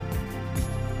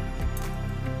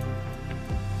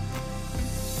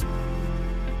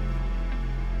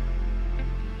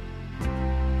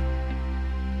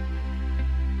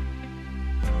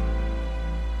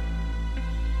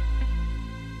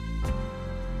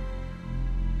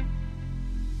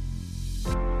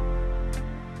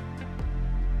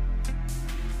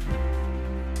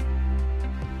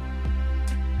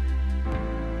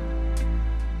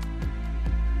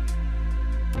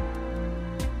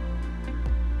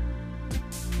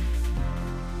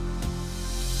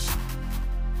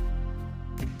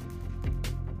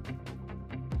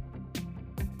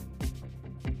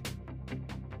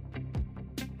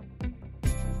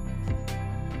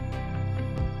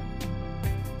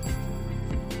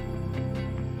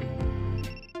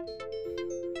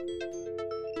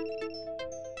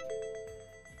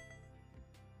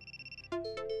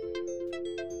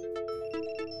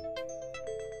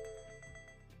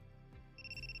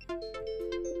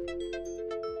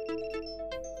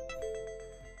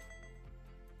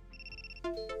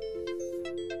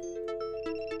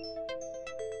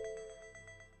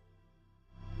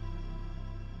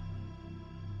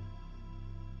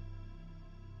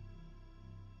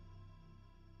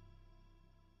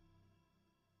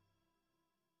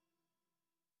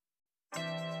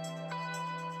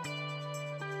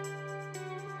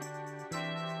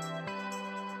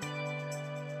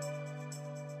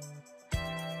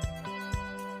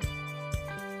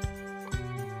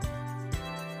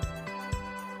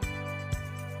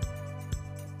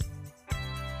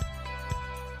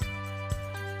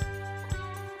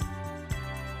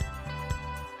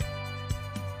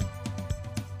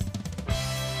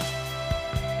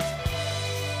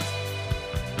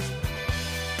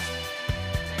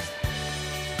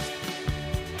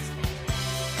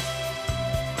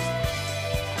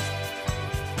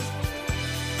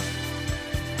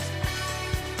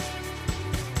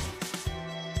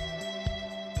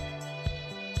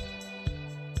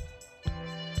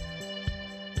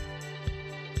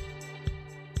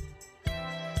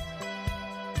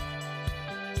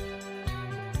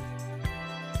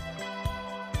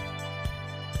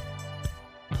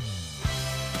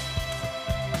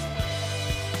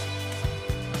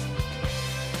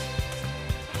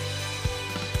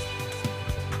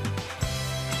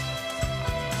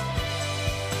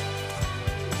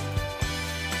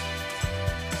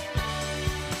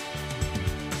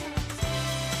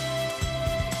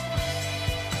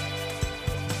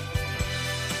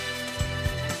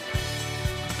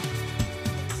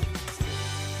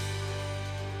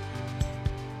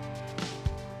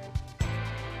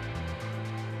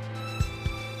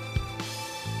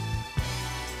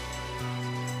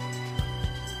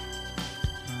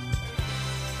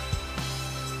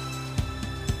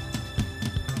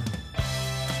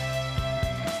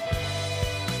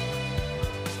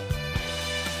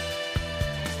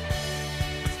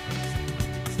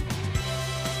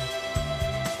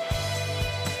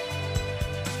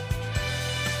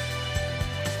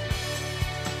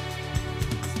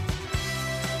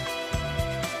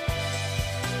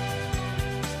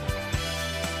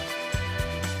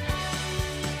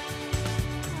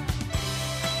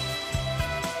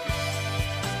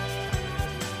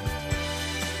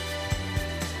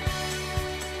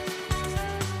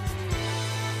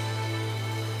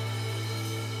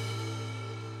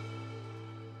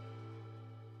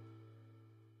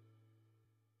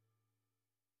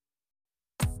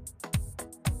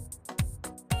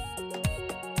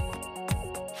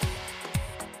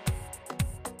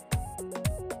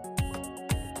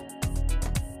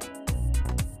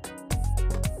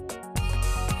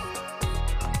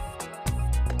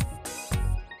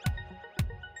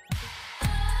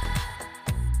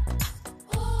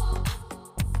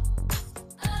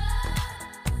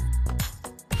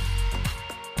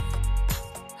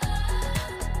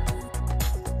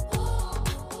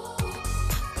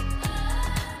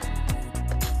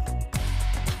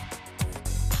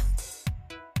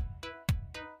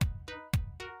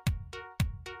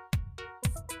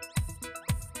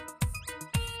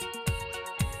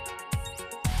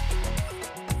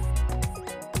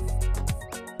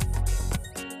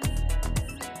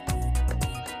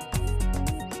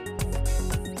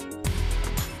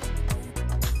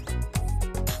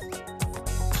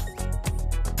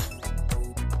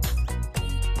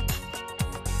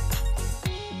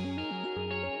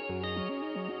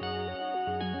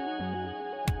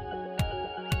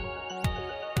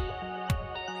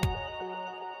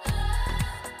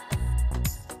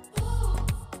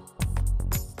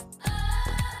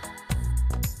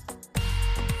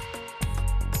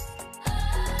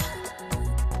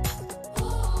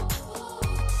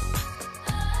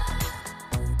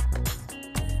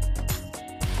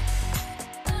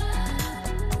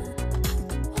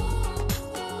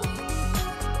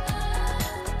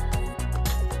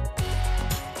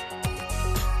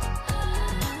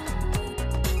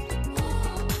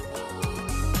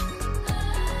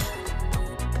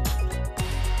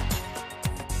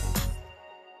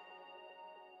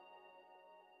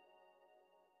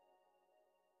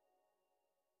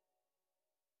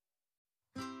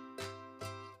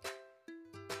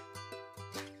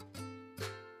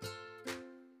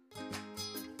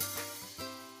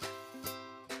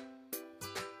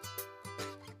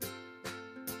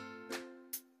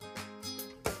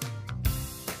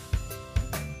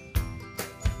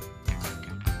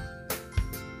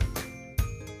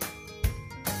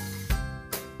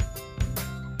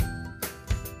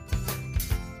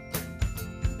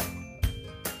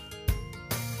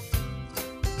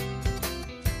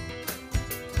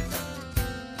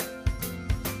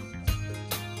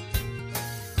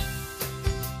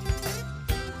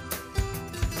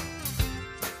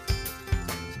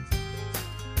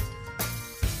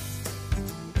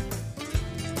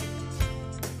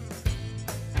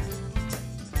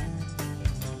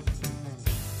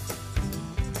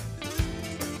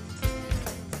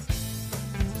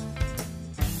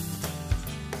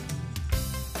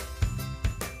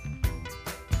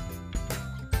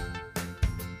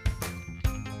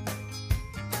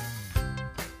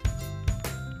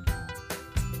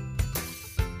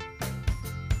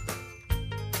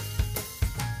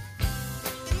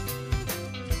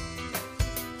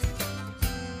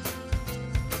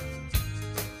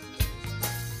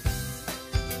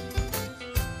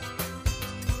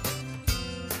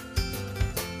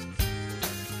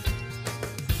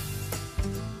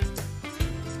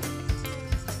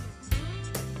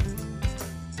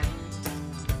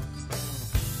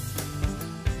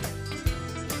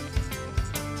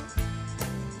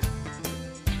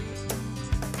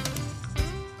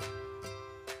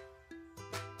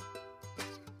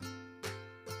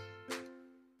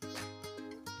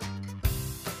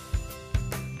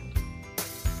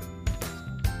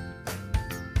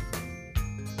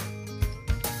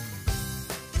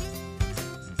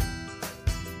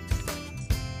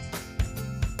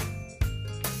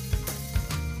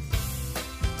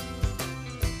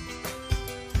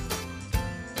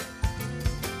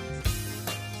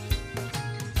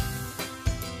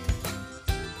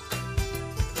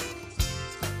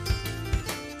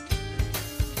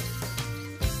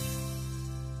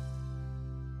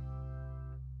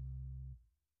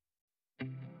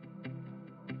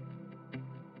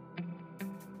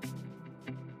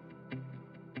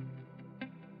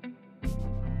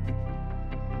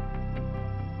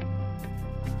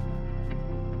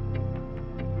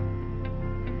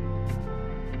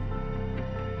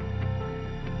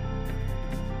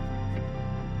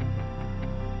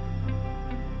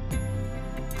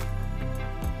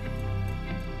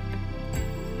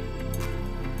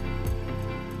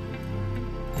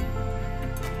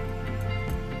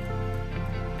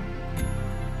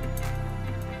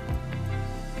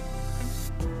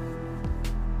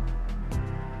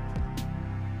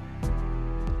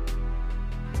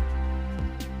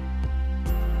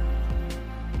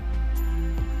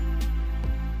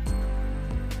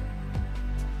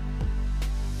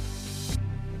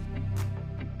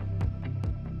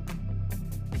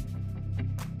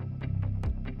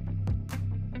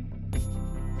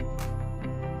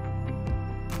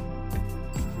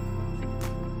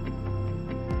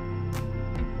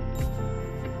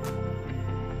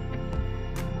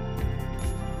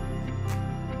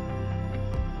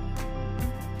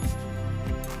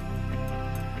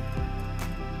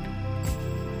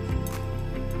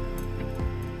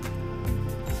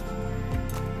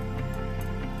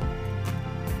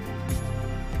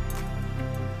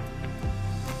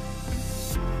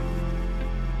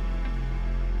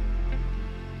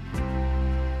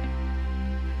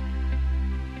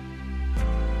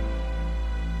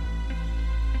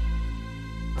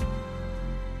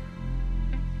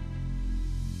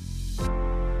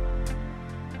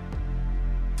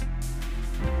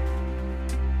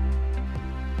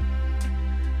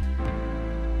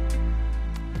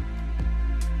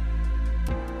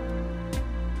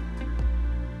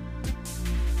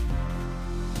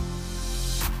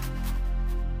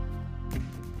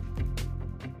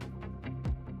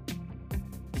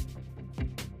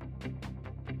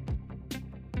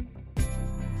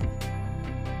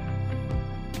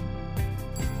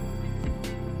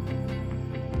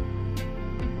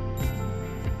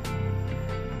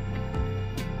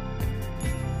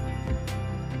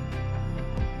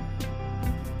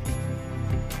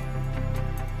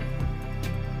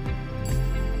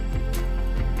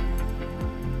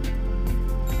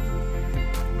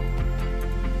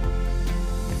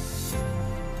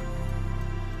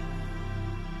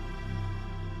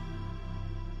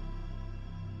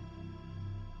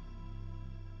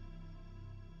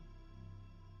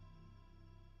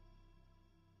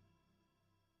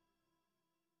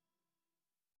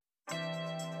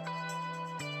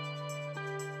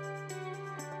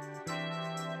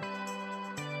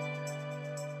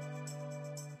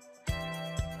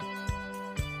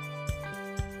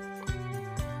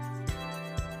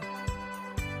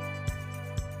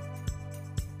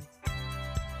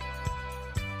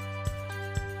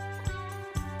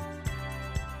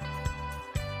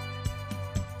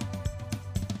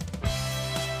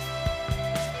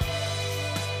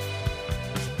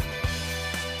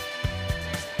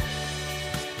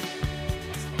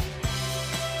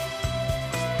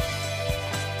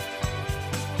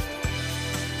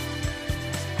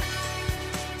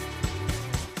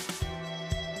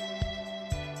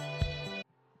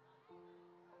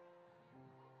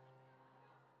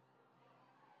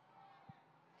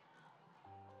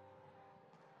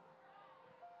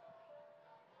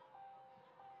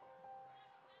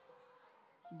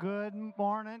Good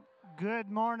morning. Good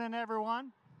morning,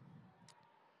 everyone.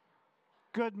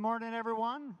 Good morning,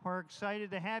 everyone. We're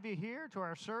excited to have you here to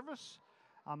our service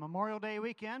on Memorial Day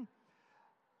weekend.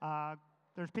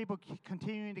 There's people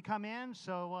continuing to come in,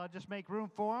 so just make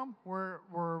room for them. We're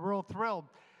real thrilled.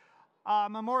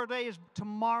 Memorial Day is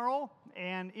tomorrow,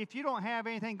 and if you don't have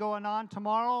anything going on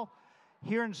tomorrow,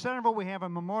 here in Centerville we have a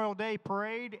Memorial Day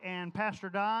parade, and Pastor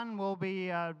Don will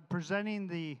be presenting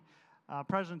the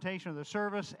presentation of the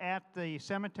service at the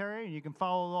cemetery. You can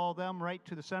follow all of them right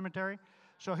to the cemetery.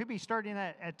 So he'll be starting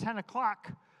at 10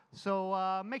 o'clock.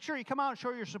 So make sure you come out and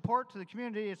show your support to the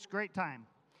community. It's a great time.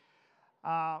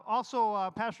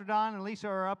 Also, Pastor Don and Lisa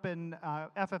are up in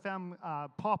FFM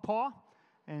Paw Paw,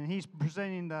 and he's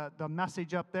presenting the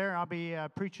message up there. I'll be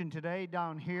preaching today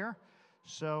down here.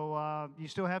 So you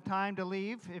still have time to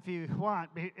leave if you want,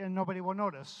 and nobody will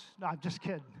notice. No, I'm just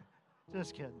kidding.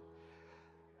 Just kidding.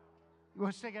 You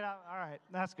want to stick it out? All right,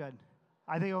 that's good.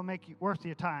 I think it'll make it worth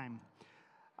your time.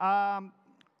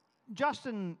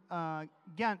 Justin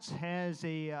Gentz has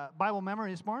a Bible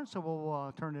memory this morning, so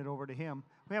we'll turn it over to him.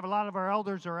 We have a lot of our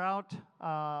elders are out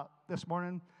this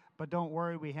morning, but don't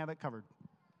worry, we have it covered.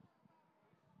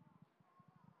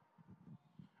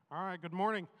 All right, good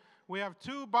morning. We have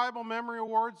two Bible memory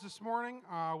awards this morning.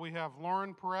 We have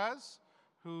Lauren Perez,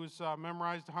 who's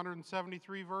memorized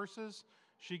 173 verses.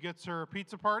 She gets her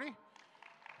pizza party.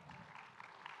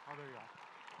 Oh, there you go.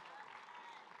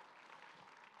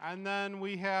 And then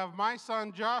we have my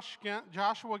son,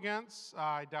 Joshua Gentz.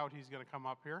 I doubt he's going to come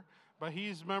up here, but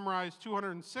he's memorized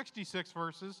 266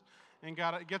 verses and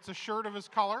gets a shirt of his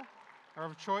color, or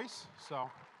of choice, so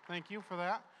thank you for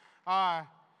that.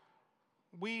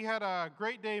 We had a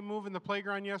great day moving the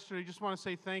playground yesterday. Just want to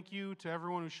say thank you to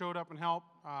everyone who showed up and helped.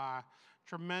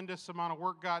 Tremendous amount of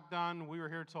work got done. We were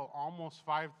here till almost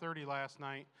 5:30 last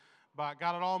night, but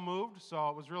got it all moved, so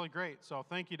it was really great. So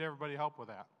thank you to everybody who helped with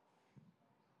that.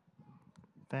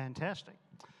 Fantastic.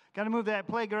 Got to move that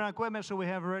playground equipment so we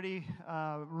have ready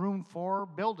room for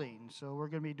building. So we're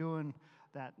going to be doing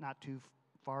that not too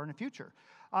far in the future.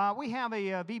 We have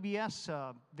a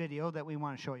VBS video that we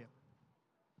want to show you.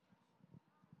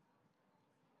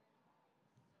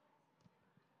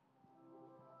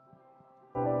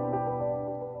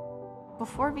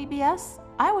 Before VBS,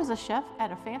 I was a chef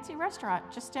at a fancy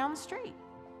restaurant just down the street.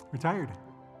 Retired.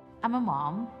 I'm a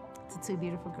mom to two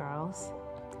beautiful girls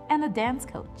and a dance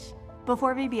coach.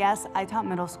 Before VBS, I taught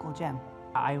middle school gym.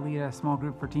 I lead a small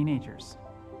group for teenagers.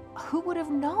 Who would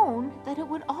have known that it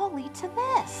would all lead to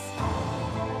this?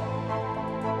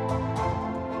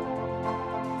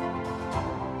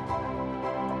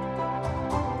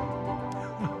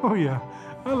 Oh yeah,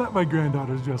 I let my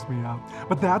granddaughters dress me up.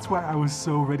 But that's why I was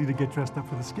so ready to get dressed up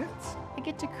for the skits. I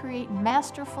get to create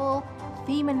masterful,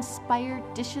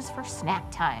 theme-inspired dishes for snack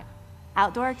time.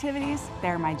 Outdoor activities,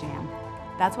 they're my jam.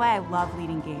 That's why I love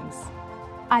leading games.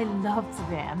 I love to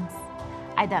dance.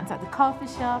 I dance at the coffee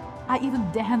shop. I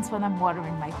even dance when I'm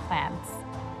watering my plants.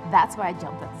 That's why I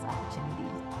jumped at this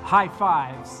opportunity. High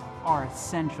fives are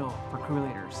essential for crew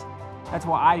leaders. That's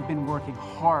why I've been working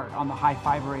hard on the High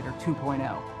Fiverator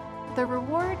 2.0. The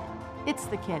reward? It's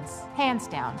the kids. Hands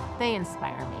down, they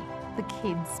inspire me. The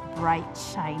kids' bright,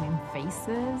 shining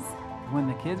faces. When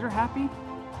the kids are happy,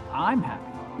 I'm happy.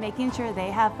 Making sure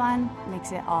they have fun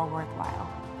makes it all worthwhile.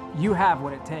 You have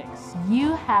what it takes.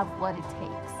 You have what it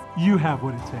takes. You have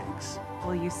what it takes.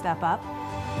 Will you step up?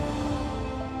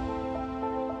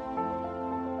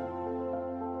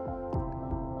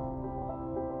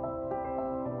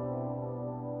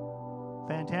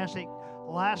 Fantastic.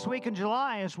 Last week in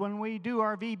July is when we do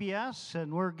our VBS,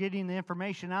 and we're getting the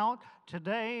information out.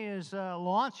 Today is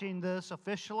launching this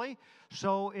officially.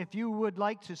 So if you would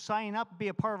like to sign up, be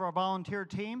a part of our volunteer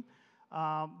team,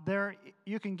 there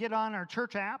you can get on our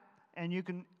church app, and you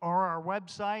can, or our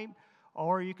website,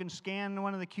 or you can scan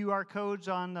one of the QR codes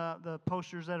on the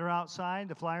posters that are outside,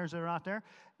 the flyers that are out there,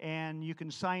 and you can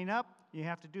sign up. You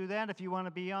have to do that if you want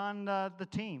to be on the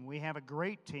team. We have a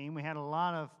great team. We had a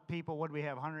lot of people. What do we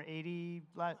have, 180?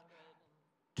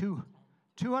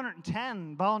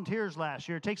 210 volunteers last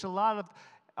year. It takes a lot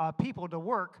of people to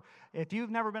work. If you've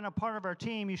never been a part of our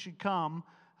team, you should come,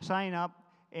 sign up,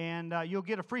 and you'll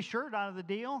get a free shirt out of the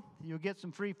deal. You'll get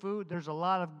some free food. There's a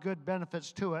lot of good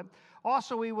benefits to it.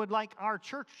 Also, we would like our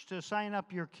church to sign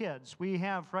up your kids. We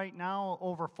have right now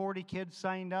over 40 kids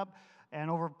signed up and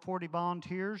over 40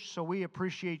 volunteers, so we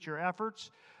appreciate your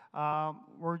efforts.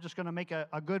 We're just going to make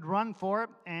a good run for it,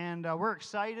 and we're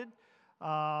excited.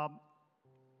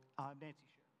 Nancy,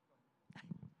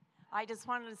 I just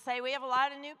wanted to say we have a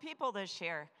lot of new people this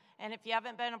year, and if you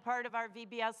haven't been a part of our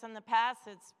VBS in the past,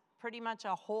 it's pretty much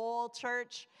a whole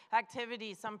church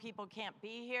activity. Some people can't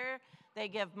be here. They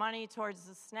give money towards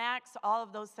the snacks. All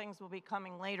of those things will be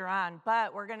coming later on.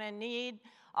 But we're going to need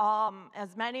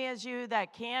as many as you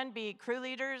that can be crew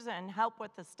leaders and help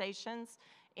with the stations.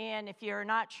 And if you're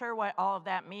not sure what all of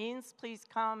that means, please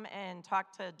come and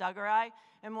talk to Doug or I,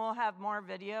 and we'll have more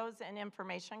videos and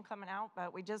information coming out.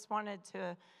 But we just wanted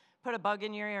to put a bug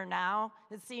in your ear now.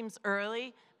 It seems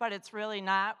early, but it's really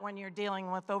not when you're dealing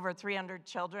with over 300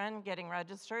 children getting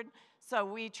registered. So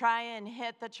we try and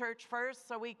hit the church first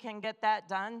so we can get that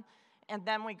done, and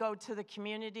then we go to the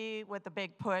community with a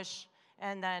big push.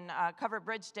 And then Covered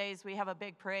Bridge Days, we have a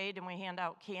big parade, and we hand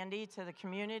out candy to the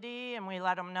community, and we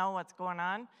let them know what's going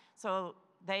on. So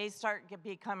they start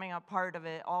becoming a part of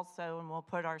it also, and we'll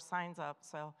put our signs up.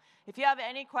 So if you have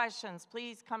any questions,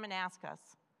 please come and ask us.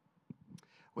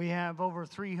 We have over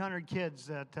 300 kids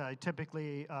that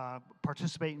typically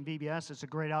participate in VBS. It's a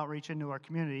great outreach into our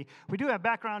community. We do have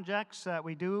background checks that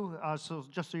we do, so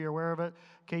just so you're aware of it,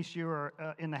 in case you are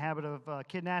in the habit of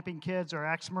kidnapping kids or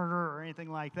axe murder or anything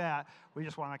like that. We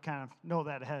just want to kind of know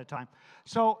that ahead of time.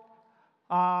 So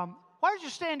why don't you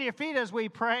stand to your feet as we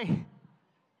pray?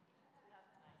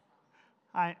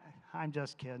 I'm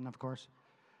just kidding, of course.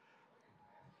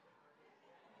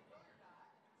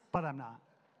 But I'm not.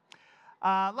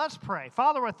 Let's pray.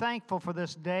 Father, we're thankful for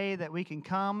this day that we can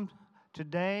come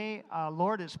today.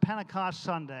 Lord, it's Pentecost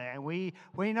Sunday, and we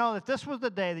know that this was the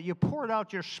day that you poured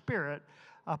out your Spirit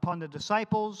upon the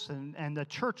disciples, and the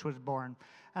church was born.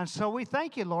 And so we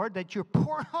thank you, Lord, that you're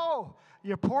pouring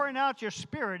out your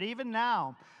Spirit even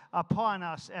now upon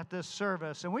us at this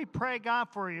service. And we pray, God,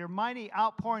 for your mighty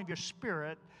outpouring of your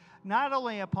Spirit, not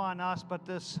only upon us, but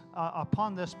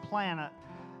upon this planet,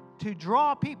 to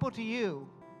draw people to you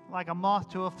like a moth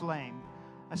to a flame.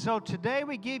 And so today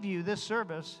we give you this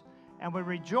service, and we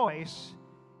rejoice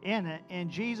in it in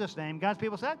Jesus' name. God's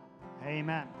people said,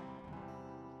 amen.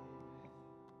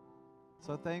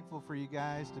 So thankful for you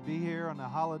guys to be here on a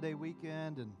holiday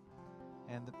weekend,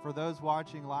 and for those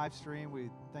watching live stream, we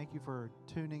thank you for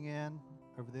tuning in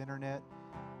over the internet.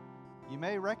 You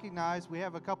may recognize we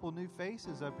have a couple new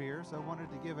faces up here, so I wanted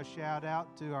to give a shout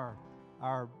out to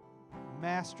our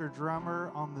master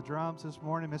drummer on the drums this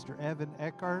morning, Mr. Evan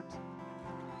Eckhart.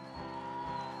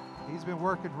 He's been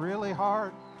working really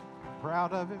hard.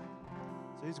 Proud of him.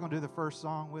 So he's going to do the first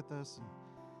song with us.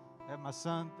 And I have my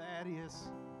son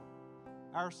Thaddeus,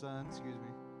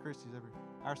 Christy's over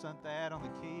here. Our son Thad on the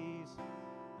keys.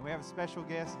 And we have a special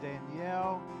guest,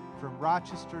 Danielle, from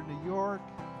Rochester, New York.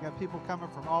 We got people coming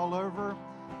from all over.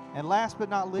 And last but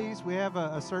not least, we have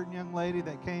a certain young lady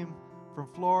that came from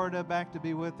Florida back to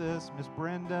be with us, Miss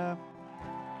Brenda.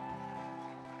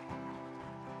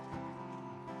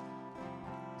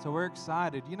 So we're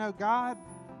excited. You know, God,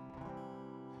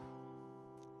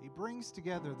 He brings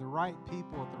together the right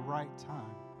people at the right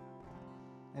time.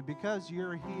 And because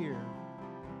you're here,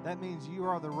 that means you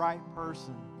are the right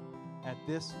person at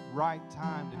this right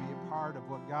time to be a part of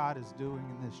what God is doing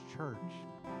in this church.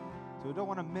 So we don't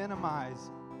want to minimize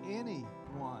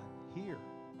anyone here.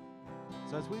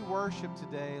 So as we worship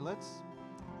today, let's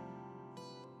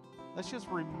just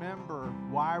remember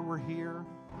why we're here.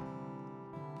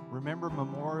 Remember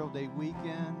Memorial Day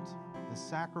weekend, the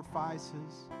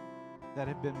sacrifices that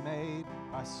have been made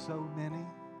by so many,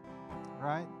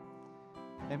 right?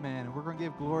 Amen. And we're going to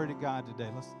give glory to God today.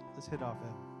 Let's hit off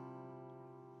that.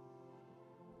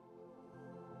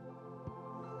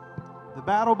 The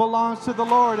battle belongs to the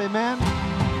Lord. Amen.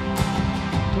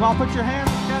 Come on, put your hands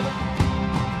together.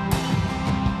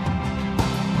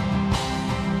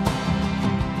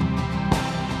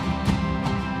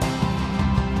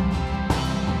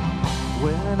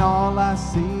 When all I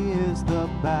see is the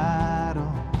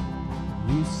battle,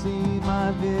 you see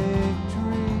my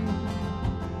victory.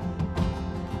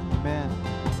 Amen.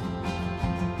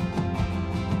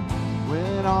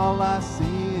 When all I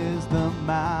see is the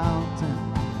mountain,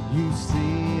 you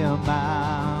see a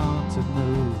mountain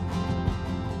move.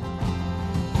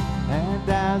 And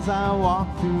as I walk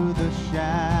through the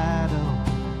shadow,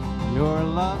 your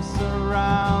love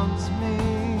surrounds me.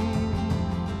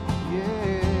 Yeah.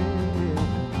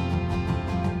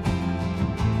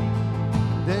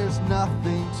 There's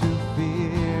nothing to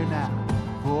fear now,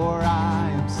 for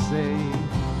I am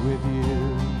safe with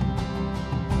you.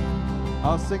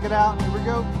 I'll sing it out. Here we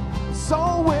go.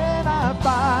 So when I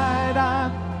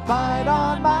fight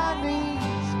on my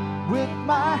knees with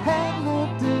my hand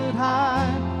lifted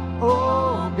high.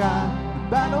 Oh God, the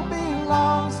battle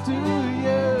belongs to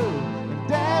you,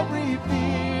 and every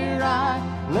fear I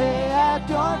lay at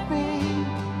your feet.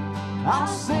 I'll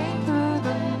sing through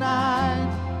the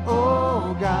night.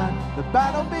 Oh God, the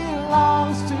battle belongs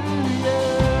belongs to you.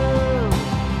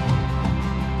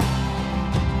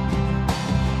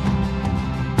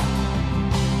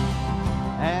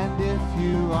 And if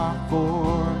you are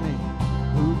for me,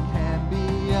 who can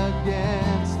be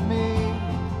against me?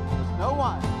 There's no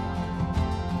one.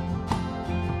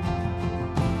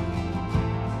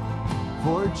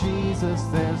 For Jesus,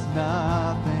 there's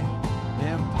nothing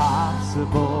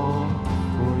impossible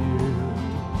for you.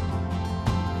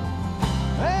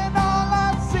 And all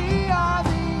I see are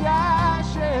the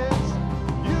ashes.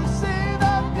 You see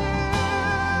the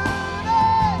beauty.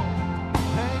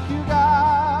 Thank you,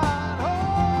 God.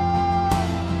 Oh,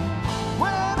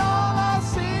 when all I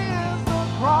see is the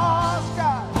cross,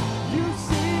 God, you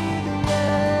see the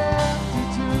empty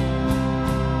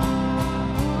tomb.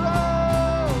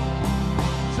 Oh,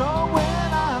 so when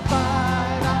I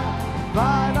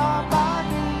fight on my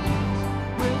knees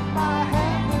with my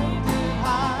head lifted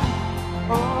high.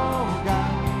 Oh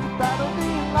God, the battle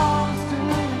belongs to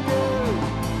you.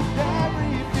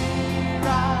 Every fear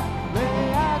I lay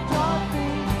at your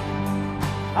feet,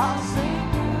 I'll sing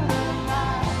through the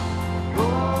night.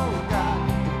 Oh God,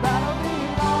 the battle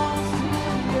belongs to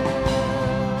you.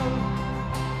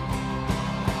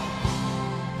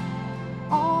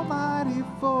 Almighty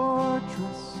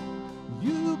fortress,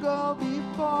 you go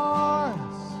before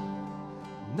us.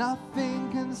 Nothing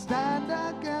can stand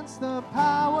against the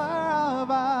power of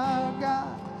our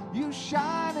God. You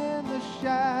shine in the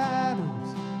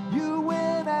shadows. You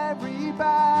win every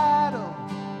battle.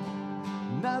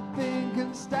 Nothing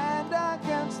can stand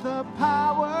against the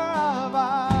power of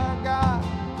our God.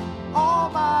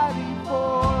 Almighty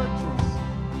fortress,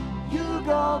 you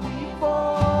go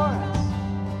before us.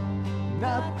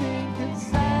 Nothing can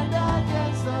stand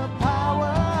against the power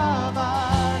of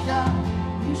our God.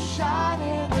 You shine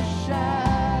in the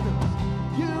shadows.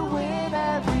 You win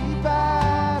every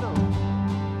battle.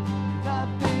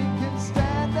 Nothing can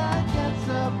stand against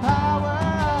the power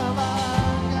of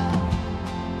our God.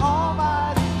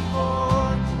 Almighty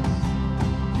fortress,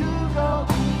 you go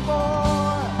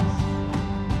before us.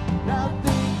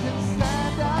 Nothing can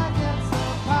stand against the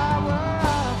power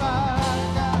of our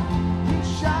God. You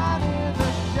shine in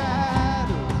the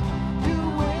shadows. You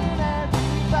win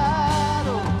every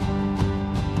battle.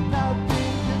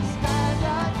 Nothing can stand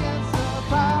against the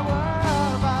power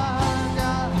of our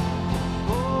God.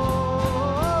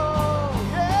 Oh,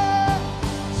 yeah.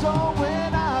 So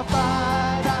when I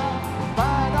fight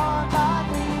on my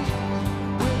knees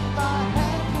with my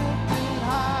head lifted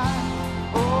high.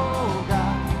 Oh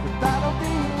God, the battle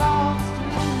belongs to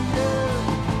you.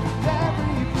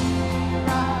 Every fear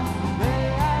I lay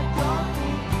at your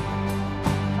feet,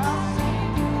 I'll sing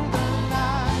through the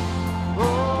night.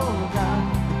 Oh God,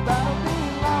 the battle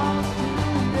belongs to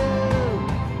you.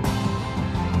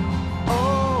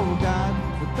 Oh God,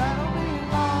 the battle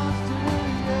belongs to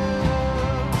you.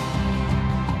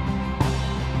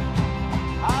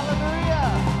 Hallelujah.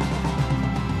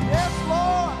 Yes,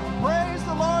 Lord. Praise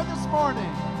the Lord this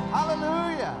morning.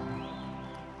 Hallelujah.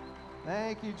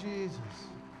 Thank you, Jesus.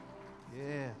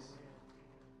 Yes.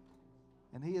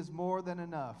 And He is more than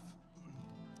enough.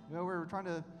 You know, we were trying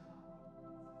to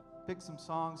pick some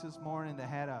songs this morning that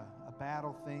had a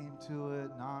battle theme to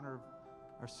it in honor of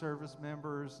our service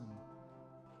members and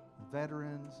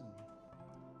veterans.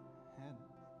 And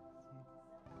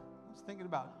I was thinking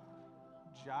about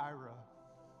Jireh.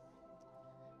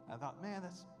 I thought, man,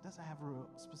 that doesn't have a real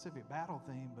specific battle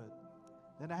theme, but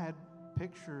then I had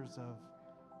pictures of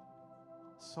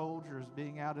soldiers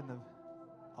being out in the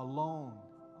alone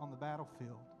on the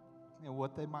battlefield and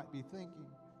what they might be thinking,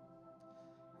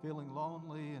 feeling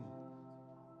lonely, and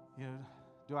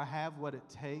do I have what it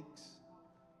takes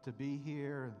to be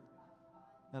here?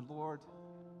 And Lord,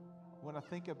 when I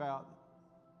think about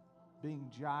being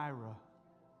Jireh,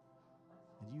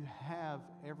 and you have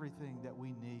everything that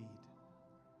we need.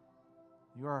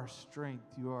 You are our strength.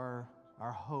 You are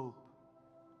our hope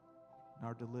and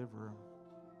our deliverer.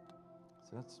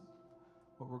 So that's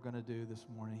what we're going to do this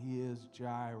morning. He is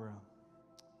Jireh.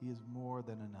 He is more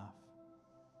than enough.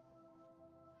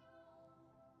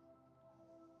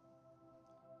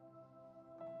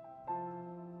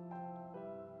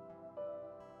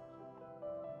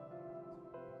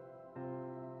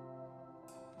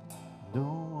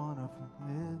 Don't want to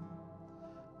forget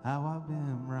how I've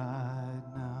been right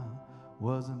now.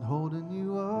 Wasn't holding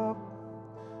you up,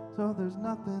 so there's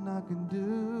nothing I can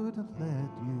do to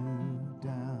let you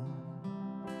down.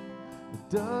 It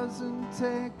doesn't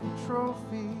take a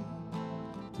trophy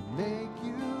to make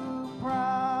you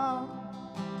proud.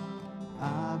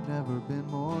 I've never been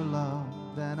more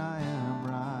loved than I am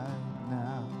right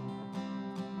now.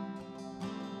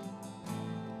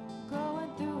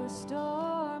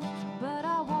 storm, but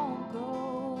I won't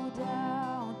go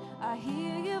down. I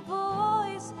hear your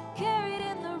voice carried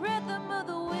in the rhythm of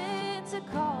the wind to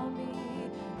call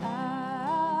me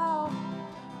out.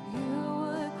 You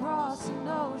would cross an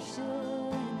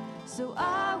ocean so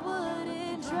I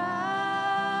wouldn't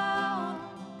drown.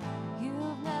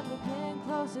 You've never been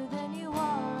closer than you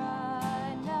are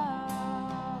right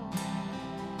now.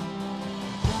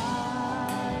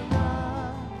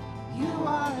 Jireh, you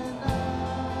are enough.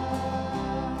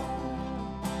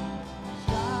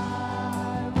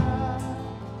 Jireh,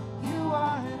 you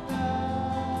are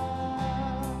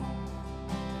enough.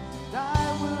 And I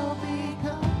will be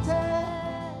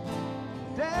content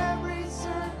in every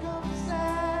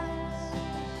circumstance.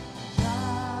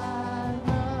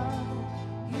 Jireh,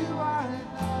 you are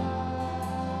enough.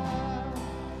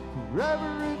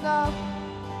 Forever enough,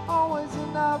 always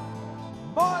enough,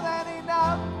 more than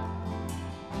enough.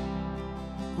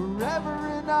 Forever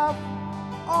enough,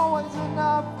 always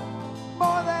enough,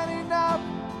 more than enough.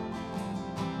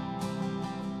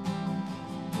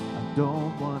 I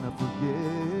don't want to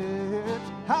forget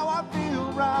how I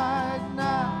feel right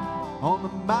now on the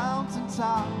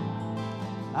mountaintop.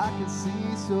 I can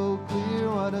see so clear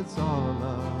what it's all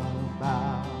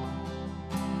about.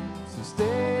 So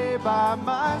stay by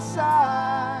my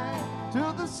side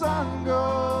till the sun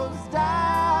goes down.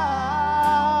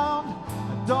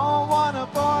 I don't want to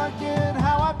forget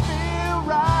how I feel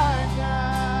right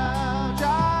now.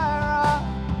 Jireh,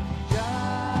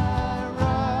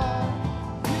 Jireh,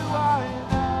 you are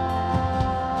enough.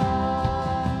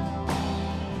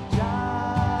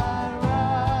 Jireh,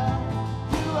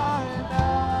 you are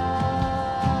enough.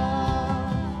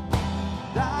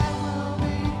 And I will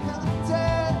be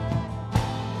content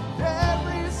in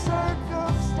every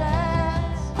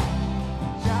circumstance.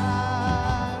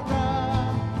 Jireh,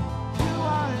 you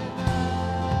are enough.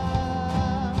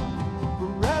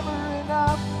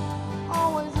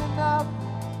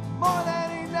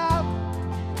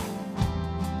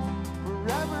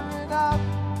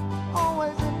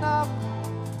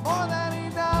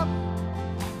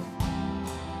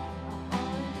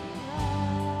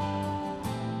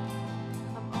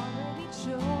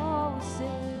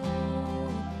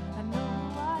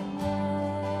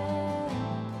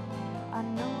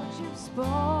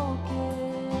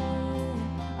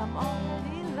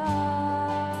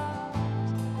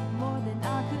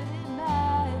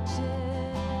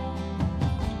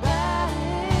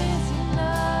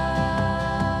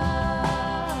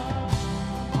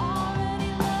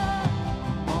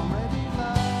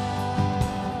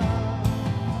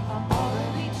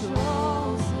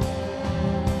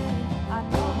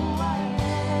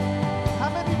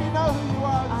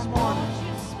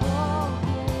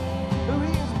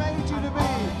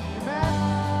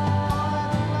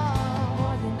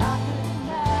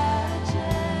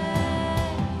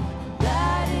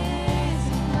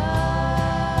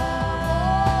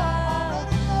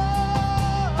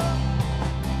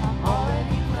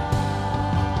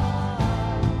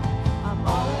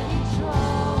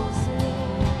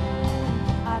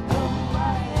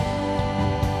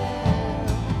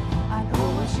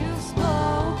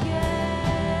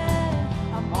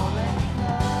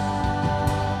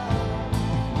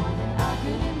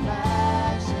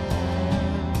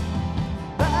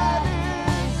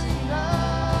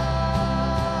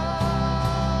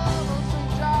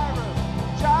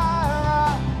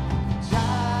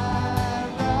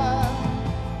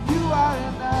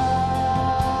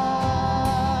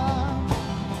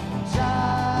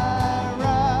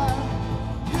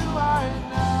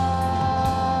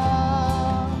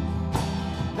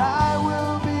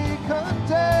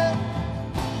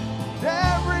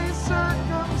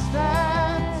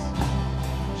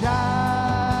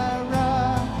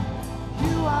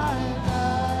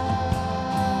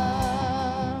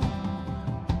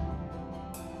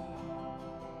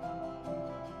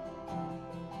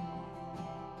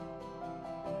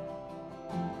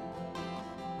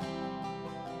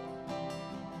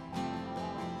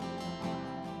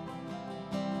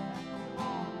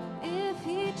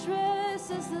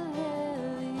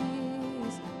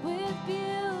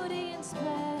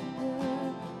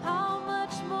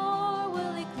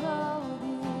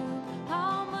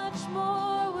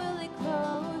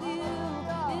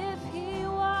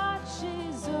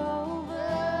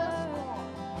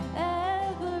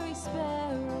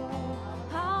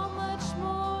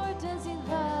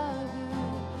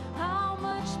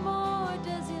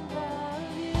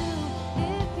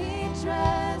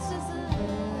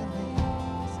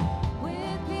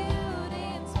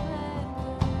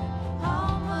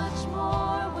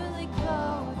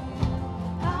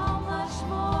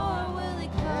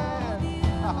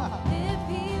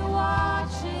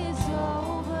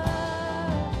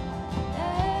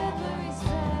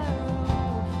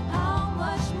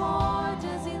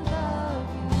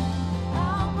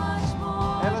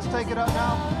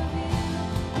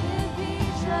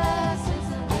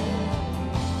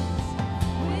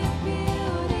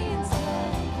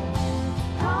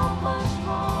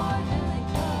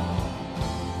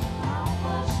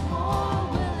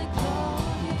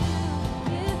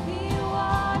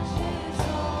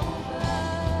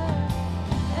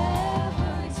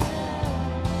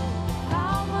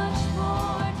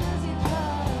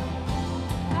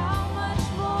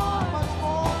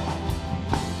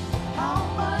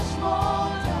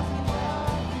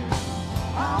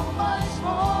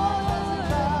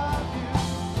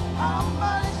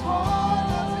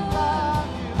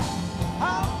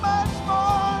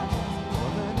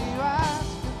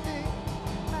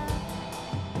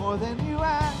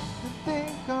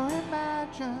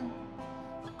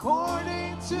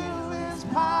 to his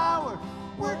power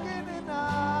working in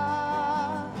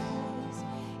us.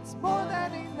 It's more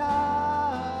than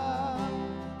enough,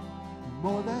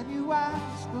 more than you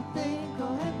ask or think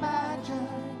or imagine,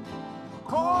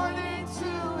 according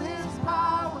to his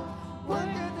power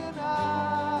working in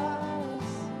us.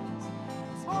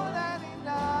 It's more than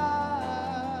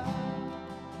enough.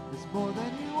 It's more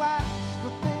than you ask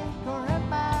or think or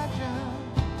imagine,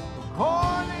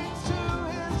 according to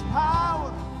his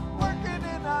power working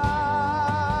in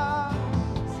us.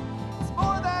 It's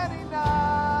more than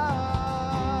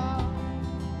enough,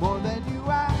 more than you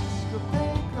ask or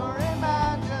think or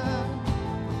imagine,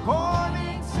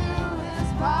 according to his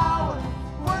power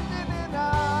working in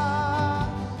us.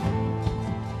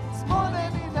 It's more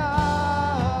than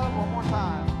enough. One more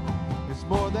time. It's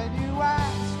more than you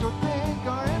ask or think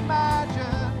or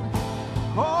imagine,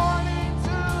 according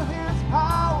to his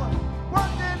power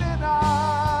working in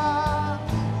us.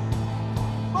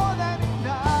 More than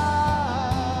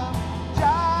enough.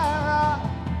 Jireh,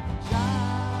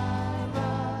 Jireh,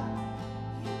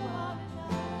 you are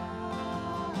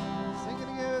enough. Sing it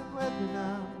again with me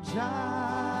now.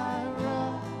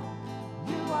 Jireh,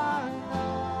 you are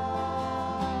enough.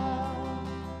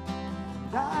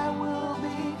 And I will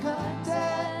be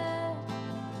content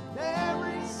in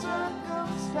every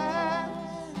circumstance.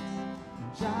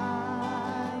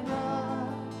 Jireh,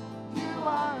 you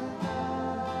are enough.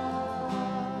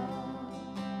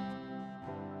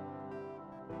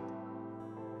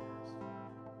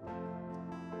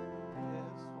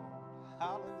 Yes, Lord.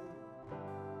 Hallelujah.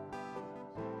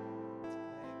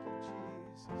 Thank you,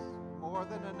 Jesus. More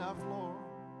than enough, Lord.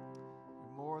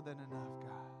 You're more than enough,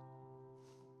 God.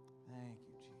 Thank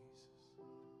you, Jesus.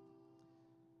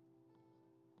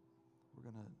 We're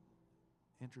going to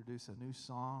introduce a new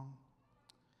song.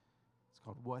 It's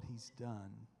called What He's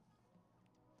Done.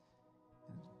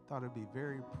 And I thought it would be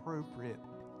very appropriate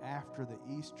after the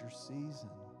Easter season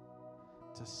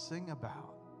to sing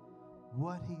about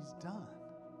what He's done,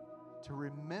 to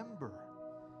remember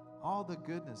all the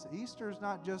goodness. Easter is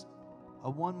not just a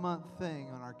 1 month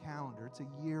thing on our calendar, it's a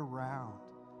year round.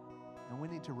 And we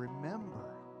need to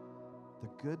remember the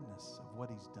goodness of what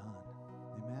He's done.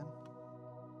 Amen?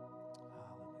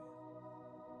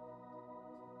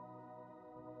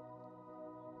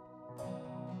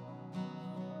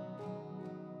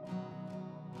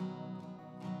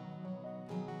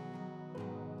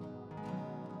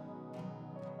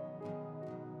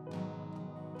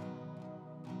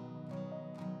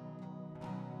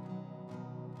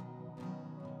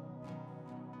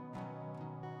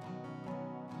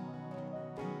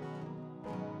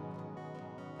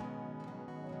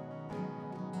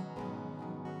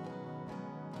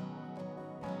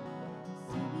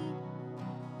 See,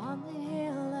 on the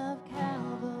hill of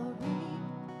Calvary,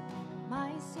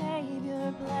 my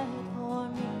Savior bled for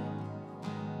me.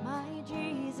 My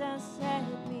Jesus set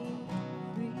me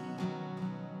free.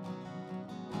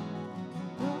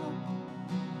 Look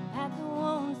at the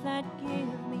wounds that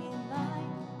give me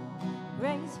life,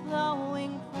 grace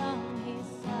flowing from His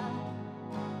side.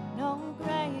 No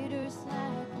greater sacrifice.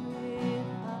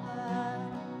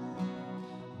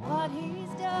 What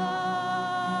He's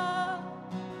done,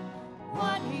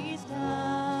 what He's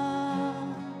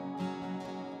done.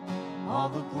 All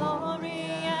the glory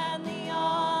and the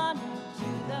honor to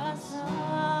the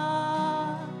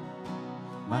Son.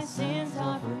 My sins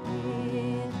are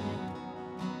forgiven.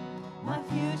 My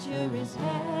future is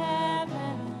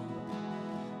heaven.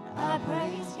 I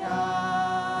praise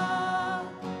God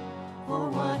for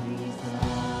what He's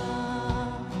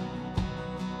done.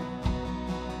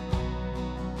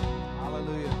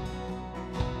 Hallelujah.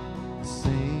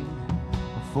 Sing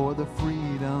for the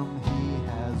freedom He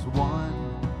has won.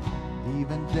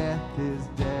 Even death is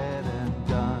dead and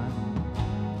done.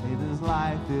 His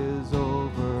life is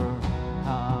overcome.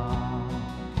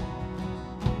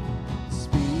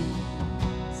 Speak,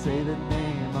 say the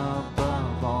name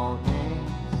above all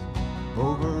names,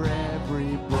 over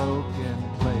every broken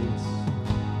place.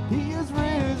 He is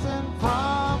risen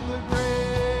from the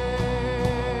grave.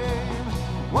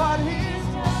 What He's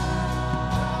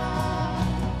done,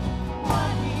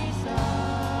 what He's done.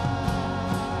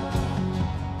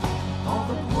 All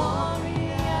the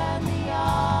glory and the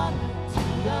honor to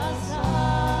the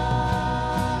Son.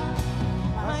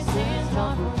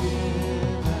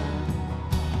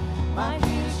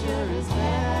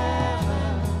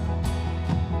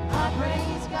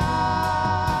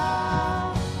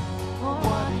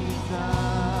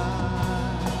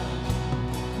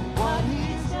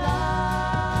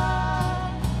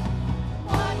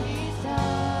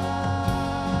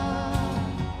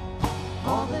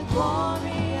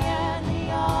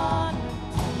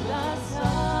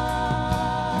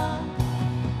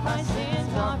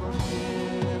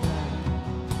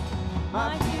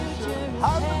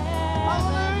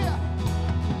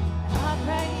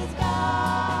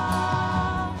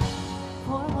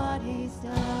 he's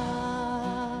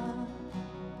done.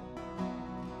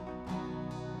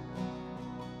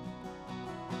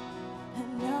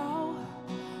 And now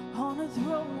on a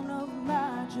throne of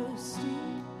majesty,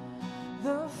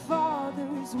 the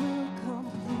Father's will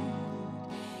complete.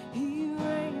 He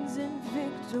reigns in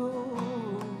victory.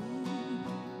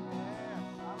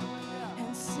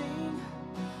 And sing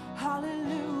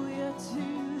hallelujah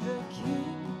to the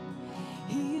King.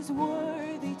 He's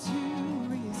worthy to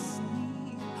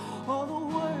receive all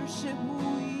the worship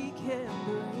we can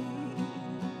bring.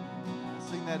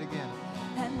 Sing that again.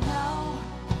 And now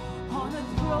on the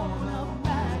throne of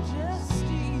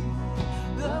majesty,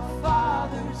 the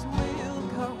Father's will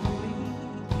complete.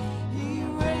 He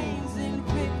reigns in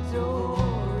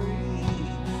victory.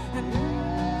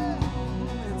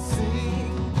 And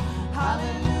sing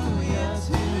hallelujah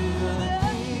to the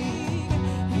King.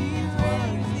 He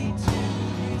reigns to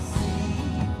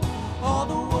receive all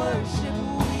the worship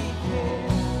we can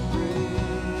bring.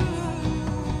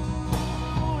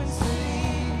 And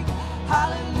sing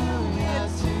hallelujah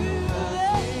to the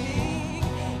King.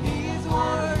 He's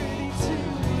worthy to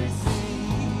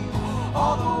receive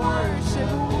all the worship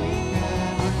we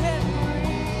can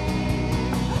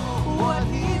bring. What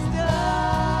he's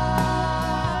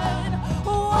done,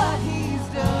 what he's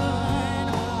done,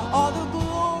 all the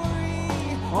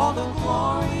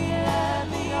glory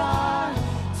and the honor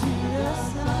to the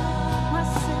Son. My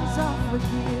sins are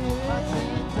forgiven. My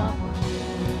sins are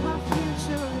forgiven. My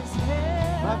future is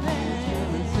heaven. My future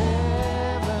is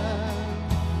heaven.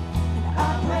 And I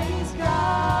praise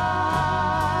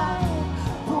God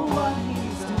for what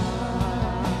he's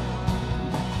done.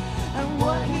 And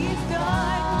what he's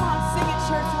done. Come on, sing it,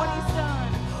 church. What he's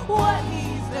done. What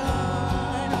he's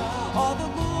done. All the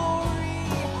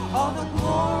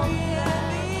glory and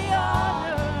the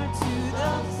honor to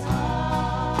the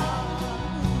Son.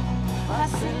 My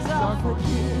sins are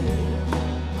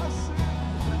forgiven.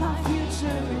 My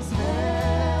future is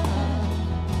heaven.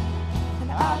 And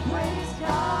I praise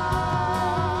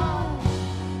God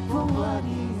for what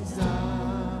he's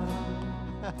done.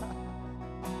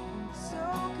 So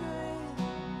good.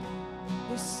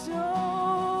 You're so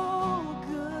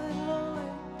good,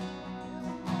 Lord.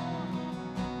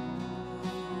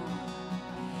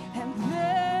 And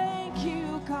thank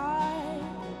you, God.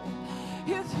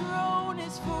 Your throne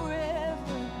is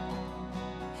forever.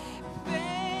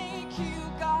 Thank you,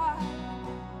 God.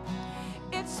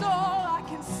 It's all I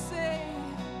can say.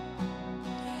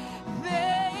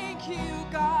 Thank you,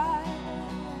 God.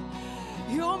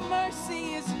 Your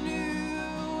mercy is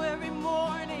new every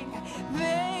morning.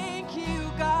 Thank you,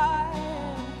 God.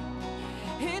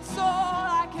 It's all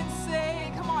I can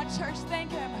say. Come on, church,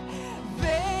 thank him.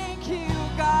 Thank you,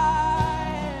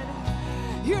 God.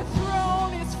 Your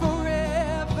throne is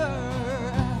forever.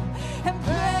 And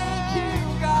thank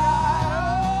you,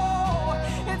 God.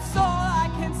 Oh, it's all I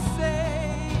can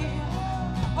say.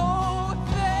 Oh,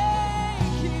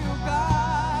 thank you,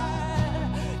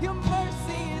 God. Your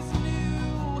mercy is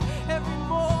new every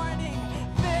morning.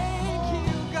 Thank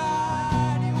you,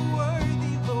 God. You're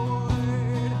worthy,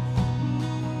 Lord.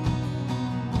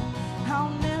 I'll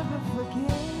never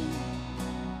forget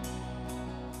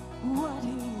what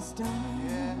he's done.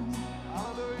 Yes.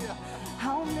 Hallelujah.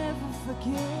 I'll never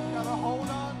forget Gotta hold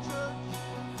on, church.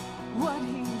 what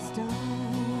he's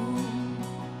done.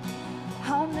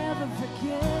 I'll never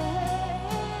forget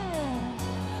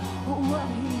what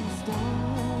he's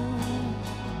done.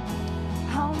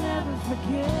 I'll never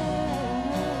forget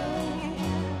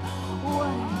what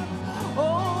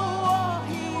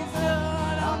he's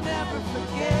done. I'll never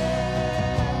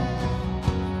forget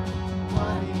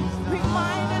What he's done.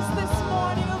 Remind us this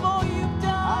morning of all you've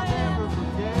I'll never done.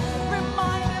 forget.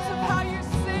 Remind us of how you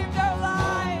saved our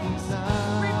lives.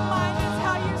 Remind us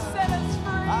how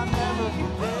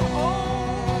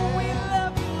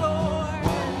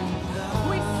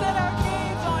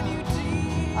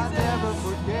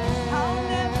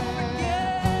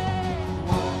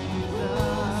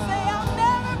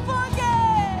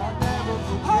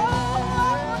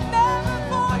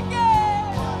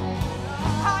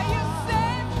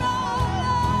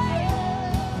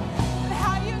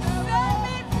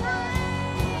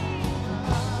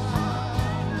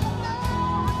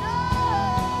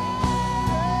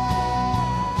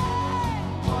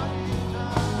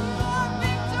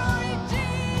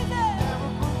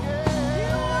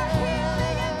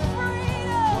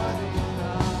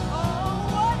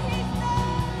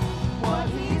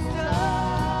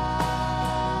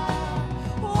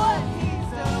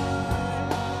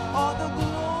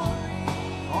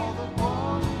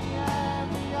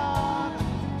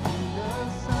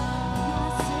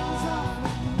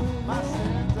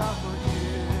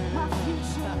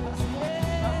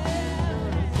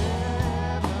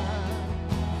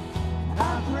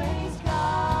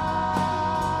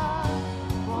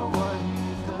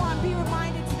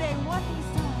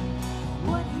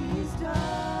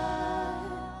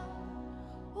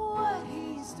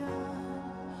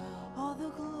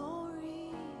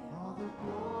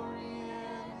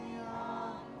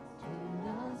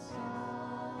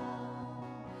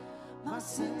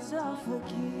sins are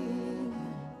forgiven.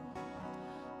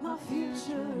 My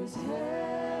future is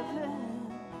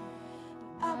heaven.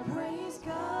 I praise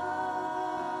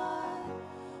God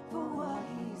for what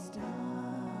He's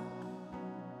done.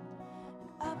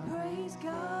 I praise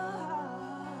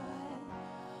God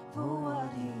for what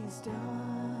He's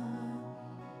done.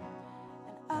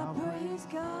 And I praise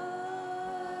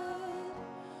God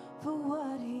for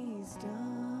what He's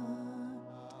done.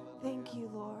 Thank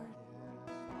you, Lord.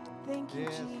 Thank you,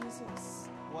 Yes. Jesus,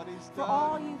 What He's for done.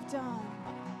 all you've done.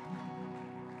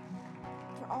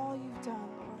 For all you've done,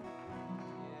 Lord.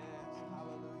 Yes,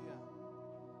 hallelujah.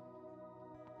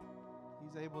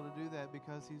 He's able to do that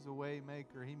because He's a way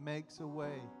maker. He makes a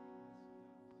way.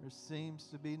 There seems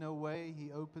to be no way.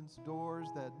 He opens doors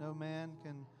that no man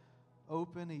can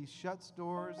open. He shuts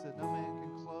doors that no man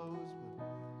can close.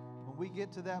 But when we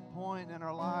get to that point in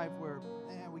our life where,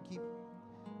 man, we keep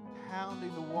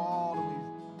pounding the wall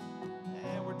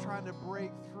and we're trying to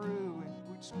break through, and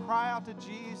we just cry out to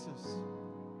Jesus,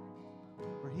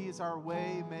 for He is our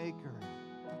way maker.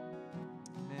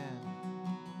 Amen.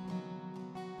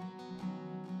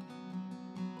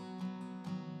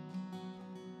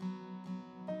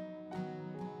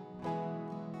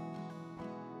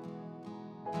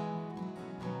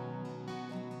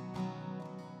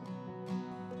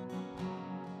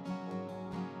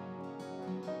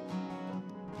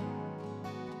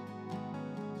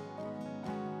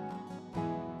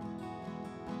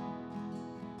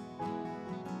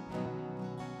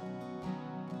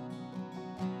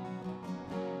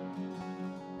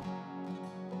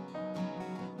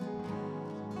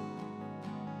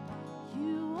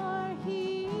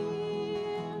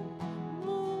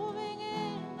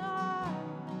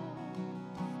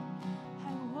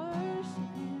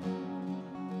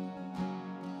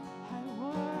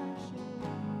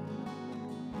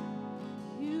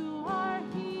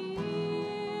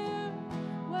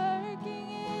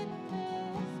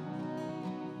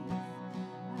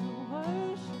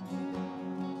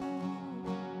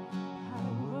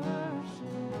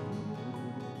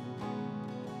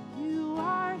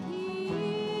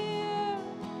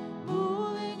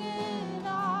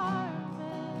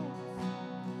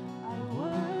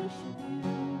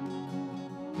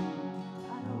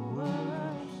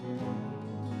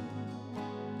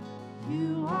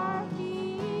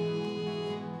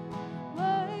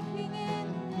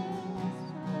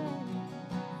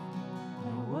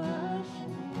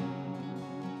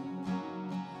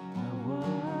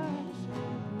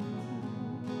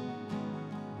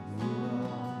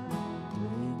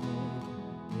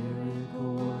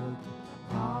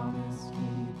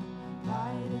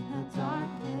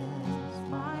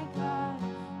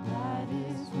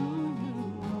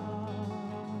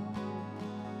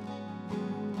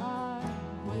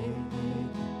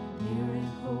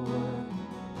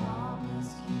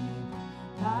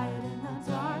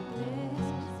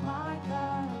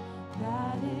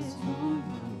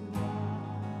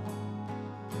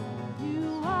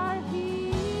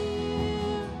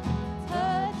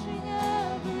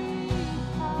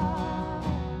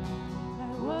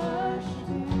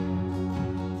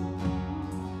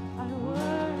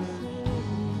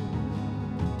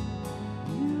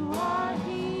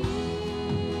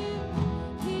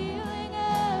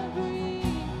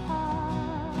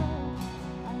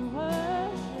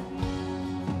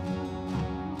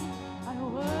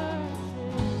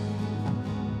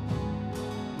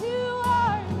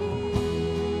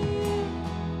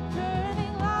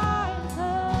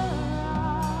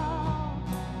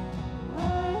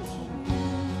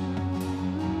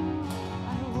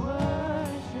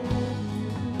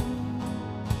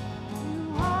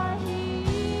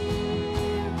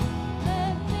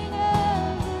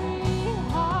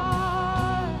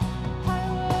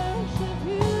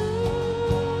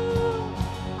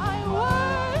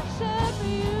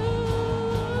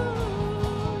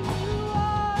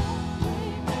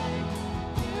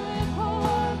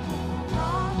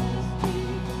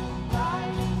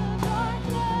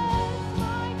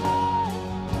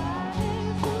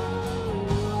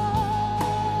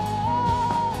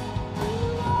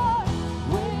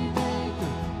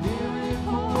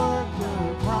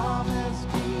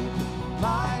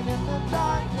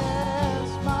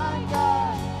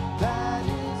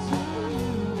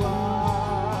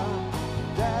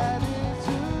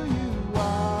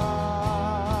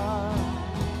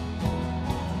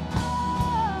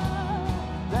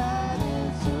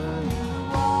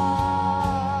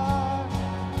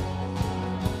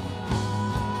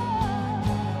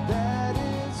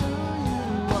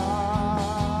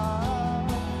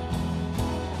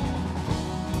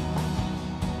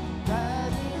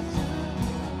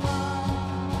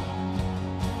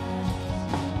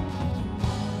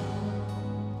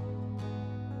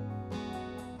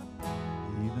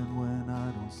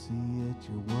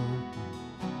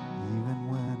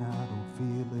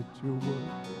 at your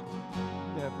work.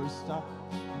 Never stop,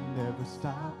 never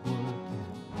stop working.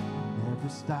 Never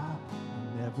stop,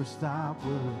 never stop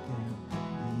working.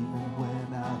 Even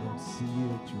when I don't see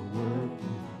it, you're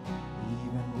working.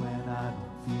 Even when I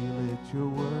don't feel it, you're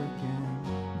working.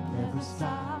 You never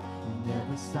stop, you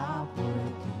never stop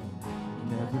working.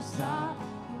 You never stop,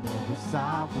 you never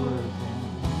stop working.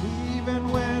 Even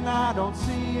when I don't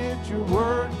see it, you're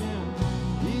working.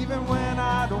 Even when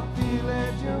I don't feel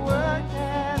it, you're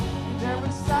working. You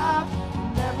never stop, you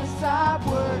never stop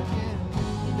working.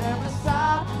 You never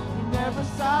stop, you never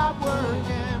stop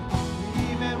working.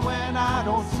 Even when I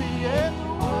don't see it,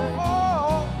 you're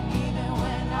working. Even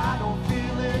when I don't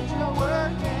feel it, you're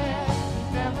working.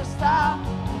 You never stop,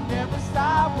 you never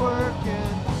stop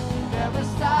working. You never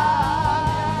stop.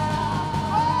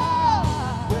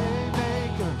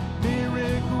 Waymaker,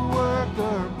 miracle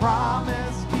worker,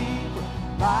 promise keeper,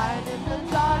 light in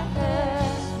the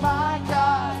darkness, my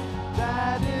God,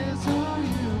 that is who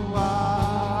you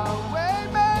are.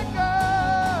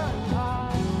 Waymaker,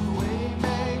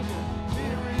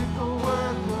 miracle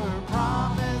worker,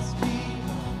 promise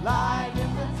keeper, light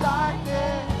in the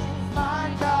darkness,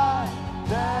 my God,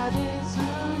 that is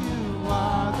who you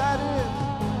are.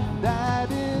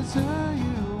 That is who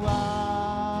you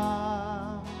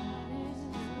are.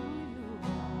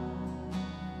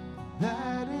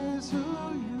 That is who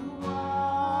you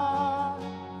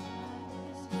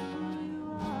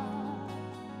are.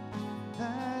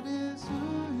 That is who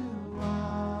you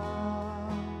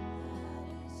are.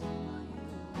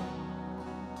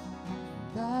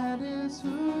 That is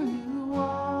who you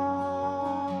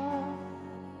are.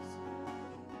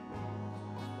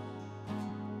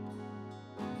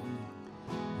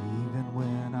 Even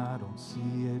when I don't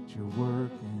see it, you're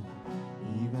working.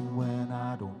 Even when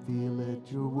I don't feel it,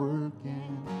 you're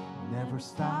working. You never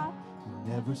stop,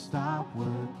 you never stop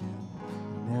working.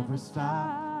 You never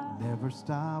stop, never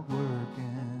stop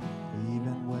working.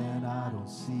 Even when I don't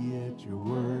see it, you're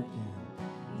working.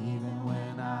 Even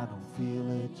when I don't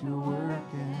feel it, you're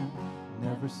working. You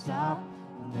never stop,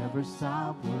 you never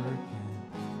stop working.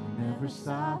 You never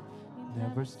stop, you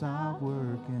never stop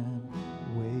working.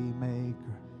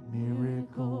 Waymaker,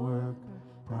 miracle worker,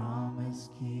 promise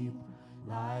keeper,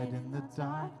 light in the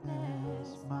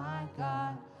darkness, my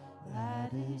God,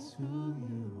 that is who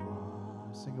you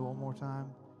are. Sing it one more time,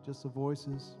 just the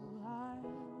voices.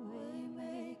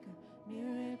 Waymaker,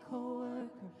 miracle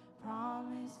worker,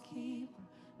 promise keeper,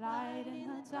 light in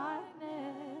the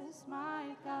darkness,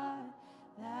 my God,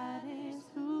 that is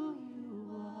who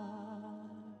you are.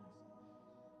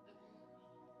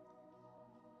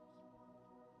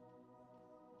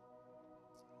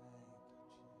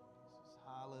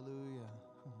 Hallelujah.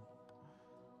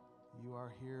 You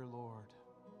are here, Lord.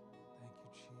 Thank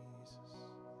you, Jesus.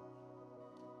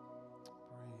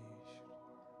 Praise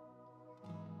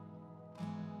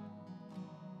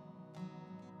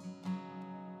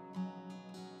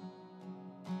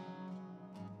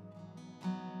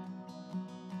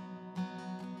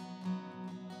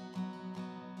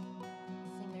you,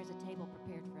 Sing, there's a table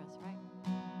prepared for us, right?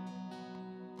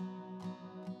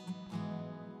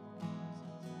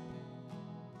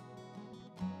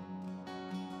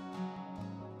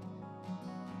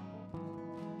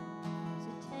 There's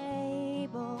a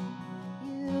table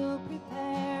you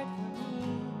prepared for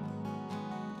me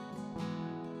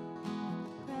in the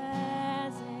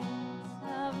presence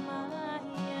of my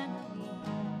enemy.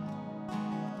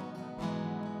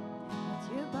 It's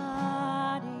your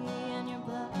body and your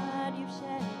blood you've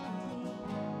shed for me.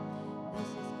 This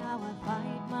is how I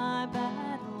fight my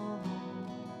battle.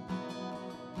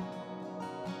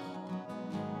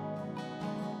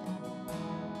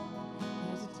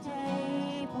 There's a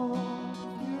table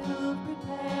you've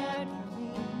prepared for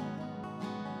me in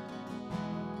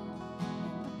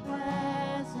the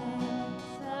presence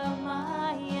of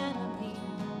my enemy.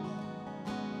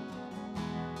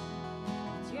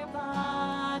 It's your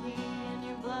body and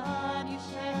your blood you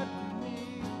shed for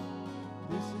me.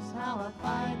 This is how I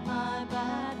fight my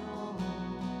battle.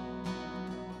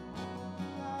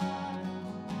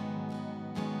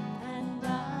 And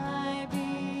I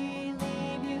believe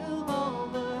you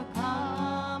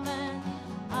overcome, and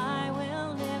I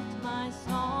will lift my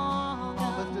song Come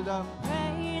on, lift it up.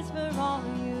 praise for all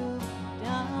you've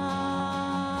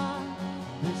done.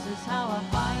 This is how I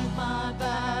fight my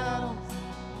battles.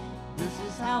 This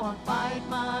is how I fight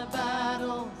my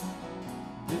battles.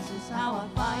 This is how I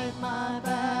fight my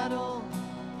battles.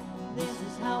 This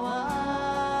is how I.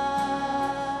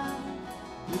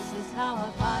 This is how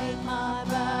I fight my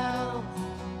battles.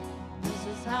 This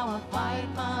is how I fight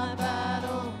my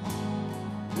battles.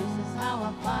 This is how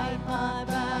I fight my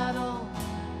battle.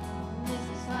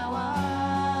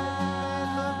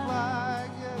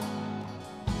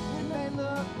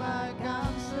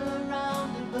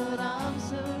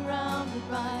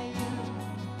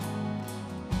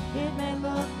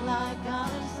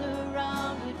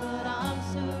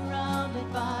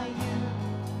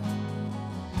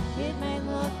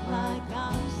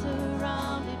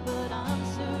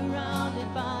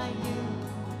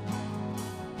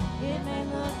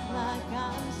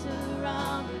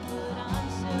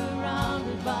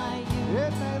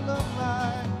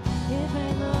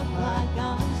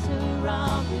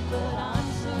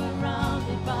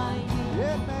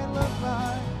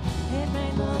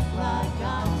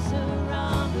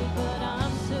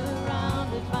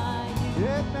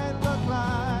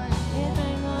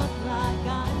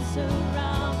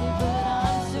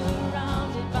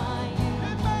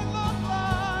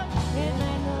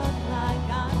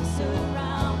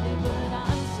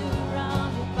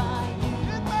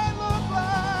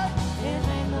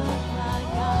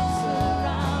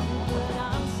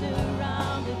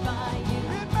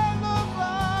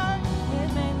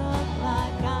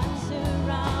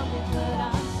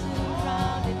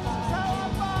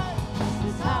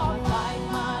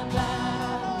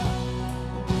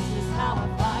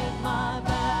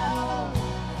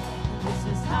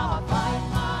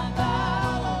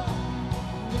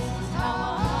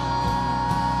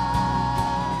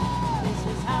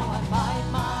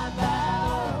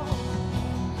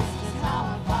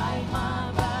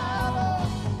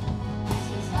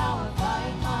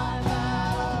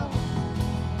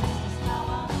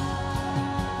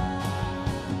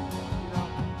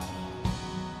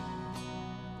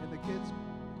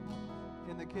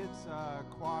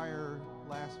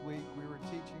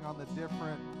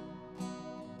 different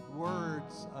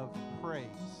words of praise.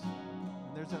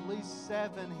 And there's at least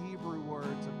 7 Hebrew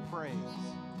words of praise.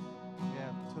 We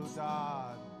have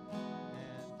Todah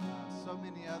and so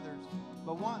many others.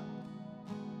 But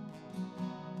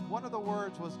one of the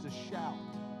words was to shout.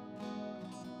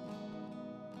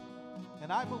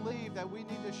 And I believe that we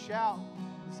need to shout.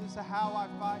 This is how I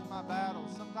fight my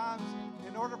battles. Sometimes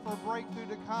in order for breakthrough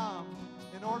to come,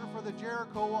 in order for the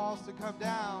Jericho walls to come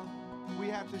down, we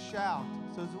have to shout.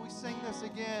 So as we sing this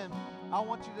again, I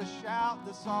want you to shout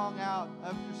the song out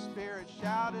of your spirit.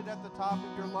 Shout it at the top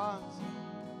of your lungs.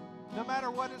 No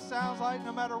matter what it sounds like,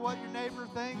 no matter what your neighbor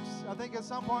thinks, I think at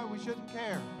some point we shouldn't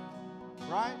care.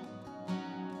 Right?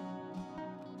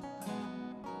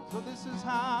 So this is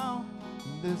how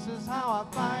I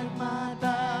fight my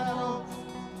battles.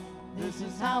 This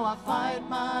is how I fight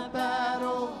my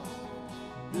battles.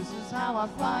 This is how I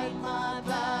fight my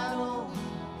battles.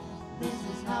 This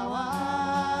is how I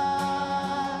fight my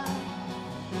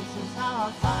battle. This is how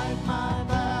I fight my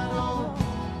battle.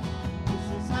 This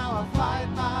is how I fight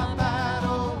my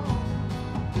battle.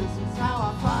 This is how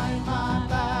I fight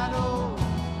my battle.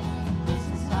 This is how I fight my battle. This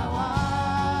is how I fight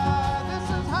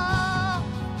my battle.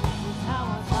 This is how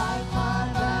I fight my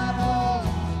battle.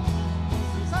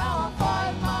 This is how I fight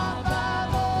my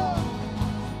battle.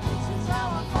 This is how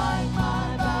I fight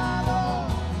my battle.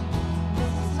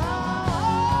 This is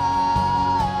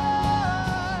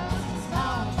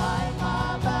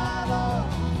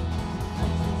how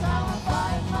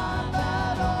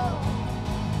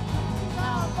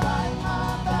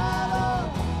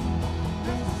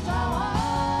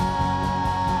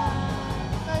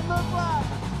may look like.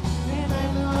 It may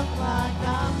look like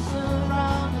I'm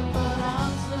surrounded, but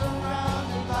I'm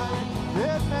surrounded by you.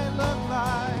 It may look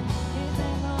like.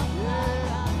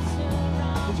 I'm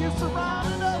surrounded. But you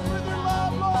surrounded us with your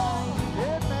love, Lord.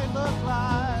 It may look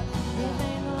like.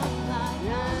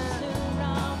 I'm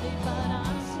surrounded, but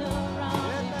I'm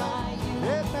surrounded by you.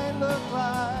 It may look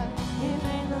like.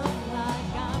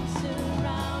 I'm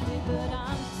surrounded, but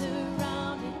I'm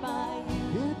surrounded by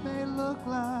you. It may look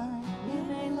like.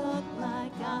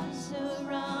 I'm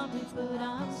surrounded, but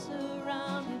I'm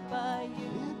surrounded by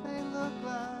you.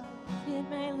 It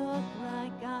may look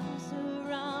like. I'm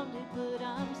surrounded, but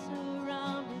I'm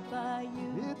surrounded by you.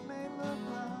 It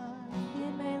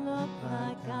may look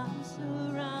like. I'm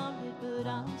surrounded, but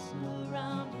I'm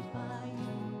surrounded by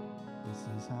you. This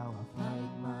is how I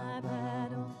fight my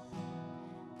battle.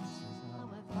 This is how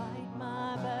I fight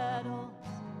my battle.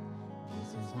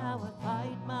 This is how I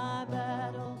fight my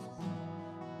battle.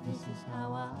 This is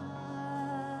how I.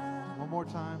 One more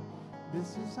time.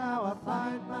 This is how I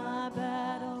fight my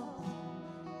battle.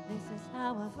 This is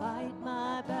how I fight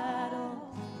my battle.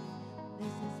 This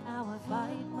is how I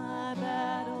fight my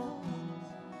battle.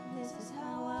 This is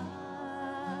how I.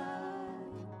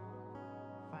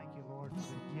 Thank you, Lord, for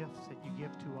the gifts that you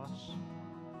give to us.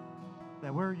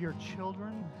 That we're your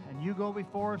children, and you go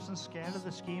before us and scatter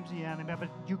the schemes of the enemy, but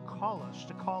you call us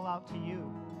to call out to you.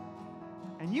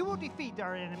 And you will defeat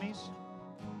our enemies.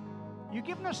 You've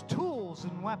given us tools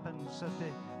and weapons that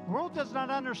the world does not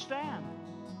understand,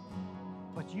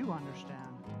 but you understand.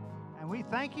 And we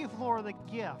thank you for the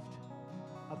gift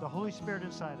of the Holy Spirit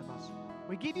inside of us.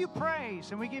 We give you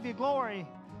praise and we give you glory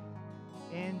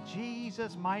in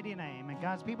Jesus' mighty name. And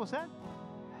God's people said,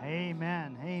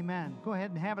 amen, amen. Go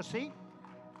ahead and have a seat.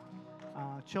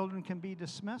 Children can be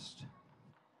dismissed.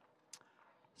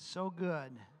 So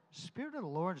good. Spirit of the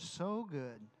Lord is so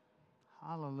good.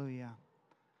 Hallelujah.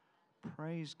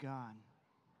 Praise God.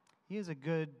 He is a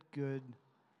good, good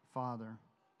Father.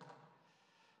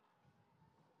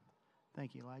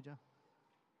 Thank you, Elijah.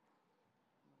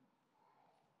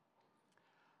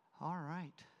 All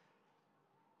right.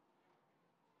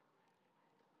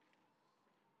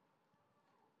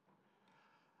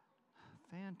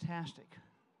 Fantastic.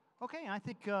 Okay, I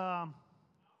think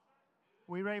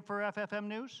we ready for FFM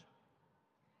News?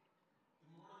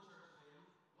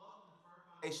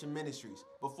 Ministries.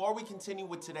 Before we continue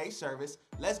with today's service,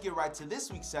 let's get right to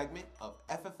this week's segment of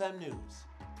FFM News.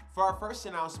 For our first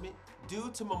announcement,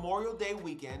 due to Memorial Day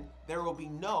weekend, there will be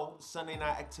no Sunday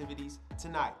night activities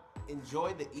tonight.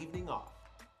 Enjoy the evening off.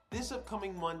 This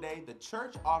upcoming Monday, the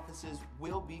church offices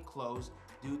will be closed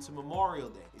due to Memorial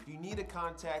Day. If you need to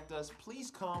contact us, please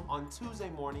come on Tuesday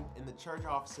morning and the church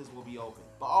offices will be open.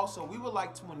 But also, we would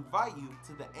like to invite you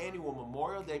to the annual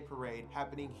Memorial Day Parade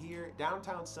happening here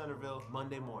downtown Centerville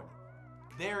Monday morning.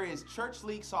 There is Church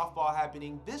League softball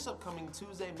happening this upcoming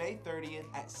Tuesday, May 30th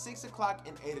at 6 o'clock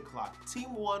and 8 o'clock.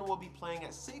 Team 1 will be playing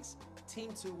at 6,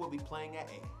 Team 2 will be playing at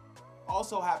 8.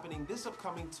 Also happening this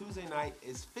upcoming Tuesday night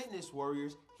is Fitness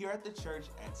Warriors here at the church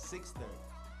at 6:30.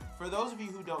 For those of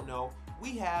you who don't know,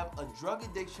 we have a drug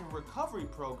addiction recovery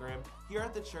program here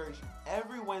at the church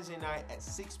every Wednesday night at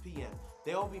 6 p.m.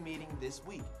 They will be meeting this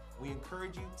week. We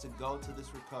encourage you to go to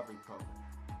this recovery program.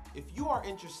 If you are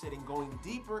interested in going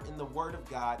deeper in the Word of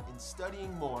God and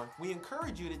studying more, we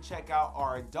encourage you to check out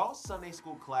our adult Sunday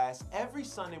school class every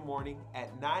Sunday morning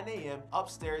at 9 a.m.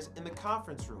 upstairs in the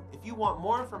conference room. If you want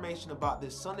more information about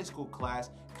this Sunday school class,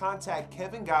 contact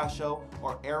Kevin Gasho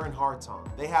or Aaron Harton.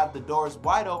 They have the doors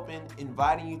wide open,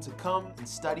 inviting you to come and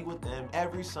study with them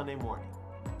every Sunday morning.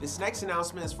 This next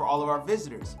announcement is for all of our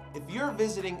visitors. If you're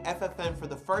visiting FFM for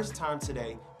the first time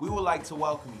today, we would like to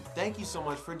welcome you. Thank you so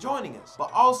much for joining us.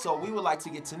 But also, we would like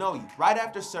to get to know you. Right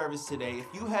after service today, if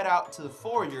you head out to the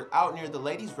foyer out near the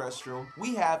ladies' restroom,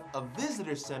 we have a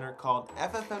visitor center called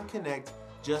FFM Connect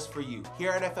just for you. Here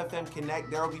at FFM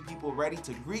Connect, there will be people ready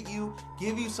to greet you,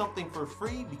 give you something for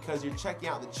free because you're checking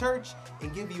out the church,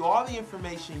 and give you all the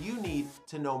information you need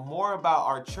to know more about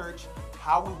our church,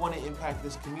 how we want to impact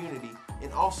this community,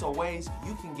 and also ways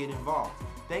you can get involved.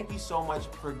 Thank you so much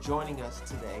for joining us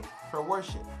today for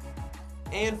worship.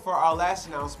 And for our last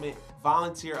announcement,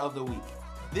 Volunteer of the Week.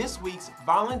 This week's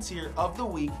Volunteer of the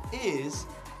Week is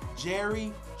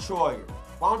Jerry Troyer.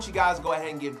 Why don't you guys go ahead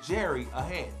and give Jerry a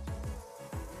hand?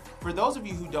 For those of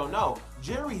you who don't know,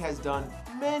 Jerry has done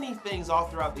many things all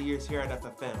throughout the years here at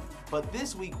FFM. But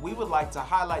this week, we would like to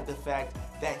highlight the fact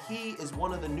that he is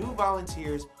one of the new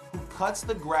volunteers who cuts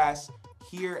the grass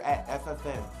here at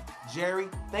FFM. Jerry,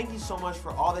 thank you so much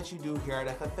for all that you do here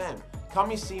at FFM. Come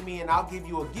and see me and I'll give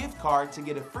you a gift card to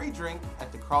get a free drink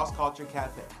at the Cross Culture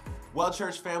Cafe. Well,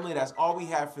 church family, that's all we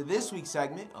have for this week's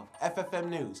segment of FFM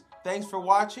News. Thanks for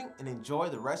watching and enjoy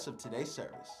the rest of today's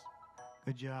service.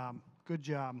 Good job. Good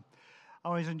job.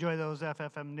 Always enjoy those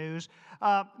FFM News.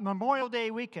 Memorial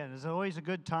Day weekend is always a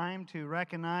good time to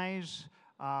recognize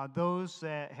those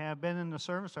that have been in the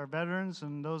service, our veterans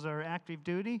and those that are active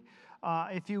duty.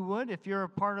 If you would, if you're a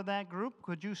part of that group,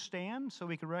 could you stand so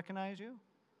we could recognize you?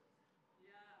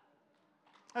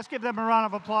 Let's give them a round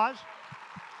of applause.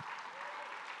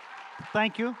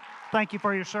 Thank you. Thank you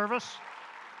for your service.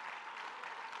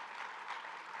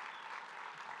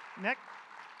 Nick?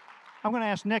 I'm going to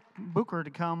ask Nick Booker to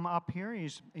come up here.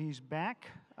 He's back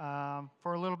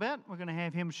for a little bit. We're going to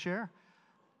have him share.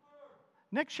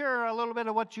 Nick, share a little bit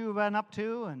of what you've been up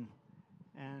to, and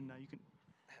you can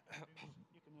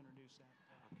introduce that.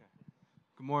 Okay.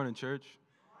 Good morning, church.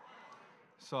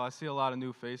 So I see a lot of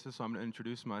new faces, so I'm going to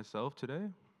introduce myself today.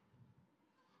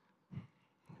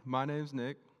 My name's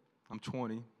Nick. I'm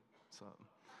 20. So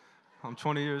I'm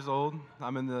 20 years old.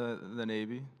 I'm in the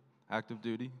Navy, active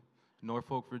duty.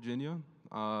 Norfolk, Virginia.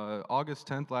 August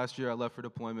 10th last year, I left for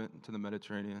deployment to the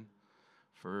Mediterranean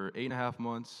for 8.5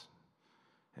 months,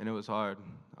 and it was hard.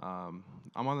 I'm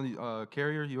on the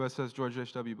carrier, USS George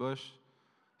H.W. Bush,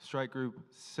 Strike Group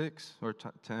 6 or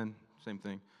 10, same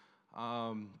thing.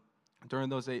 During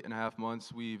those 8.5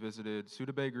 months, we visited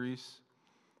Suda Bay, Greece.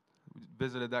 We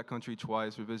visited that country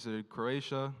twice. We visited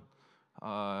Croatia,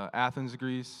 Athens,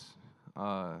 Greece,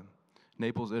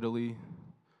 Naples, Italy,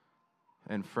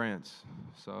 and France.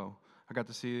 So I got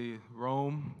to see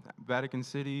Rome, Vatican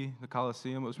City, the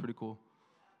Colosseum. It was pretty cool.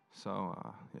 So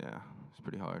yeah, it's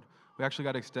pretty hard. We actually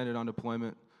got extended on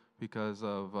deployment because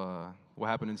of what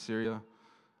happened in Syria.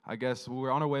 I guess we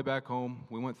were on our way back home.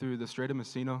 We went through the Strait of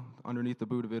Messina underneath the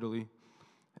boot of Italy,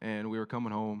 and we were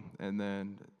coming home, and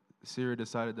then Syria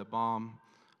decided to bomb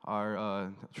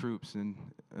our troops in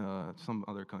some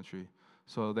other country.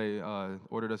 So they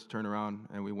ordered us to turn around,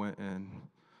 and we went and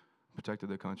protected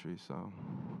the country, so.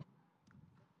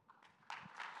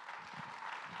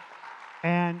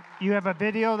 And you have a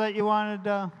video that you wanted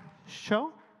to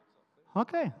show?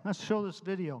 Okay, let's show this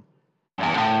video.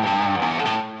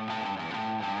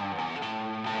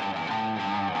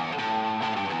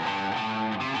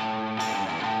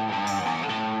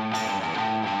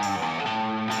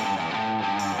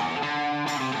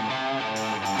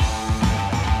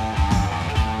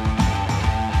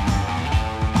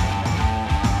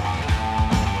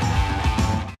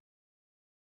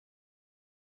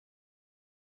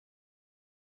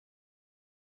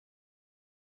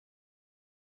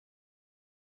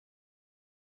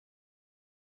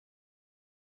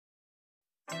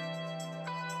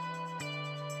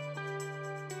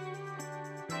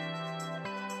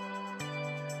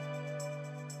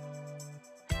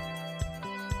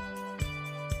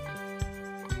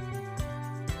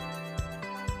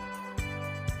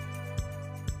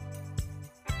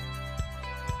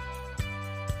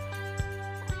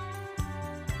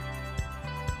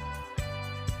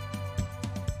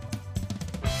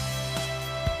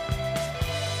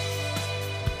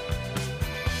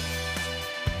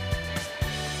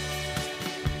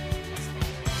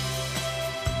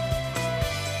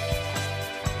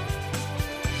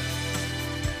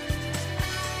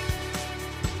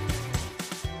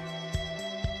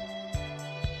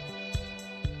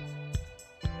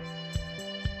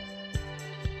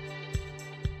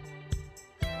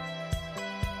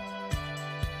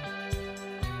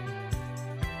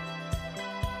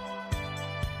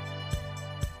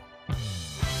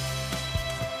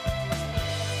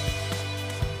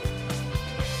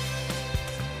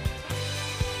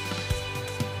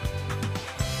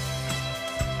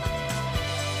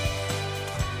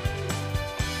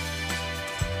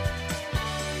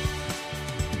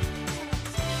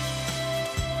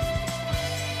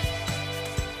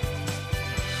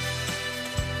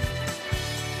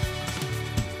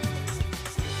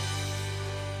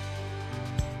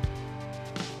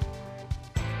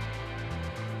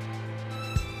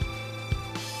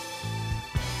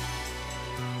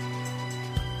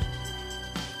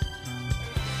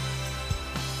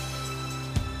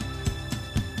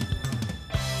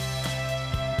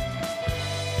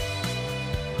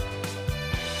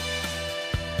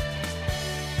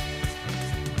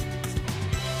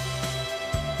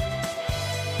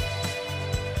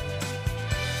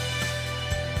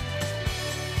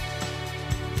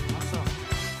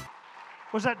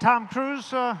 Was that Tom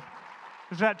Cruise?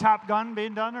 Was that Top Gun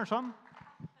being done or something?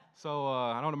 So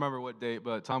I don't remember what date,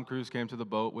 but Tom Cruise came to the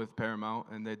boat with Paramount,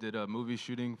 and they did a movie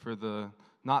shooting for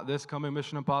not this coming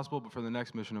Mission Impossible, but for the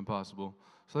next Mission Impossible.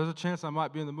 So there's a chance I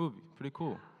might be in the movie. Pretty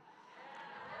cool.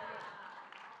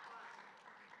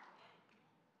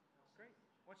 Great.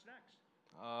 What's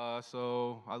next?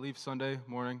 So I leave Sunday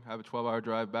morning. I have a 12-hour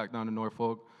drive back down to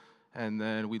Norfolk, and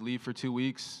then we leave for 2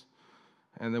 weeks,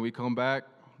 and then we come back.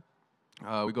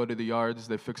 We go to the yards.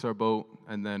 They fix our boat,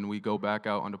 and then we go back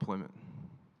out on deployment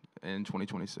in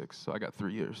 2026. So I got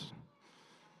 3 years.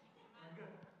 Very good.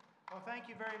 Well, thank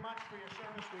you very much for your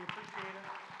service. We appreciate it.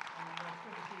 And it's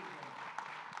good to see you again.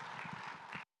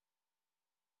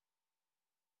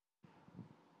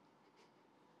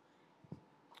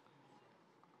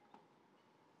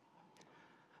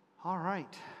 All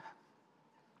right.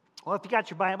 Well, if you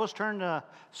got your Bibles, turn to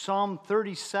Psalm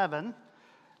 37,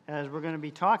 as we're going to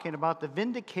be talking about the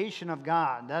vindication of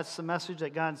God. That's the message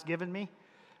that God's given me.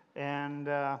 And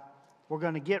we're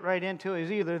going to get right into it.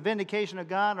 It's either the vindication of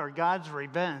God or God's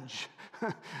revenge.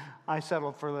 I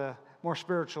settled for the more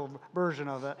spiritual version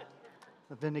of it,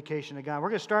 the vindication of God. We're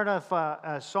going to start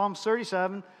off Psalm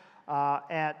 37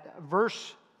 at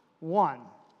verse 1.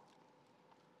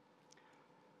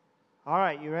 All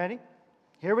right, you ready?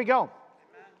 Here we go.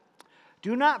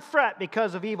 Do not fret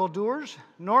because of evildoers,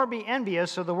 nor be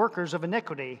envious of the workers of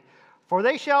iniquity, for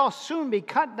they shall soon be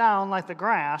cut down like the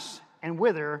grass and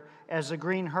wither as the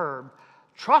green herb.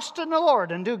 Trust in the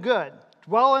Lord and do good.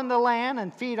 Dwell in the land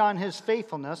and feed on his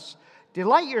faithfulness.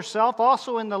 Delight yourself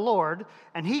also in the Lord,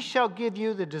 and he shall give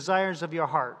you the desires of your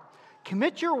heart.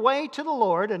 Commit your way to the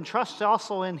Lord and trust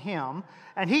also in him,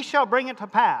 and he shall bring it to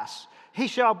pass. He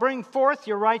shall bring forth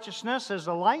your righteousness as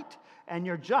the light and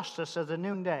your justice as the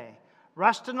noonday.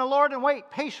 Rest in the Lord and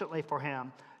wait patiently for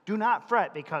him. Do not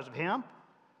fret because of him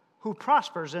who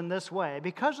prospers in this way,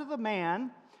 because of the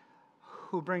man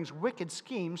who brings wicked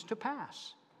schemes to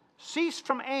pass. Cease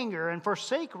from anger and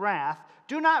forsake wrath.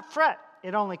 Do not fret,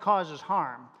 it only causes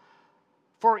harm.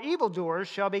 For evildoers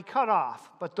shall be cut off,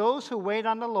 but those who wait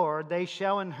on the Lord, they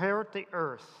shall inherit the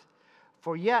earth.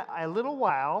 For yet a little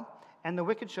while, and the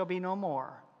wicked shall be no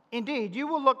more. Indeed, you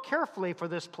will look carefully for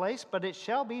this place, but it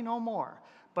shall be no more.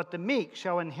 But the meek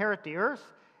shall inherit the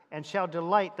earth, and shall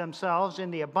delight themselves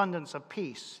in the abundance of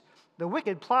peace. The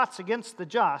wicked plots against the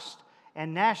just,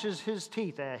 and gnashes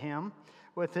at him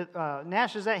with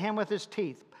his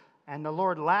teeth. And the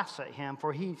Lord laughs at him,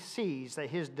 for he sees that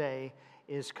his day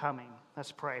is coming.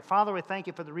 Let's pray. Father, we thank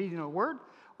you for the reading of the word.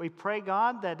 We pray,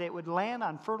 God, that it would land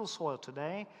on fertile soil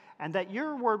today, and that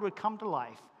your word would come to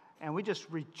life. And we just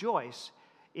rejoice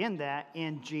in that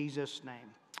in Jesus' name.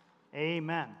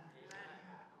 Amen.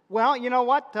 Well, you know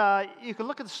what? You can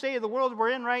look at the state of the world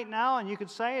we're in right now, and you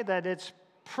could say that it's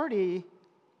pretty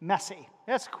messy.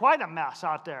 It's quite a mess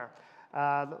out there.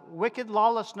 Wicked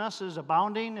lawlessness is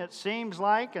abounding, it seems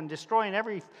like, and destroying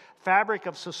every fabric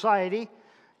of society.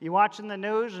 You watching the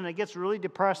news, and it gets really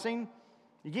depressing.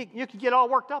 You can get all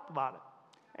worked up about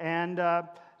it. And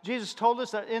Jesus told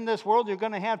us that in this world you're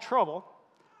going to have trouble.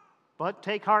 But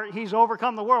take heart, he's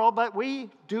overcome the world, but we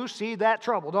do see that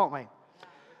trouble, don't we?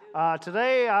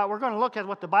 Today, we're going to look at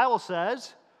what the Bible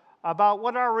says about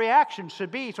what our reaction should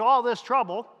be to all this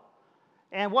trouble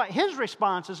and what his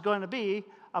response is going to be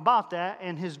about that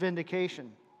and his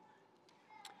vindication.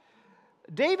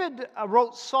 David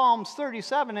wrote Psalms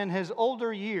 37 in his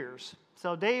older years.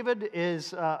 So David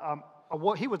is,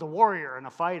 he was a warrior and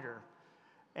a fighter.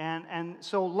 And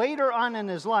so later on in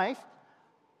his life,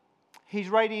 he's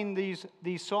writing these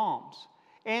Psalms.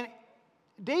 And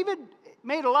David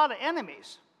made a lot of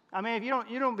enemies. I mean, if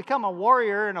you don't become a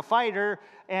warrior and a fighter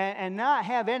and not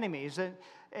have enemies,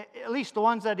 at least the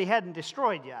ones that he hadn't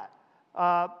destroyed yet.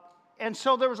 And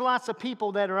so there was lots of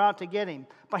people that are out to get him.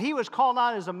 But he was called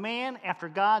out as a man after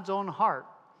God's own heart.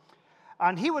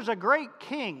 And he was a great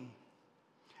king.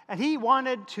 And he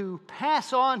wanted to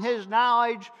pass on his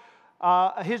knowledge,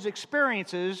 his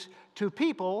experiences to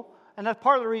people. And that's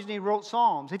part of the reason he wrote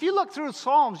Psalms. If you look through the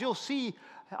Psalms, you'll see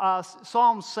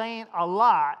Psalms saying a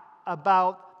lot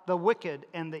about the wicked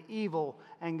and the evil.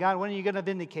 And God, when are you going to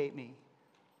vindicate me?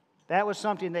 That was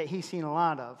something that he's seen a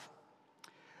lot of.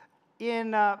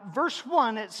 In verse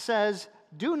 1, it says,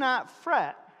 do not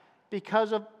fret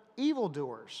because of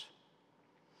evildoers.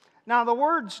 Now, the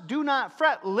words do not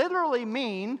fret literally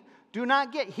mean do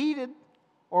not get heated,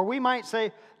 or we might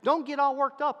say, don't get all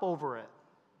worked up over it.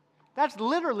 That's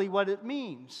literally what it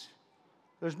means.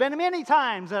 There's been many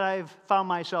times that I've found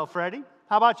myself fretting.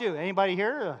 How about you? Anybody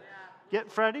here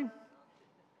get fretting?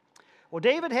 Well,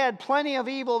 David had plenty of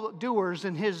evildoers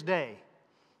in his day.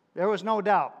 There was no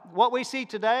doubt. What we see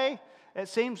today, it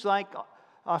seems like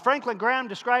Franklin Graham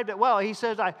described it well. He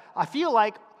says, I feel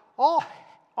like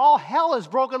all hell is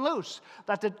broken loose,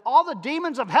 that all the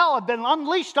demons of hell have been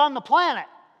unleashed on the planet.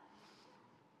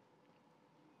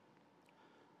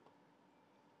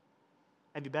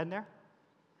 Have you been there?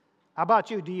 How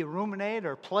about you? Do you ruminate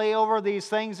or play over these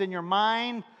things in your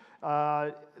mind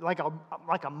like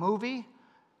a movie?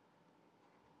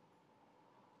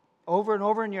 Over and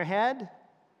over in your head?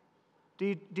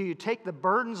 Do you take the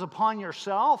burdens upon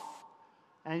yourself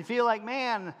and you feel like,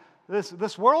 man,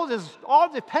 this world is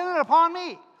all dependent upon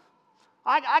me.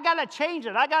 I got to change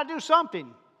it. I got to do something.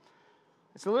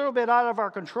 It's a little bit out of our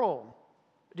control.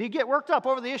 Do you get worked up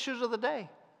over the issues of the day?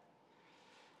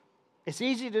 It's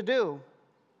easy to do.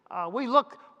 We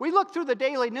look through the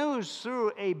daily news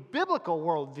through a biblical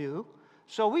worldview.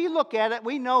 So we look at it,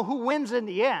 we know who wins in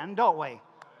the end, don't we?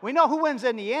 We know who wins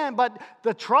in the end, but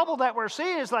the trouble that we're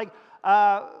seeing is like,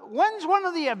 when's one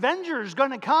of the Avengers going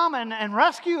to come and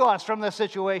rescue us from this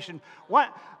situation? When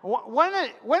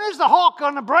is the Hulk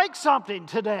going to break something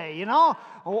today, you know?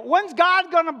 When's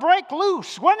God going to break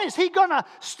loose? When is he going to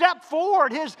step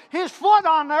forward, his foot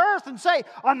on the earth and say,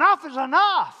 enough is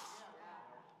enough?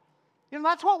 You know,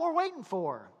 that's what we're waiting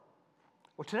for.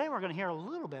 Well, today we're going to hear a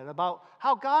little bit about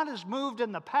how God has moved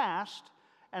in the past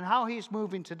and how he's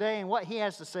moving today and what he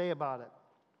has to say about it.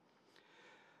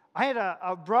 I had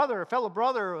a fellow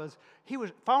brother,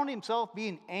 found himself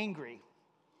being angry.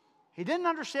 He didn't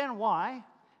understand why,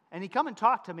 and he come and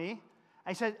talked to me.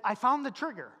 I said, I found the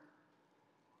trigger.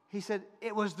 He said,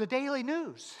 it was the daily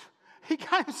news. He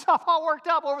got himself all worked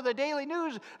up over the daily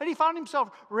news, and he found himself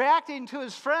reacting to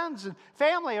his friends and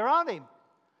family around him.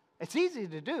 It's easy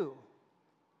to do.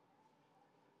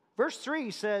 Verse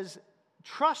 3 says,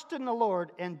 trust in the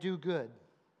Lord and do good.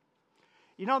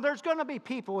 You know, there's going to be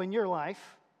people in your life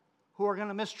who are going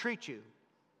to mistreat you,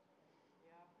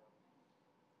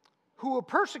 who will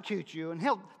persecute you, and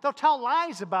they'll tell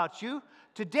lies about you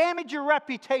to damage your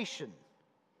reputation.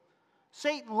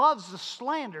 Satan loves to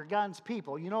slander God's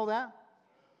people. You know that?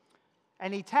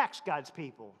 And he attacks God's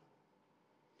people.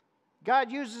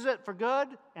 God uses it for good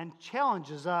and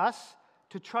challenges us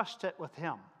to trust it with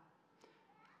him.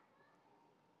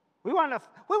 We want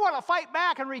to fight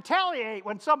back and retaliate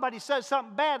when somebody says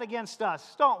something bad against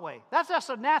us, don't we? That's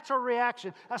just a natural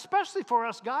reaction, especially for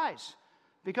us guys,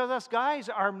 because us guys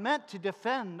are meant to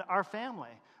defend our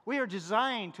family. We are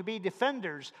designed to be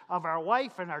defenders of our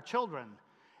wife and our children.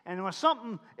 And when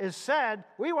something is said,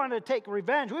 we want to take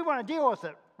revenge. We want to deal with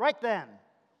it right then.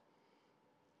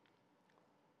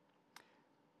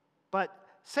 But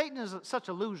Satan is such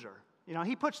a loser. You know,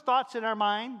 he puts thoughts in our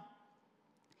mind.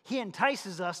 He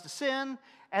entices us to sin,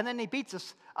 and then he beats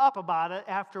us up about it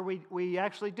after we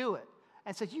actually do it.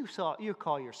 And says, you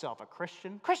call yourself a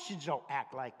Christian? Christians don't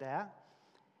act like that.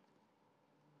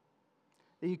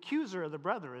 The accuser of the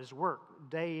brethren is work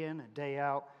day in and day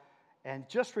out. And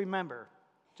just remember,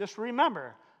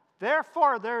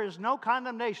 therefore there is no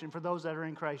condemnation for those that are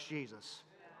in Christ Jesus.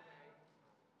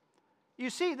 You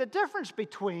see, the difference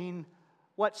between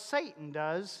what Satan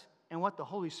does and what the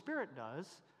Holy Spirit does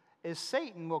is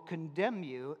Satan will condemn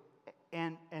you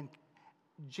and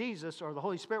Jesus or the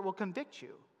Holy Spirit will convict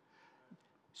you.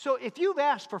 So if you've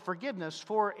asked for forgiveness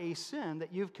for a sin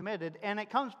that you've committed and it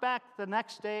comes back the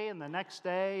next day and the next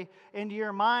day into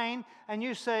your mind and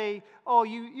you say, oh,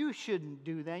 you shouldn't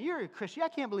do that. You're a Christian. I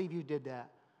can't believe you did that.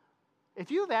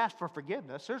 If you've asked for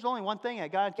forgiveness, there's only one thing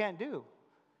that God can't do.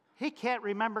 He can't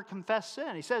remember confessed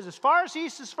sin. He says, as far as the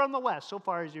east is from the west, so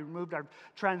far as he removed our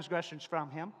transgressions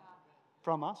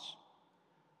from us.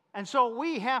 And so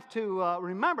we have to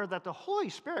remember that the Holy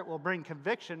Spirit will bring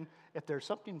conviction if there's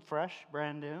something fresh,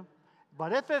 brand new.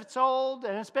 But if it's old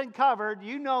and it's been covered,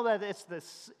 you know that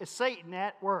it's Satan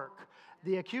at work,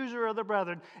 the accuser of the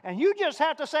brethren. And you just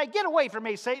have to say, get away from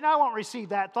me, Satan. I won't receive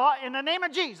that thought in the name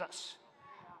of Jesus.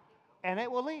 And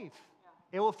it will leave.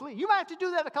 It will flee. You might have to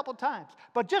do that a couple times.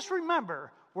 But just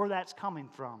remember where that's coming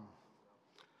from.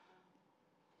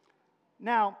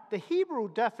 Now, the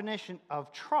Hebrew definition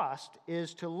of trust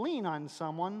is to lean on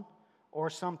someone or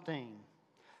something.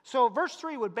 So verse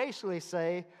 3 would basically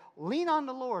say, lean on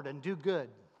the Lord and do good.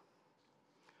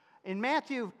 In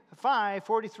Matthew 5,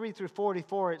 43 through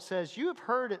 44, it says, you have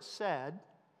heard it said,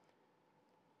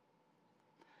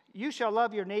 you shall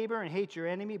love your neighbor and hate your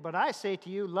enemy, but I say to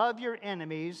you, love your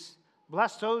enemies,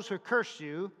 bless those who curse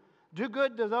you, do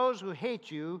good to those who hate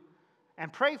you,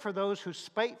 and pray for those who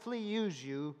spitefully use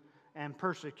you and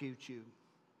persecute you.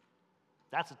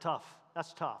 That's tough,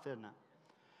 isn't it?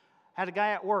 Had a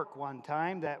guy at work one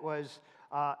time that was,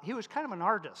 he was kind of an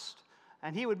artist.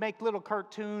 and he would make little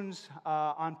cartoons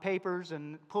on papers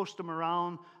and post them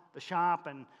around the shop,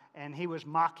 and he was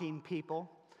mocking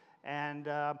people, and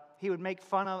he would make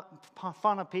fun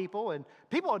of people, and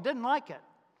people didn't like it.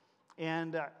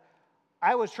 And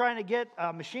I was trying to get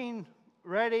a machine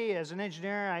ready as an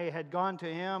engineer. I had gone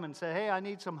to him and said, hey, I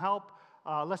need some help.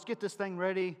 Let's get this thing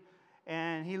ready.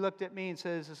 And he looked at me and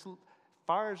says, as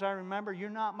far as I remember,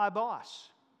 you're not my boss.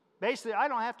 Basically, I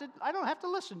don't have to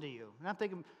listen to you. And I'm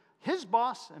thinking, his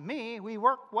boss and me, we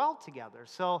work well together.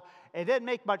 So it didn't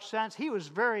make much sense. He was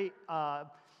very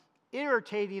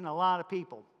irritating a lot of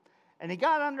people. And he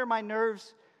got under my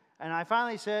nerves, and I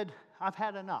finally said, I've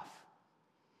had enough.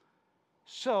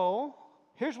 So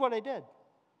here's what I did.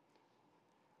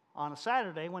 On a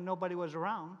Saturday when nobody was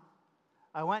around,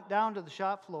 I went down to the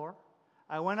shop floor.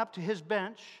 I went up to his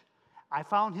bench. I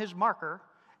found his marker,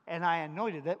 and I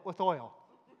anointed it with oil.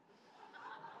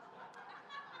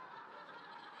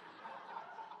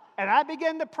 And I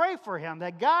began to pray for him,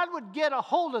 that God would get a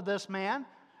hold of this man,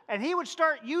 and he would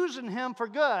start using him for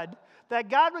good, that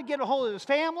God would get a hold of his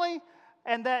family,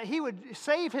 and that he would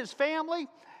save his family.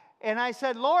 And I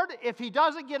said, Lord, if he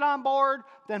doesn't get on board,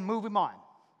 then move him on.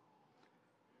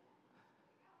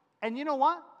 And you know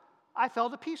what? I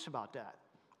felt at peace about that.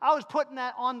 I was putting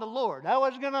that on the Lord. I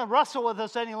wasn't going to wrestle with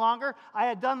this any longer. I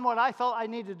had done what I felt I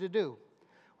needed to do.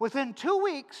 Within 2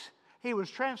 weeks, he was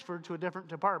transferred to a different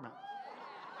department.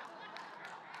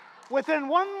 Within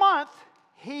 1 month,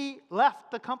 he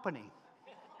left the company.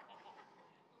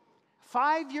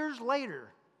 5 years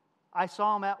later, I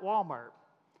saw him at Walmart.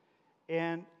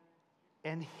 And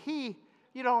he,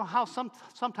 you know how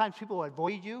sometimes people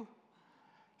avoid you?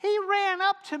 He ran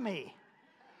up to me,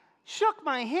 shook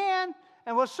my hand,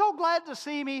 and was so glad to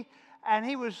see me. And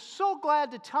he was so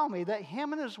glad to tell me that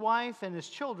him and his wife and his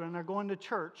children are going to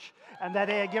church and that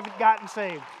they had gotten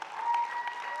saved.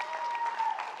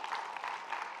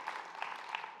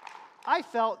 I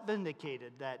felt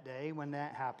vindicated that day when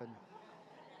that happened.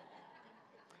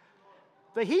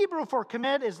 The Hebrew for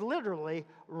commit is literally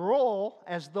roll,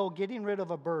 as though getting rid of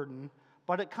a burden,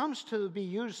 but it comes to be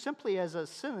used simply as a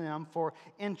synonym for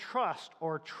entrust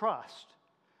or trust.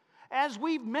 As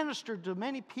we've ministered to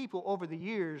many people over the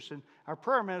years in our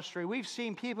prayer ministry, we've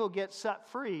seen people get set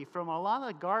free from a lot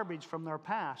of garbage from their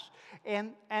past.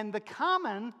 And the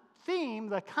common theme,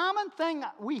 the common thing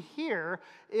we hear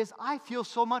is, I feel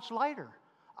so much lighter.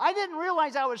 I didn't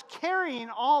realize I was carrying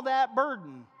all that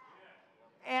burden.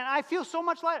 And I feel so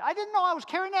much lighter. I didn't know I was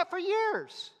carrying that for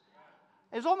years.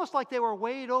 It was almost like they were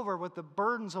weighed over with the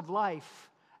burdens of life,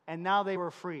 and now they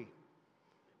were free.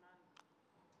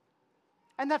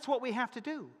 And that's what we have to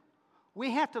do.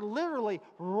 We have to literally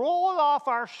roll it off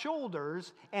our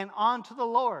shoulders and onto the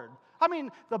Lord. I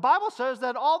mean, the Bible says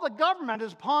that all the government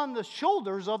is upon the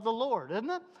shoulders of the Lord, isn't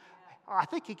it? I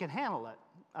think he can handle it.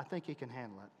 I think he can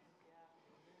handle it.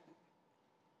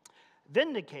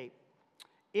 Vindicate.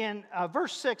 In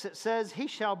verse 6, it says, he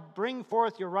shall bring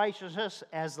forth your righteousness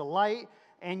as the light,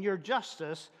 and your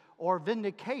justice or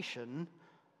vindication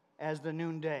as the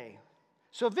noonday.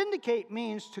 So vindicate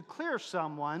means to clear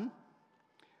someone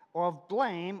of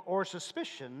blame or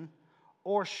suspicion,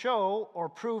 or show or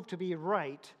prove to be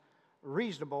right,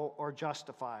 reasonable, or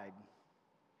justified.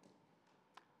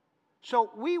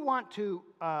 So we want to,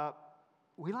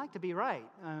 we like to be right.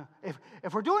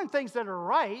 If we're doing things that are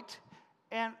right,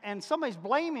 and somebody's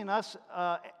blaming us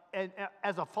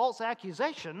as a false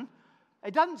accusation,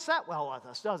 it doesn't set well with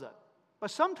us, does it? But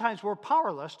sometimes we're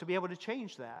powerless to be able to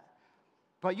change that.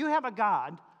 But you have a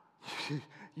God,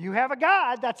 you have a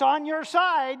God that's on your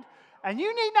side, and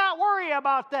you need not worry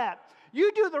about that.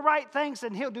 You do the right things,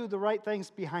 and he'll do the right things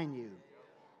behind you.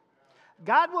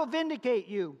 God will vindicate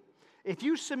you. If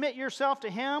you submit yourself to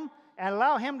him and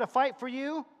allow him to fight for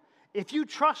you, if you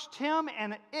trust him,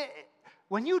 and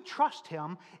when you trust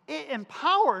him, it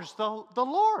empowers the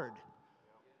Lord.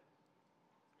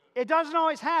 It doesn't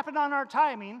always happen on our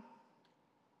timing,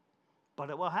 but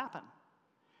it will happen.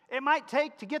 It might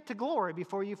take to get to glory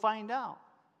before you find out,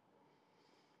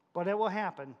 but it will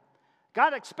happen.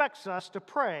 God expects us to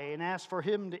pray and ask for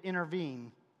him to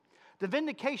intervene. The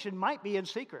vindication might be in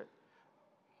secret,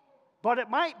 but it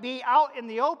might be out in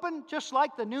the open, just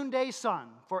like the noonday sun,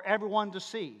 for everyone to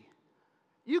see.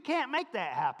 You can't make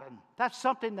that happen. That's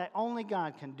something that only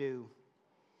God can do.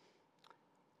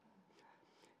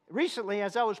 Recently,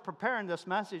 as I was preparing this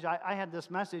message, I had this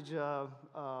message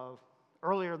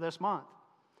earlier this month.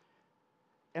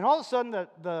 And all of a sudden,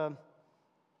 the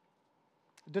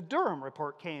Durham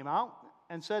report came out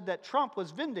and said that Trump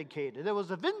was vindicated. It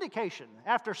was a vindication.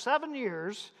 After 7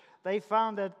 years, they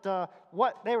found that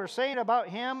what they were saying about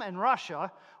him and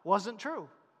Russia wasn't true.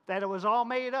 that it was all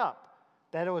made up,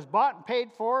 that it was bought and paid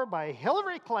for by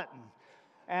Hillary Clinton,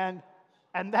 and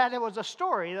that it was a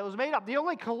story that was made up. The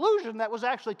only collusion that was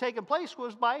actually taking place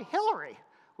was by Hillary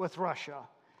with Russia.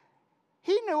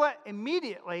 He knew it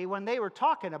immediately when they were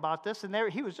talking about this, and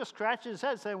he was just scratching his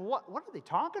head saying, what are they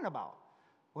talking about?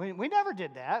 We never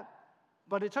did that.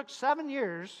 But it took 7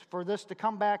 years for this to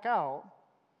come back out.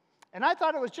 And I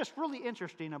thought it was just really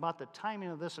interesting about the timing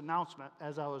of this announcement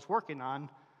as I was working on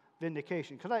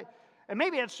vindication. And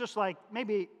maybe it's just like,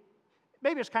 maybe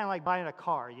it's kind of like buying a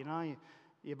car, you know.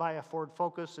 You buy a Ford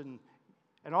Focus, and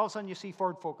all of a sudden you see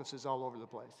Ford Focuses all over the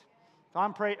place. So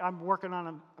I'm working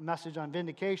on a message on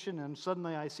vindication, and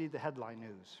suddenly I see the headline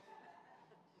news.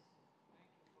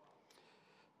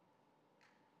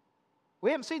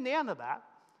 We haven't seen the end of that.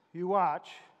 You watch.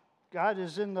 God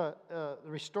is in the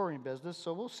restoring business,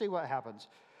 so we'll see what happens.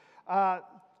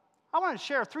 I want to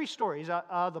share 3 stories out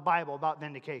of the Bible about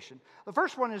vindication. The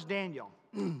first one is Daniel.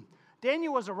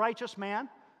 Daniel was a righteous man,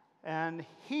 and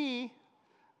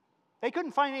they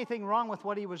couldn't find anything wrong with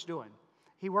what he was doing.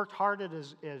 He worked hard at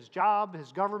his job,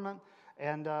 his government,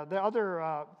 and the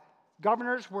other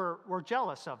governors were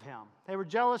jealous of him. They were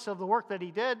jealous of the work that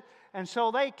he did, and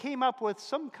so they came up with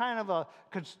some kind of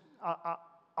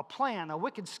a plan, a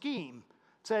wicked scheme.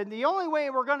 Said the only way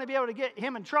we're going to be able to get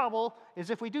him in trouble is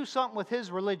if we do something with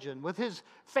his religion, with his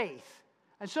faith.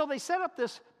 And so they set up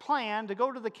this plan to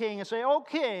go to the king and say, "Oh,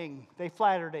 king," they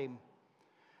flattered him.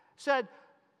 Said,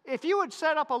 "If you would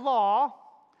set up a law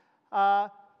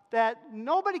that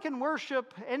nobody can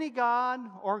worship any god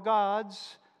or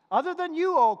gods other than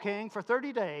you, O king, for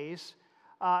 30 days,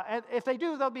 and if they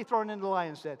do, they'll be thrown into the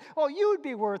lion's den. Oh, you would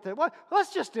be worth it. Well,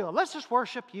 let's just do it. Let's just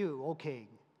worship you, O king."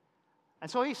 And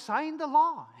so he signed the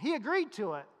law. He agreed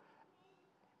to it.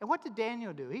 And what did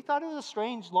Daniel do? He thought it was a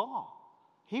strange law.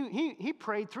 He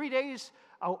prayed 3 days.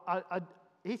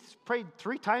 He prayed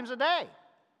 3 times a day.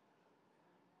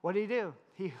 What did he do?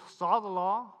 He saw the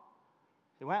law.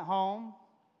 He went home.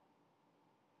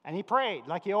 And he prayed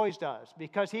like he always does,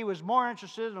 because he was more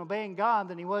interested in obeying God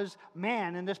than he was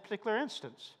man in this particular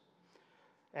instance.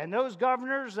 And those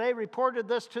governors, they reported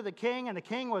this to the king, and the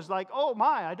king was like, "Oh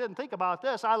my, I didn't think about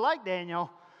this. I like Daniel."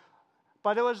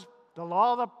 But it was the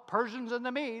law of the Persians and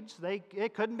the Medes.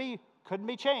 It couldn't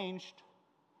be changed.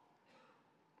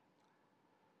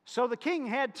 So the king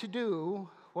had to do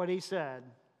what he said.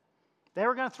 They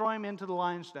were going to throw him into the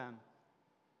lion's den.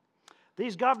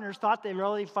 These governors thought they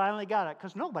really finally got it,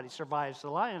 because nobody survives the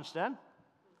lion's den.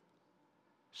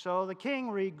 So the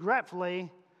king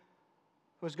regretfully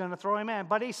was going to throw him in.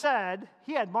 But he said,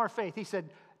 he had more faith. He said,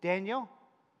 "Daniel,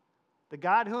 the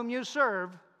God whom you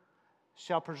serve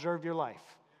shall preserve your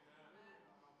life."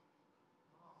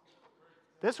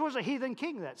 This was a heathen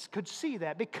king that could see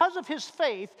that. Because of his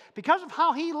faith, because of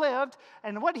how he lived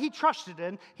and what he trusted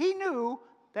in, he knew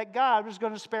that God was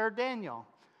going to spare Daniel.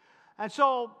 And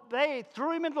so they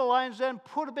threw him into the lion's den,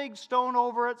 put a big stone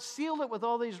over it, sealed it with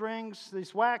all these rings,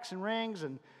 these wax and rings,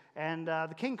 and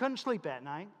the king couldn't sleep that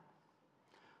night.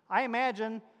 I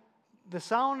imagine the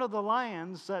sound of the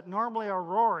lions that normally are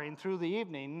roaring through the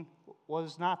evening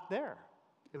was not there.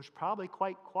 It was probably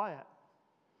quite quiet.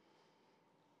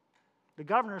 The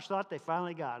governors thought they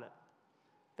finally got it.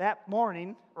 That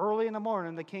morning, early in the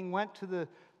morning, the king went to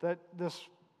this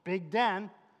big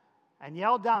den and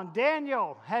yelled down,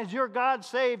 "Daniel, has your God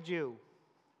saved you?"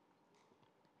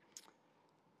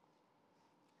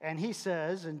 And he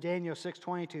says in Daniel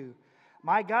 6:22,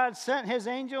 "My God sent his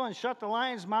angel and shut the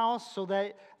lion's mouth so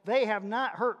that they have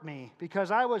not hurt me,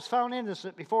 because I was found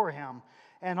innocent before him.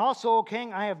 And also, O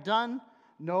king, I have done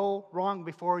no wrong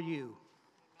before you."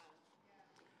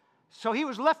 So he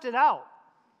was lifted out.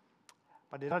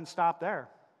 But it doesn't stop there.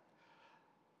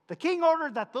 The king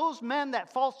ordered that those men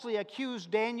that falsely accused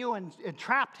Daniel and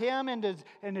trapped him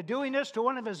into doing this to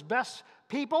one of his best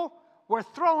people were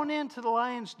thrown into the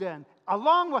lion's den,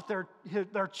 along with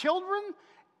their children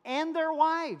and their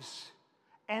wives.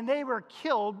 And they were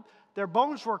killed. Their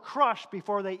bones were crushed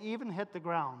before they even hit the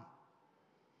ground.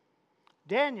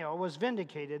 Daniel was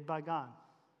vindicated by God.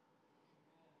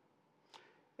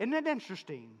 Isn't it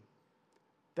interesting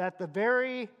that the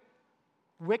very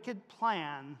wicked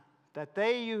plan that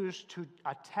they used to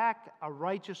attack a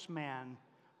righteous man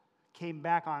came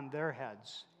back on their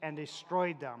heads and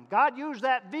destroyed them? God used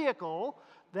that vehicle,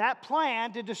 that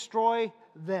plan, to destroy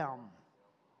them.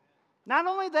 Not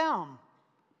only them,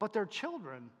 but their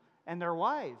children and their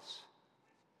wives.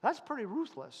 That's pretty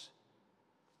ruthless.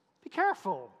 Be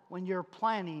careful when you're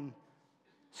planning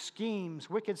schemes,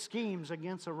 wicked schemes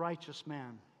against a righteous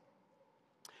man.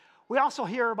 We also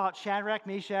hear about Shadrach,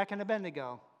 Meshach, and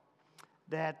Abednego,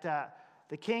 that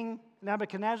the king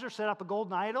Nebuchadnezzar set up a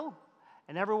golden idol,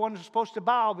 and everyone was supposed to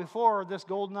bow before this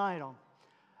golden idol.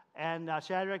 And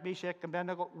Shadrach, Meshach, and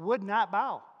Abednego would not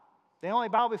bow. They only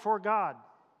bow before God.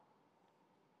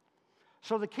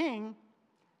 So the king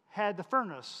had the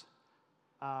furnace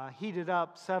heated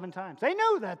up 7 times. They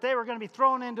knew that they were going to be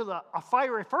thrown into a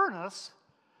fiery furnace,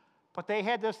 but they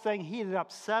had this thing heated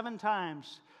up 7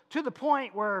 times to the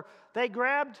point where they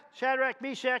grabbed Shadrach,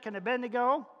 Meshach, and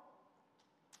Abednego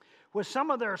with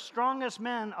some of their strongest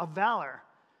men of valor,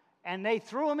 and they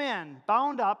threw them in,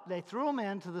 bound up, they threw them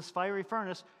into this fiery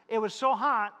furnace. It was so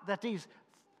hot that these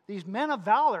men of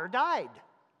valor died.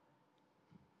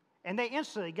 And they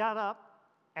instantly got up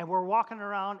and were walking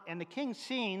around, and the king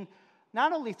seen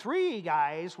not only 3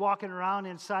 guys walking around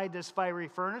inside this fiery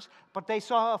furnace, but they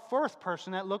saw a 4th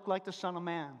person that looked like the Son of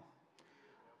Man.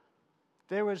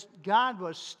 God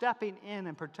was stepping in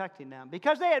and protecting them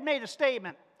because they had made a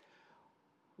statement.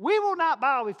 We will not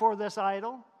bow before this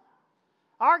idol.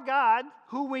 Our God,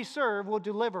 who we serve, will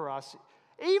deliver us.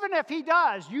 Even if he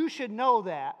does, you should know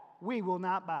that we will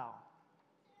not bow.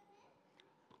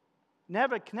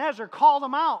 Nebuchadnezzar called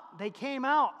them out. They came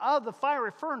out of the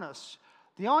fiery furnace.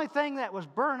 The only thing that was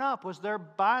burned up was their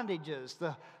bondages,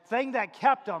 the thing that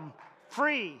kept them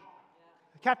free,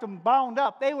 kept them bound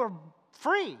up. They were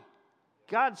free.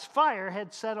 God's fire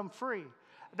had set them free.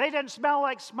 They didn't smell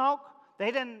like smoke.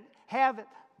 They didn't have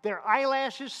their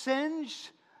eyelashes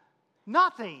singed.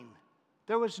 Nothing.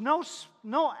 There was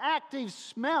no active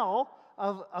smell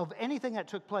of anything that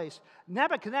took place.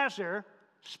 Nebuchadnezzar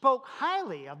spoke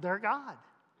highly of their God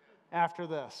after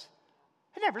this.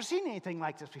 I'd never seen anything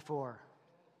like this before.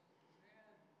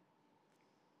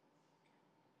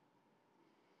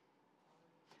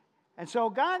 And so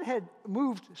God had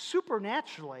moved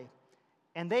supernaturally,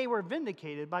 and they were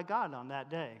vindicated by God on that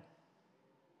day.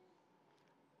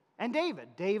 And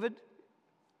David,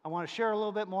 I want to share a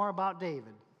little bit more about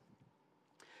David.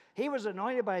 He was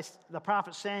anointed by the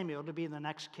prophet Samuel to be the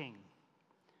next king.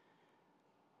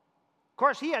 Of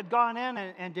course, he had gone in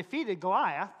and defeated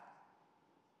Goliath,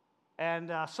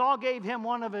 and Saul gave him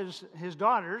one of his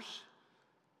daughters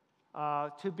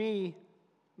to be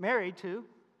married to.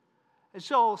 And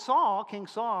so King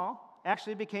Saul,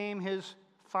 actually became his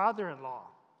father-in-law.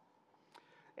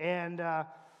 And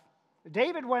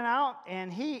David went out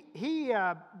and he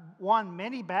won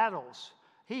many battles.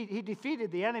 He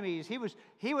defeated the enemies.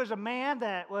 He was a man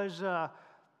that was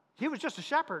he was just a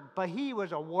shepherd, but he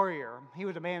was a warrior. He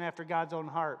was a man after God's own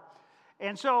heart.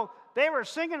 And so they were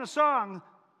singing a song.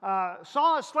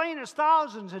 Saul has slain his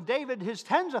thousands and David his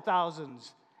tens of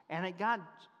thousands. And it got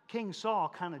King Saul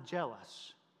kind of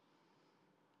jealous.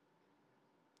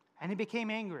 And he became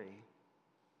angry.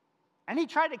 And he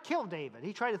tried to kill David.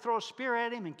 He tried to throw a spear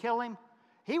at him and kill him.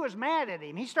 He was mad at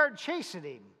him. He started chasing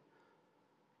him.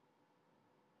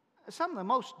 Some of the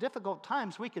most difficult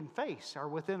times we can face are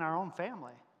within our own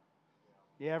family.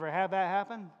 You ever have that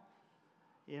happen?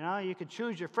 You know, you could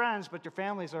choose your friends, but your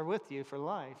families are with you for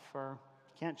life, or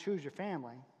you can't choose your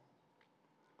family.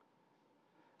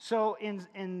 So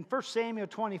in 1 Samuel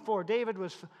 24, David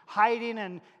was hiding,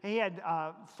 and he had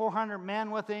 400 men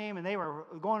with him, and they were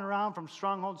going around from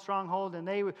stronghold to stronghold, and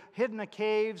they were hid in the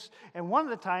caves. And one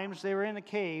of the times they were in the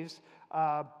caves,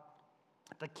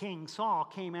 the king Saul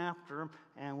came after him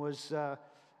and was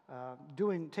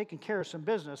taking care of some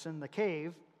business in the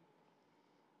cave.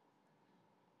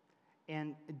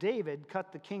 And David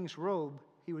cut the king's robe.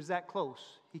 He was that close.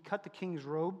 He cut the king's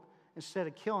robe instead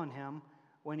of killing him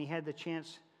when he had the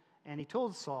chance. And he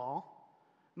told Saul,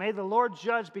 "May the Lord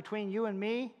judge between you and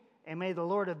me, and may the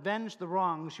Lord avenge the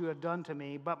wrongs you have done to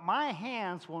me, but my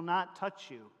hands will not touch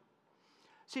you."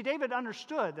 See, David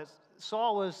understood that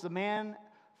Saul was the man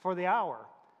for the hour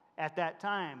at that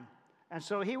time. And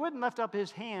so he wouldn't lift up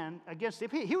his hand against him.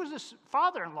 He was his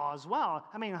father-in-law as well.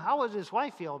 I mean, how would his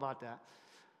wife feel about that?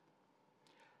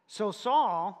 So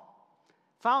Saul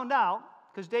found out,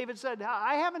 because David said,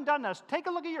 "I haven't done this. Take a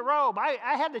look at your robe.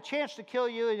 I had the chance to kill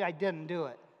you, and I didn't do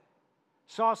it."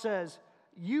 Saul says,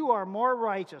 "You are more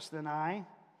righteous than I,"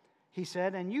 he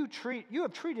said, "and you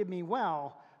have treated me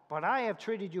well, but I have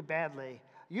treated you badly.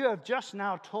 You have just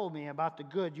now told me about the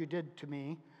good you did to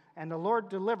me, and the Lord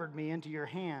delivered me into your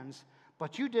hands,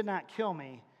 but you did not kill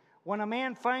me. When a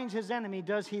man finds his enemy,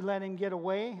 does he let him get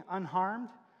away unharmed?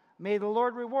 May the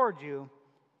Lord reward you,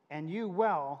 and you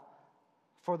well,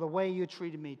 for the way you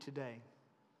treated me today."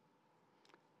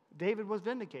 David was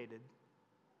vindicated.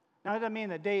 Now, that doesn't mean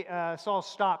that Saul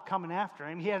stopped coming after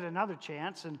him. He had another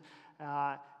chance,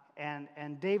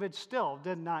 and David still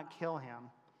did not kill him.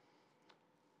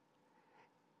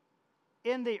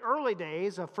 In the early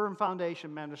days of Firm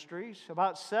Foundation Ministries,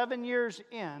 about 7 years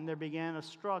in, there began a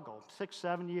struggle, 6,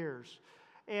 7 years.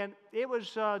 And it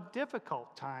was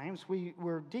difficult times. We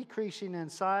were decreasing in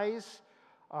size.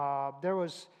 There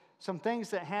was some things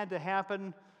that had to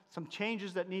happen, some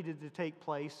changes that needed to take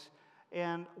place.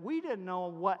 And we didn't know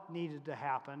what needed to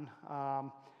happen.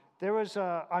 There was,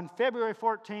 on February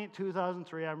 14th,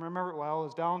 2003, I remember it well, it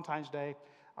was Valentine's Day.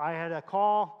 I had a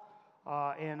call,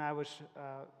 and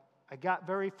I got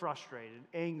very frustrated,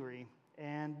 angry,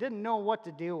 and didn't know what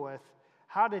to deal with,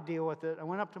 how to deal with it. I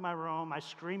went up to my room. I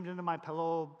screamed into my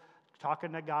pillow,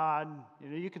 talking to God. You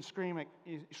know, you can scream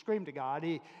to God.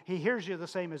 He hears you the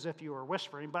same as if you were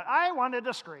whispering, but I wanted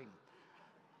to scream.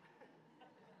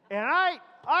 And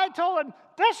I told him,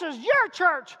 this is your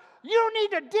church. You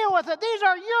need to deal with it. These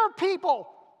are your people.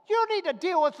 You need to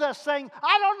deal with this thing.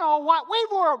 I don't know what. We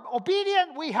were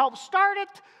obedient. We helped start it.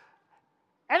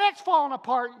 And it's falling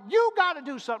apart. You got to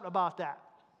do something about that.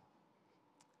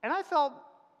 And I felt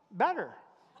better.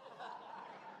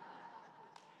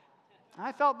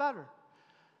 I felt better.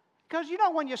 Because, you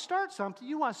know, when you start something,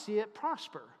 you want to see it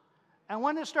prosper. And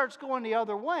when it starts going the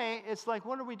other way, it's like,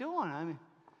 what are we doing? I mean,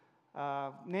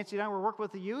 Nancy and I were working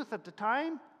with the youth at the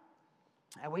time.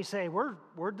 And we say,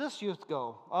 where'd this youth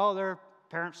go? Oh, their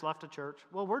parents left the church.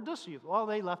 Well, where'd this youth? Well,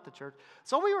 they left the church.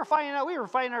 So we were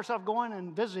finding ourselves going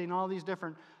and visiting all these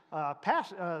different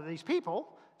these people,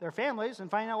 their families,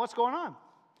 and finding out what's going on.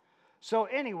 So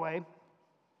anyway,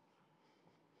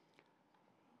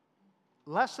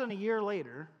 less than a year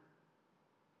later,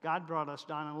 God brought us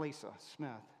Don and Lisa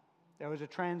Smith. There was a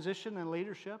transition in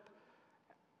leadership.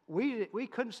 We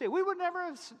couldn't see it. We would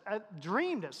never have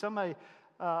dreamed that somebody,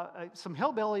 some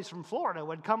hillbillies from Florida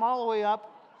would come all the way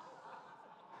up,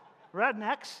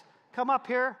 rednecks, come up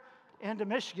here into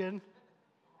Michigan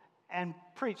and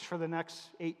preach for the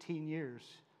next 18 years.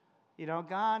 You know,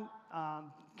 God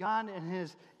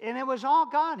and it was all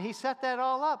God. He set that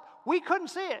all up. We couldn't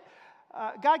see it.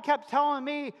 God kept telling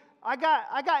me, I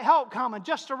got help coming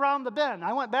just around the bend.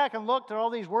 I went back and looked at all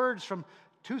these words from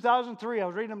 2003. I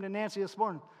was reading them to Nancy this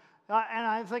morning. And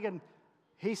I'm thinking,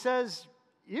 he says,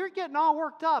 you're getting all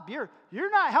worked up. You're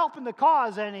not helping the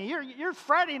cause any. You're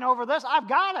fretting over this. I've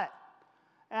got it.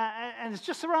 And it's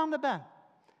just around the bend.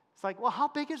 It's like, well, how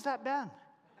big is that bend?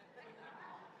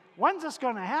 When's this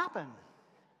going to happen?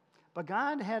 But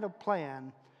God had a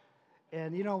plan.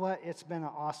 And you know what? It's been an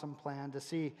awesome plan to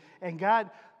see. And God,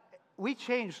 we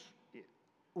changed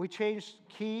a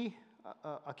key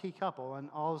couple, and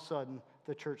all of a sudden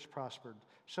the church prospered.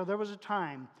 So there was a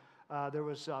time, there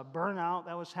was burnout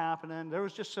that was happening. There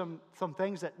was just some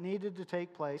things that needed to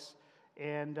take place.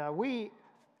 And we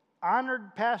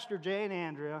honored Pastor Jay and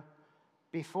Andrea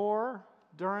before,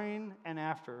 during, and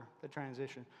after the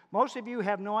transition. Most of you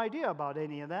have no idea about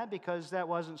any of that because that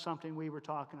wasn't something we were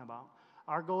talking about.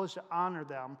 Our goal is to honor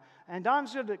them. And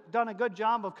Don's done a good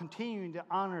job of continuing to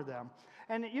honor them.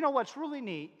 And you know what's really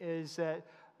neat is that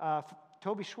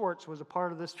Toby Schwartz was a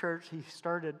part of this church. He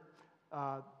started,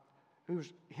 him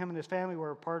and his family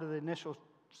were a part of the initial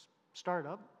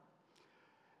startup.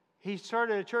 He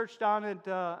started a church down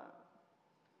at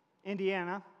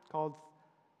Indiana called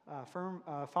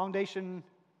Foundation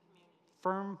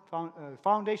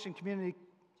Community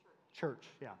Church,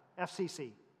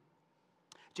 FCC.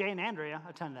 Jay and Andrea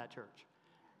attend that church.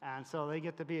 And so they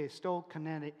get to be still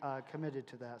committed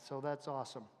to that. So that's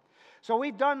awesome. So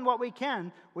we've done what we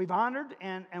can. We've honored,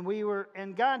 and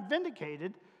God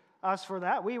vindicated us for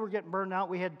that. We were getting burned out.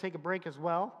 We had to take a break as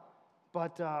well.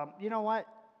 But you know what?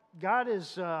 God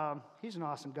is, He's an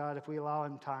awesome God if we allow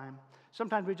Him time.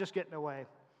 Sometimes we just get in the way.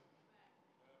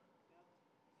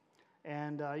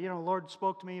 And, you know, the Lord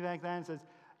spoke to me back then and says,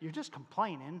 you're just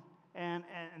complaining, and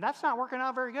that's not working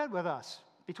out very good with us.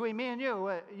 Between me and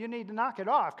you need to knock it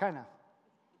off, kind of.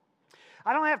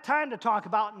 I don't have time to talk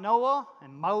about Noah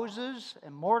and Moses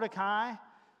and Mordecai,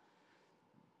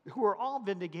 who were all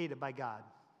vindicated by God.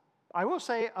 I will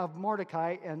say of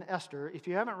Mordecai and Esther, if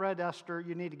you haven't read Esther,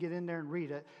 you need to get in there and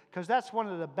read it, because that's one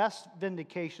of the best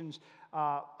vindications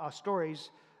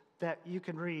stories that you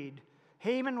can read.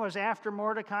 Haman was after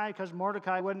Mordecai because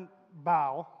Mordecai wouldn't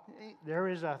bow. There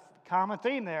is a common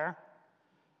theme there.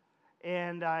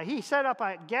 And he set up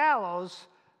a gallows.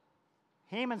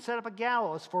 Haman set up a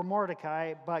gallows for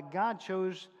Mordecai, but God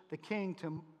chose the king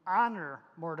to honor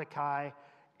Mordecai,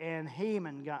 and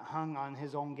Haman got hung on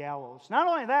his own gallows. Not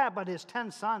only that, but his 10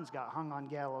 sons got hung on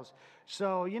gallows.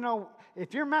 So, you know,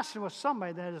 if you're messing with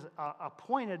somebody that is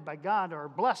appointed by God or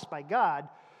blessed by God,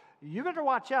 you better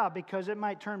watch out because it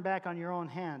might turn back on your own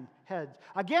head.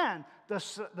 Again,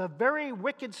 the very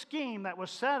wicked scheme that was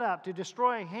set up to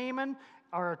destroy Haman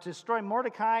or to destroy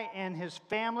Mordecai and his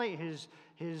family,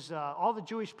 all the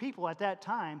Jewish people at that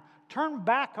time, turned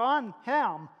back on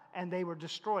him, and they were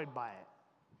destroyed by it.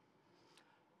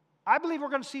 I believe we're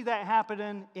going to see that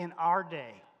happening in our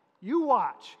day. You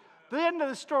watch. The end of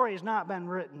the story has not been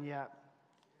written yet.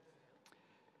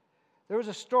 There was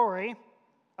a story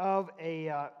of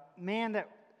a man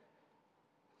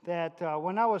that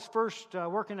when I was first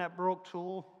working at Baroque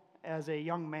Tool as a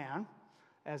young man,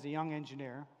 as a young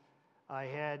engineer, I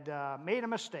had made a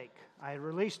mistake. I had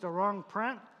released the wrong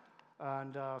print,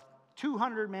 and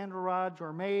 200 mandrel rods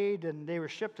were made, and they were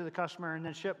shipped to the customer and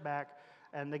then shipped back.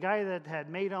 And the guy that had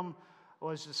made them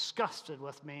was disgusted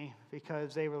with me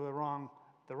because they were the wrong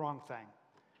thing.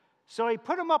 So he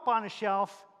put them up on a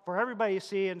shelf for everybody to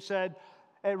see and said,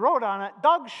 it wrote on it,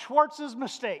 Doug Schwartz's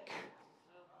mistake.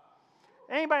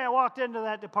 Anybody that walked into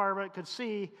that department could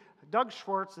see Doug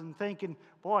Schwartz and thinking,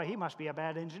 boy, he must be a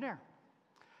bad engineer.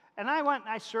 And I went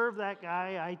and I served that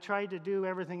guy. I tried to do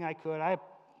everything I could. I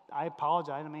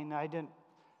apologize. I mean,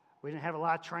 we didn't have a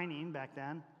lot of training back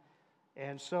then.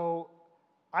 And so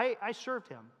I served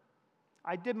him.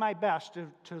 I did my best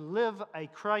to live a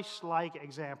Christ-like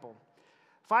example.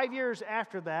 5 years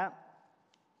after that,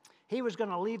 he was going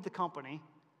to leave the company.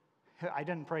 I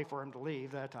didn't pray for him to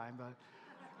leave that time, but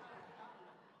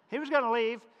he was going to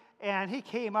leave, and he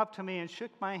came up to me and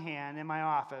shook my hand in my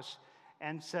office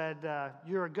and said,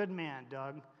 you're a good man,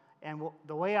 Doug, and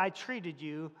the way I treated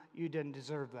you, you didn't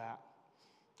deserve that.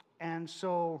 And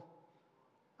so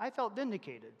I felt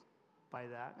vindicated by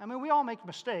that. I mean, we all make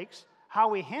mistakes. How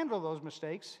we handle those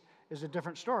mistakes is a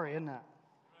different story, isn't it?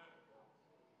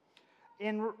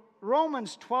 In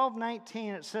Romans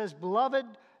 12:19, it says, Beloved,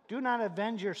 do not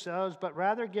avenge yourselves, but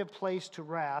rather give place to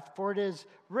wrath, for it is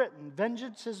written,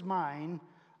 Vengeance is mine,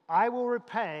 I will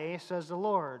repay, says the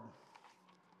Lord.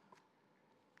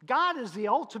 God is the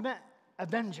ultimate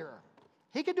avenger.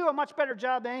 He could do a much better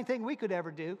job than anything we could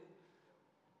ever do.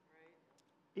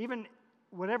 Even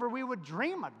whatever we would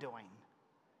dream of doing.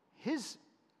 His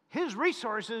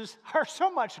resources are so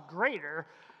much greater,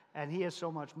 and he is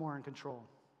so much more in control.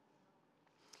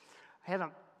 I had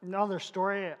another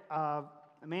story of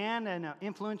a man in an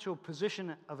influential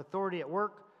position of authority at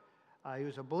work. He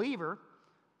was a believer,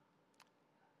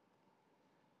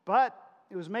 but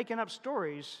he was making up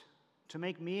stories to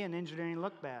make me and engineering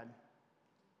look bad.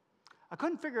 I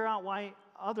couldn't figure out why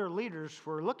other leaders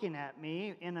were looking at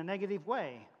me in a negative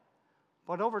way,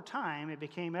 but over time it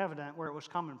became evident where it was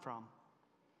coming from.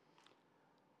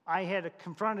 I had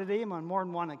confronted him on more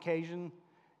than one occasion,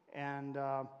 and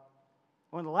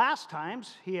one of the last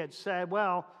times he had said,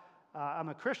 well, I'm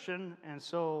a Christian, and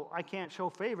so I can't show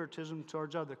favoritism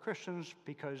towards other Christians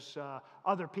because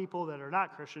other people that are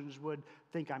not Christians would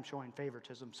think I'm showing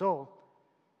favoritism. So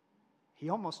he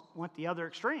almost went the other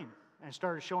extreme and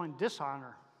started showing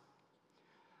dishonor.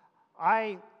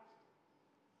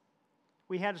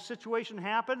 We had a situation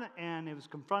happen, and it was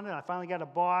confronted. I finally got a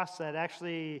boss that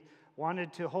actually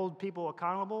wanted to hold people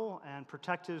accountable and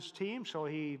protect his team, so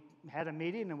he had a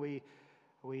meeting, and we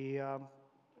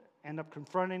ended up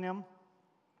confronting him.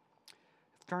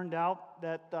 It turned out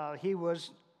that he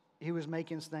was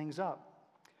making things up.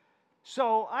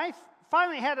 So I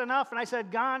finally had enough, and I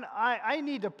said, God, I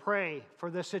need to pray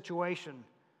for this situation.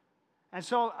 And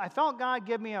so I felt God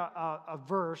give me a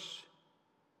verse,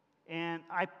 and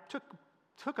I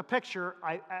took a picture.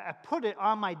 I put it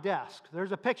on my desk.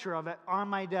 There's a picture of it on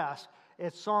my desk.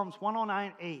 It's Psalms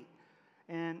 109:8.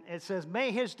 And it says,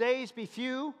 may his days be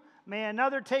few, may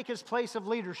another take his place of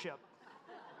leadership.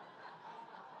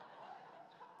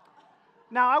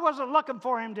 Now, I wasn't looking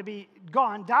for him to be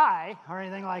gone, die, or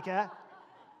anything like that.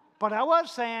 But I was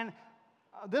saying,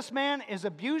 this man is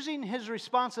abusing his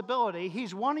responsibility.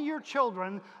 He's one of your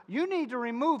children. You need to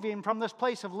remove him from this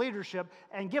place of leadership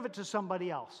and give it to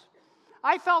somebody else.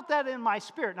 I felt that in my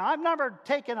spirit. Now, I've never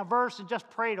taken a verse and just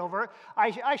prayed over it.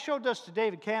 I showed this to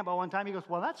David Campbell one time. He goes,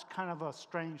 well, that's kind of a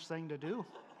strange thing to do.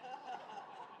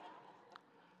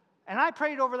 And I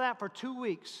prayed over that for 2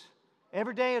 weeks.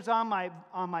 Every day it's on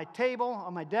my table,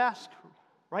 on my desk,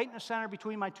 right in the center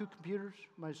between my two computers,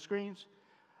 my screens.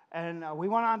 And we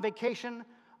went on vacation.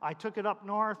 I took it up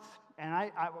north, and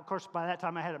I, of course, by that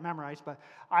time I had it memorized, but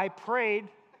I prayed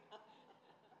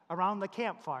around the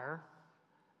campfire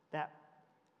that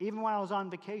even when I was on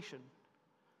vacation,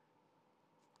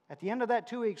 at the end of that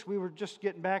 2 weeks, we were just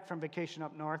getting back from vacation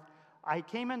up north. I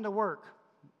came into work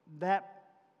that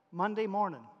Monday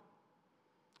morning,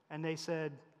 and they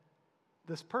said,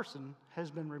 this person has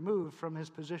been removed from his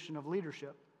position of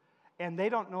leadership, and they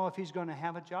don't know if he's going to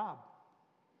have a job.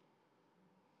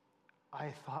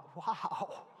 I thought,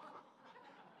 wow,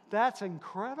 that's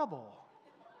incredible.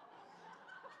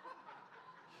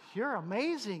 you're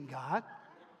amazing, God.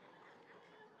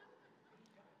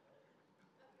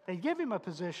 They give him a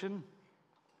position,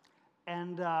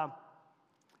 and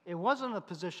it wasn't a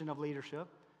position of leadership,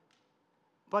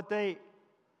 but they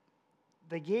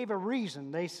gave a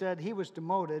reason. They said he was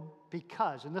demoted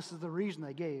because, and this is the reason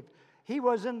they gave, he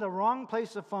was in the wrong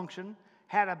place of function,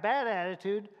 had a bad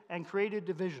attitude, and created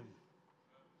division.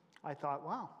 I thought,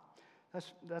 wow,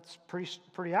 that's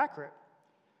pretty accurate.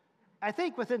 I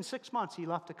think within 6 months he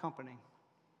left the company,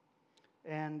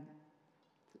 and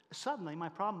suddenly my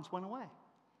problems went away.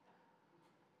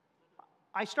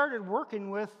 I started working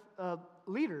with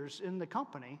leaders in the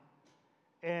company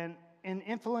and in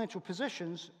influential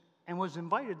positions, and was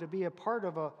invited to be a part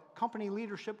of a company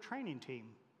leadership training team.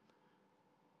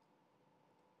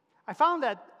 I found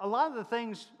that a lot of the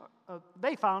things,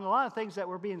 they found a lot of things that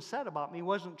were being said about me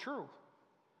wasn't true.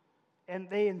 And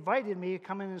they invited me to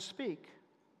come in and speak.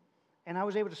 And I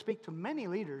was able to speak to many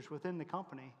leaders within the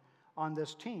company on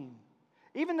this team.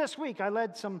 Even this week, I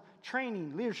led some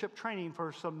training, leadership training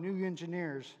for some new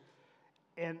engineers.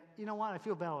 And you know what? I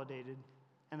feel validated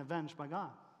and avenged by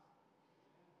God.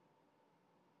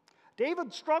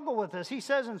 David struggled with this. He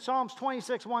says in Psalms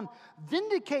 26:1,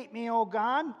 "Vindicate me, O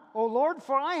God, O Lord,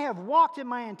 for I have walked in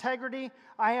my integrity.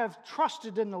 I have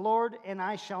trusted in the Lord, and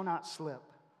I shall not slip."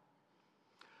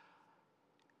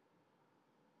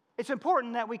 It's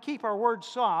important that we keep our words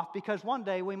soft because one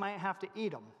day we might have to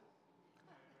eat them.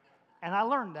 And I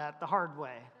learned that the hard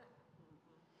way.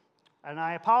 And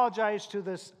I apologized to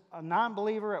this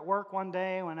non-believer at work one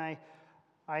day when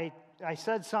I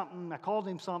said something, I called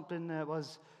him something that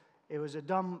was a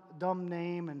dumb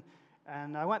name,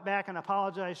 and I went back and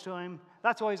apologized to him.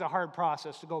 That's always a hard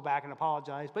process to go back and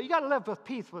apologize, but you got to live with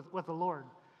peace with the Lord.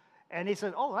 And he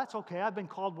said, "Oh, that's okay. I've been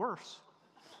called worse."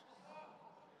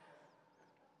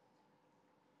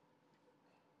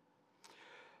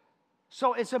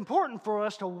 So it's important for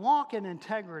us to walk in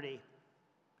integrity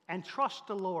and trust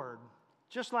the Lord.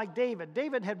 Just like David.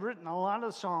 David had written a lot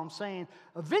of the Psalms saying,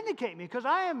 "Vindicate me, because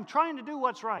I am trying to do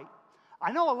what's right."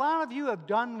 I know a lot of you have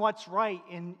done what's right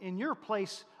in your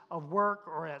place of work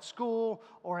or at school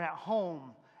or at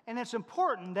home. And it's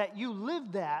important that you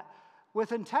live that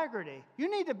with integrity. You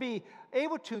need to be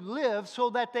able to live so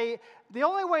that the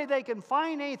only way they can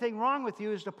find anything wrong with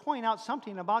you is to point out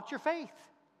something about your faith.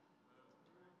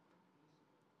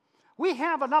 We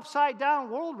have an upside-down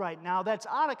world right now that's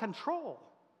out of control.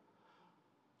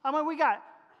 I mean, we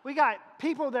got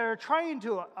people that are trying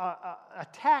to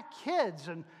attack kids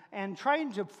and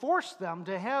trying to force them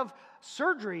to have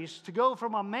surgeries to go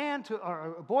from a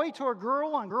boy to a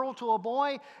girl and girl to a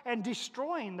boy, and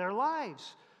destroying their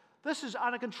lives. This is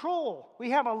out of control.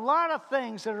 We have a lot of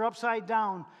things that are upside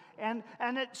down, and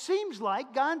it seems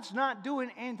like God's not doing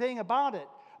anything about it.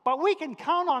 But we can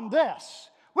count on this.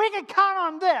 We can count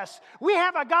on this. We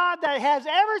have a God that has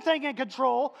everything in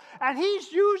control, and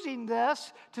He's using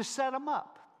this to set them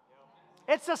up.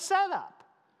 It's a setup.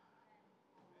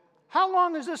 How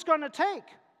long is this going to take?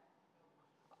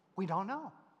 We don't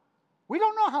know. We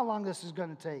don't know how long this is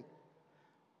going to take.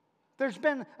 There's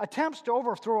been attempts to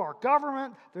overthrow our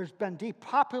government. There's been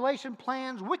depopulation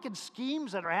plans, wicked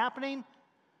schemes that are happening.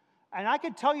 And I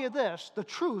can tell you this, the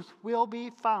truth will be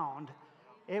found.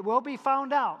 It will be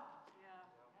found out.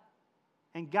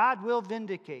 And God will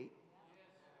vindicate.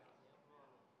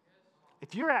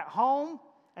 If you're at home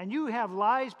and you have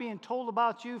lies being told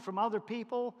about you from other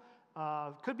people,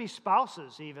 could be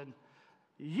spouses even,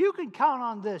 you can count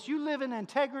on this. You live in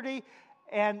integrity,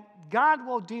 and God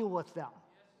will deal with them.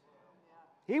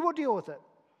 He will deal with it.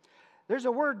 There's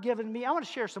a word given me. I want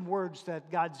to share some words that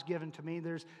God's given to me.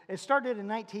 It started in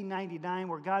 1999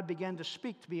 where God began to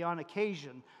speak to me on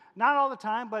occasion. Not all the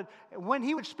time, but when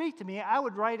He would speak to me, I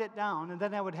would write it down, and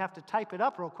then I would have to type it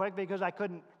up real quick because I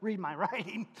couldn't read my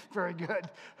writing very good.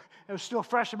 It was still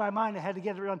fresh in my mind. I had to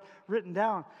get it written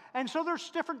down. And so there's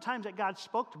different times that God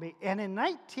spoke to me. And in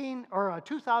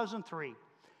 2003,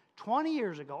 20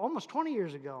 years ago, almost 20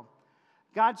 years ago,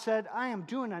 God said, "I am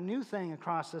doing a new thing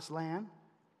across this land.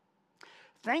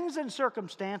 Things and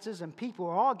circumstances and people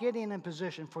are all getting in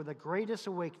position for the greatest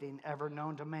awakening ever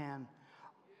known to man.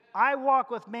 I walk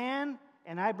with man,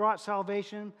 and I brought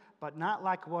salvation, but not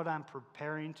like what I'm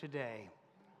preparing today."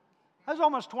 That was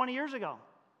almost 20 years ago.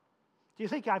 Do you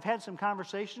think I've had some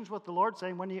conversations with the Lord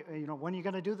saying, when are you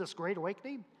going to do this great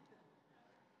awakening?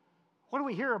 What do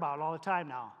we hear about all the time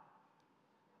now?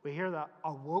 We hear the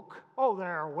awoke. Oh,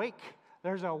 they're awake.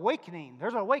 There's an awakening.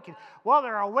 There's an awakening. Well,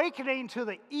 they're awakening to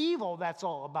the evil that's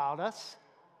all about us,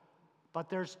 but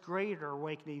there's greater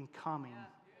awakening coming.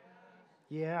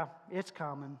 Yeah, it's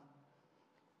coming.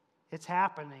 It's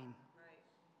happening.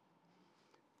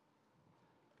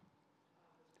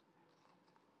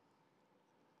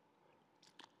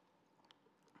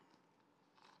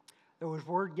 There was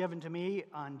word given to me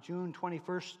on June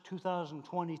 21st,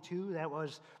 2022. That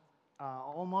was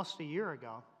almost a year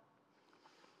ago.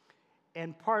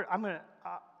 And I'm going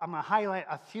to highlight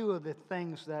a few of the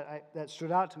things that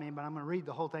stood out to me, but I'm going to read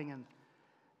the whole thing. And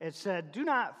it said, "Do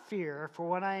not fear for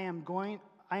what I am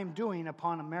doing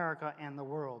upon America and the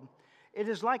world. It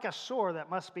is like a sore that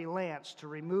must be lanced to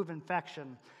remove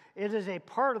infection. It is a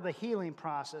part of the healing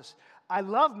process. I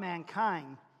love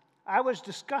mankind. I was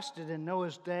disgusted in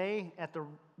Noah's day at the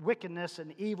wickedness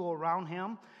and evil around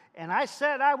him, and I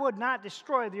said I would not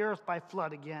destroy the earth by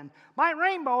flood again. My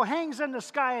rainbow hangs in the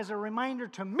sky as a reminder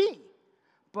to me,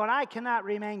 but I cannot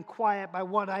remain quiet by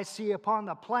what I see upon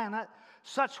the planet.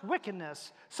 Such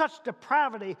wickedness, such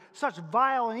depravity, such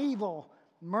vile and evil,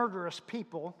 murderous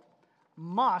people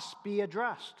must be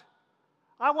addressed.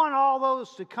 I want all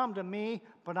those to come to me,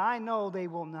 but I know they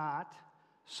will not.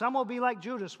 Some will be like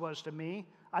Judas was to me.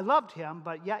 I loved him,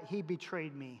 but yet he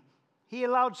betrayed me. He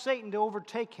allowed Satan to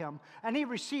overtake him, and he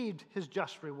received his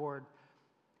just reward.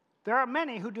 There are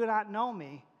many who do not know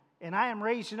me, and I am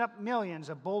raising up millions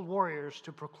of bold warriors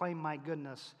to proclaim my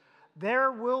goodness. There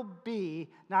will be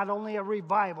not only a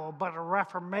revival, but a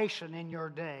reformation in your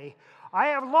day. I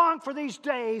have longed for these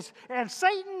days, and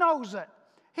Satan knows it.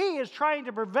 He is trying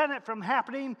to prevent it from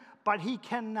happening, but he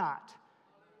cannot.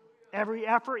 Every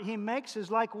effort he makes is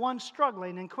like one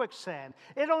struggling in quicksand.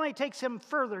 It only takes him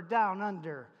further down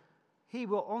under. He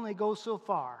will only go so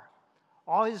far.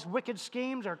 All his wicked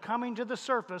schemes are coming to the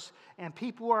surface, and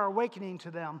people are awakening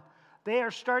to them. They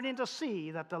are starting to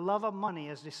see that the love of money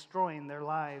is destroying their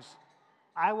lives.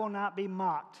 I will not be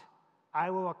mocked. I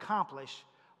will accomplish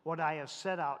what I have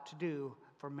set out to do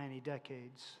for many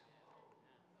decades."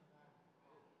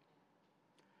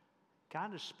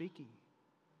 God is speaking.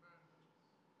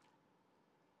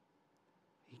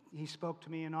 He spoke to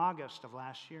me in August of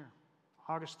last year.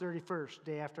 August 31st,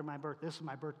 day after my birth. This is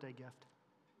my birthday gift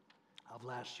of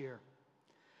last year.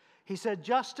 He said,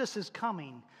 "Justice is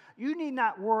coming. You need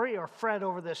not worry or fret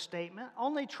over this statement.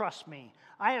 Only trust me.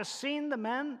 I have seen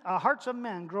the hearts of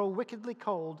men grow wickedly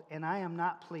cold, and I am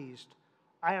not pleased.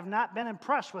 I have not been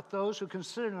impressed with those who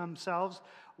consider themselves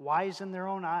wise in their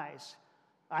own eyes.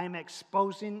 I am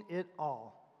exposing it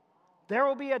all. There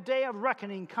will be a day of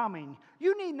reckoning coming.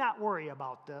 You need not worry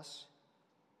about this.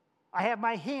 I have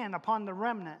my hand upon the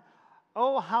remnant.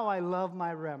 Oh, how I love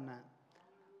my remnant.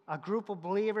 A group of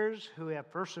believers who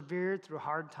have persevered through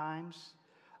hard times.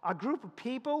 A group of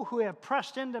people who have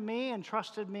pressed into me and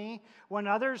trusted me when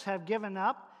others have given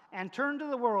up and turned to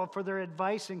the world for their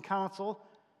advice and counsel.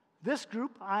 This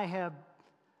group I have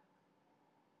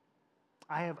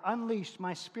unleashed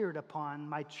my spirit upon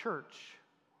my church.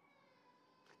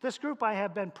 This group I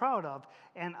have been proud of,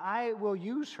 and I will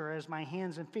use her as my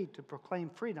hands and feet to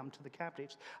proclaim freedom to the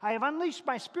captives. I have unleashed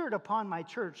my spirit upon my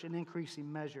church in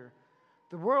increasing measure.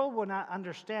 The world will not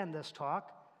understand this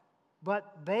talk,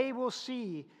 but they will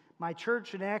see my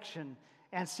church in action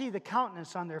and see the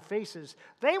countenance on their faces.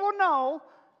 They will know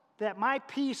that my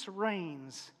peace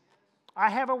reigns. I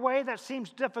have a way that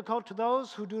seems difficult to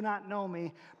those who do not know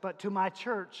me, but to my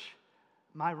church,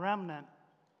 my remnant,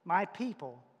 my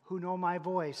people who know my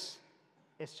voice,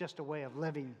 it's just a way of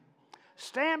living.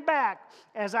 Stand back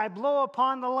as I blow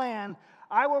upon the land.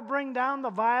 I will bring down the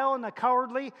vile and the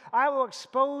cowardly. I will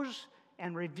expose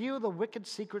and reveal the wicked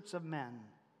secrets of men.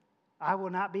 I will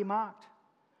not be mocked.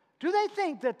 Do they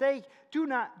think that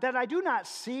I do not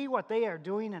see what they are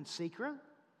doing in secret?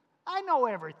 I know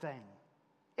everything.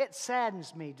 It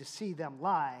saddens me to see them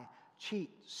lie,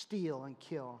 cheat, steal, and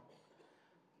kill.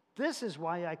 This is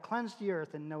why I cleansed the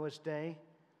earth in Noah's day.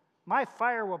 My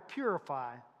fire will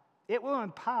purify, it will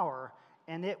empower,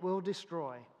 and it will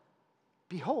destroy.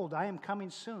 Behold, I am coming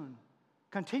soon.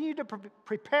 Continue to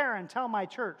prepare and tell my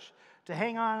church to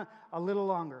hang on a little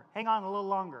longer. Hang on a little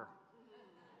longer.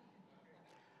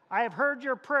 I have heard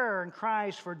your prayer and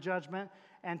cries for judgment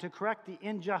and to correct the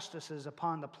injustices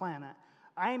upon the planet.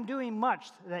 I am doing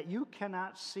much that you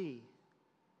cannot see.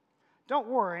 Don't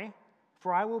worry,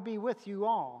 for I will be with you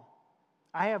all.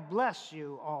 I have blessed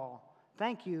you all.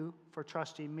 Thank you for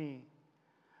trusting me.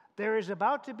 There is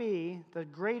about to be the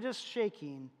greatest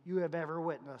shaking you have ever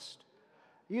witnessed.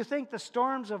 You think the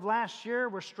storms of last year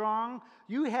were strong?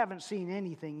 You haven't seen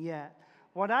anything yet.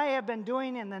 What I have been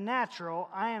doing in the natural,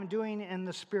 I am doing in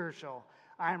the spiritual.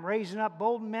 I am raising up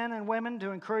bold men and women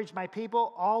to encourage my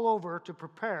people all over to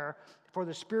prepare for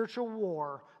the spiritual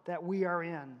war that we are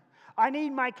in. I need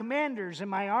my commanders in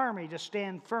my army to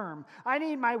stand firm. I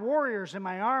need my warriors in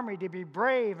my army to be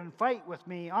brave and fight with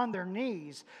me on their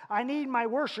knees. I need my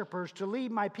worshipers to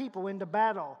lead my people into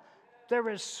battle. There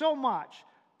is so much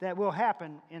that will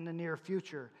happen in the near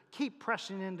future. Keep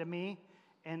pressing into me,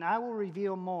 and I will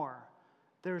reveal more.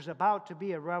 There's about to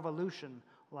be a revolution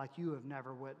like you have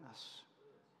never witnessed.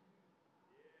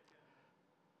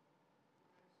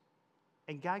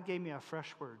 And God gave me a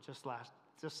fresh word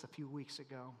just a few weeks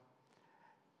ago.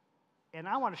 And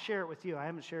I want to share it with you. I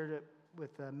haven't shared it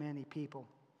with many people.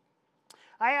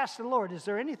 I asked the Lord, is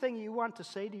there anything you want to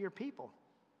say to your people?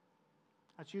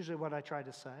 That's usually what I try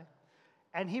to say.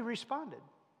 And he responded.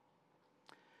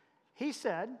 He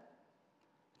said,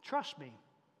 trust me.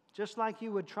 Just like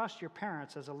you would trust your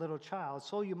parents as a little child,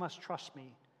 so you must trust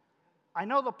me. I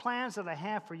know the plans that I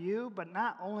have for you, but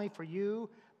not only for you,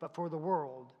 but for the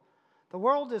world. The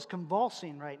world is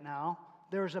convulsing right now.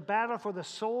 There is a battle for the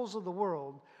souls of the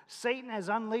world. Satan has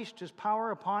unleashed his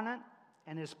power upon it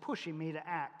and is pushing me to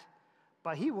act.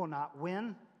 But he will not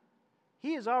win.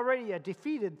 He is already a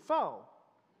defeated foe.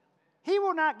 He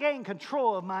will not gain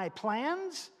control of my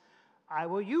plans. I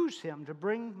will use him to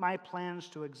bring my plans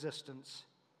to existence.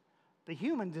 The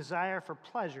human desire for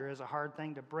pleasure is a hard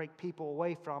thing to break people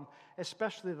away from,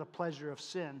 especially the pleasure of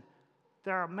sin.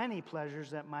 There are many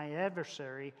pleasures that my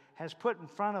adversary has put in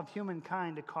front of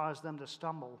humankind to cause them to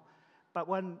stumble. But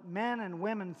when men and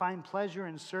women find pleasure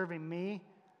in serving me,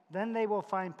 then they will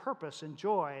find purpose and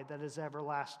joy that is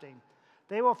everlasting.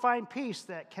 They will find peace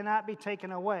that cannot be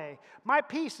taken away. My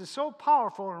peace is so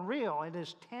powerful and real, it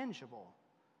is tangible.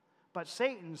 But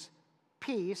Satan's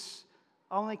peace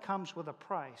only comes with a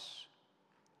price.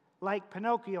 Like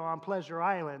Pinocchio on Pleasure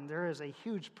Island, there is a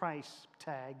huge price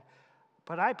tag,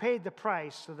 but I paid the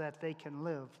price so that they can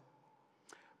live.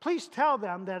 Please tell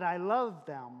them that I love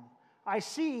them. I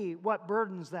see what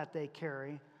burdens that they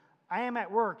carry. I am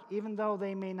at work, even though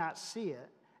they may not see it,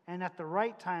 and at the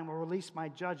right time will release my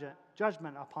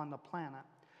judgment upon the planet.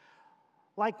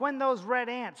 Like when those red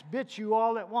ants bit you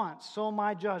all at once, so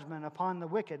my judgment upon the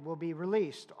wicked will be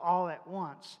released all at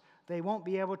once. They won't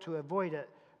be able to avoid it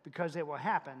because it will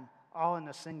happen all in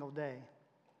a single day.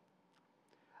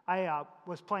 I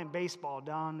was playing baseball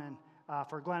down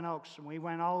for Glen Oaks, and we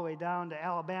went all the way down to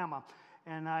Alabama.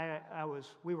 And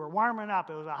we were warming up.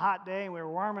 It was a hot day, and we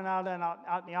were warming out in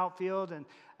the outfield. And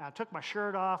I took my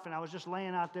shirt off, and I was just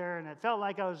laying out there, and it felt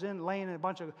like I was laying in a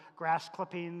bunch of grass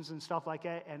clippings and stuff like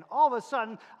that. And all of a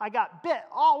sudden, I got bit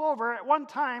all over at one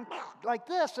time, like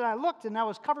this. And I looked, and I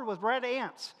was covered with red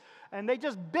ants, and they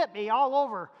just bit me all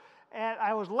over. And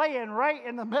I was laying right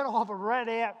in the middle of a red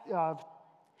ant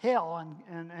hill,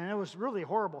 and it was really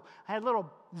horrible. I had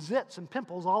little zits and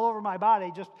pimples all over my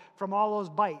body just from all those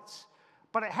bites.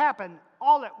 But it happened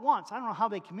all at once. I don't know how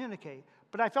they communicate,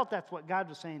 but I felt that's what God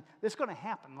was saying. It's going to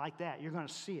happen like that. You're going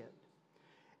to see it.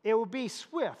 It will be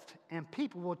swift, and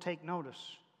people will take notice.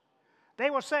 They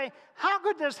will say, how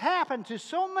could this happen to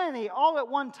so many all at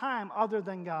one time other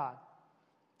than God?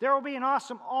 There will be an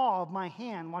awesome awe of my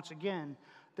hand once again.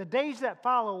 The days that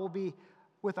follow will be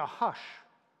with a hush,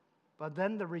 but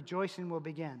then the rejoicing will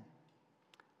begin.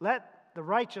 Let the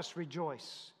righteous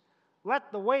rejoice.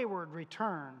 Let the wayward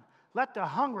return. Let the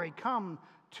hungry come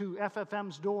to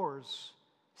FFM's doors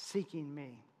seeking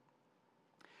me.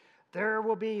 There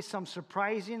will be some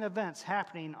surprising events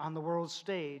happening on the world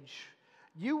stage.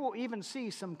 You will even see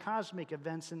some cosmic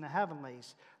events in the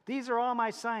heavenlies. These are all my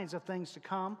signs of things to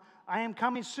come. I am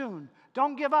coming soon.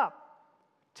 Don't give up.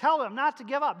 Tell them not to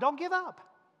give up. Don't give up.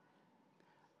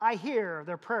 I hear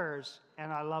their prayers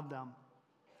and I love them.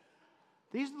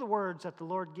 These are the words that the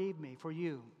Lord gave me for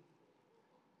you.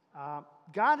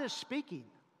 God is speaking.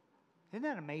 Isn't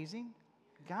that amazing?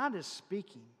 God is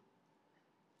speaking.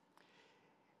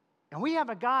 And we have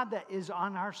a God that is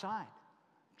on our side.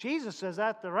 Jesus says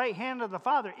at the right hand of the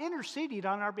Father, interceding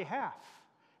on our behalf.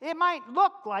 It might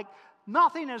look like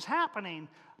nothing is happening,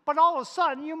 but all of a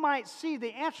sudden you might see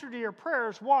the answer to your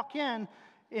prayers walk in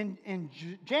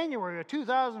January of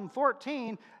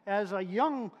 2014 as a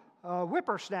young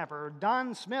whippersnapper,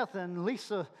 Don Smith and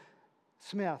Lisa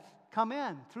Smith, come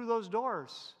in through those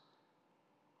doors.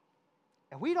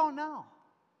 And we don't know.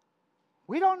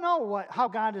 We don't know how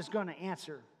God is going to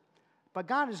answer, but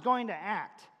God is going to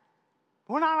act.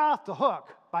 We're not off the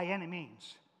hook by any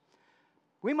means.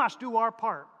 We must do our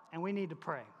part, and we need to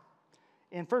pray.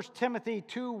 In 1 Timothy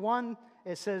 2:1,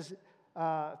 it says,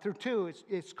 through 2,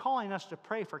 it's calling us to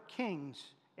pray for kings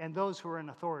and those who are in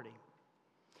authority.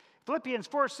 Philippians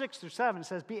 4:6-7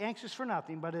 says, be anxious for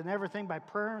nothing, but in everything by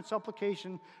prayer and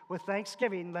supplication with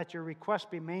thanksgiving, let your requests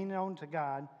be made known to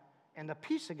God, and the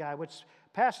peace of God, which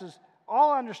passes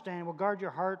all understanding, will guard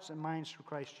your hearts and minds through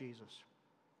Christ Jesus.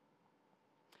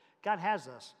 God has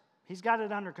us. He's got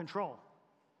it under control.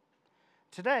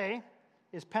 Today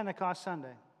is Pentecost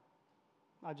Sunday.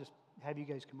 I'll just have you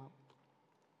guys come up.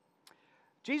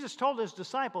 Jesus told his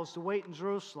disciples to wait in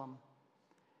Jerusalem.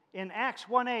 In Acts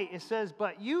 1:8, it says,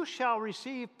 "But you shall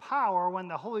receive power when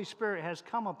the Holy Spirit has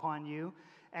come upon you,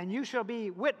 and you shall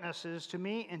be witnesses to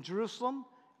me in Jerusalem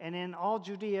and in all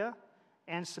Judea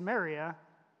and Samaria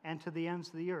and to the ends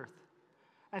of the earth."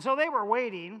 And so they were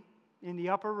waiting in the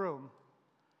upper room.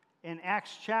 In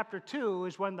Acts chapter 2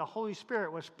 is when the Holy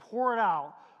Spirit was poured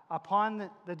out upon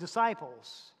the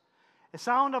disciples. The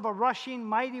sound of a rushing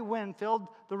mighty wind filled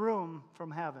the room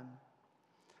from heaven.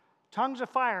 Tongues of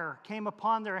fire came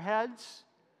upon their heads,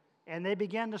 and they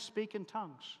began to speak in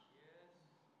tongues.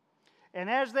 And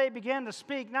as they began to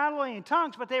speak, not only in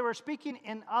tongues, but they were speaking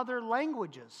in other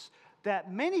languages that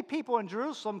many people in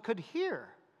Jerusalem could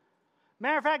hear.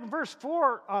 Matter of fact, in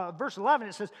verse 11,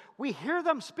 it says, "We hear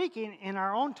them speaking in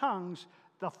our own tongues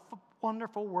the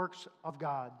wonderful works of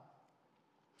God."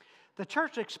 The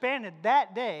church expanded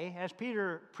that day. As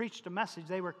Peter preached a message,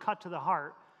 they were cut to the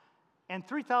heart, and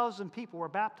 3,000 people were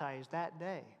baptized that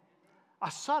day.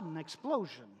 A sudden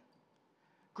explosion.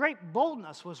 Great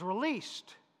boldness was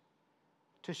released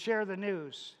to share the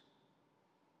news.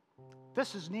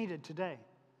 This is needed today.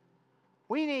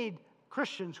 We need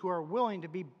Christians who are willing to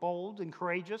be bold and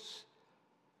courageous.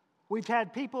 We've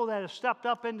had people that have stepped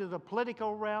up into the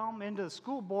political realm, into the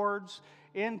school boards,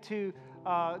 into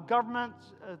government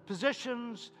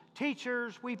positions,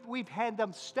 teachers. We've had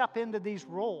them step into these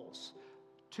roles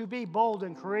to be bold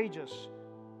and courageous.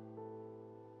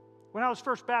 When I was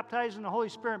first baptized in the Holy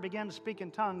Spirit and began to speak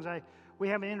in tongues, we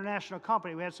have an international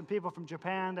company. We had some people from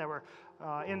Japan that were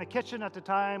in the kitchen at the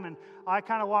time, and I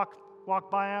kind of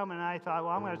walked by them, and I thought,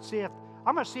 well, I'm going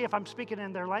to see if I'm speaking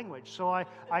in their language. So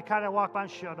I kind of walked by,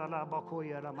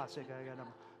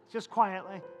 just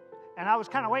quietly, and I was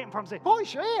kind of waiting for them to say, "Holy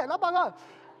shit!"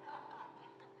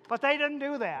 But they didn't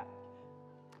do that.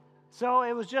 So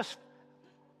it was just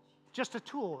a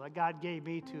tool that God gave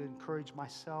me to encourage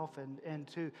myself and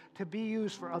to be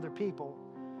used for other people.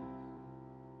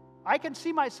 I can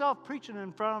see myself preaching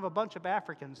in front of a bunch of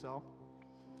Africans, though.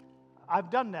 I've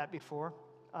done that before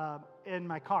in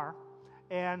my car.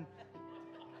 And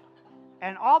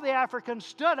all the Africans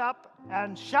stood up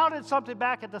and shouted something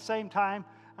back at the same time.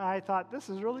 And I thought, this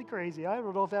is really crazy. I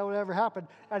don't know if that would ever happen.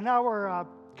 And now we're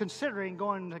considering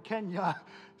going to Kenya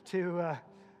to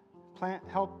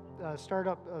help start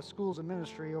up schools and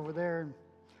ministry over there. And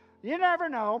you never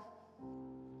know.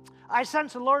 I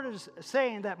sense the Lord is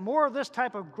saying that more of this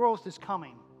type of growth is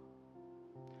coming.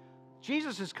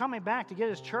 Jesus is coming back to get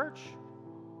his church.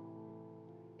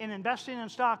 In investing in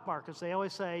stock markets, they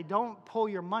always say, don't pull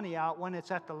your money out when it's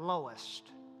at the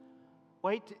lowest.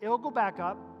 Wait, it'll go back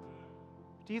up.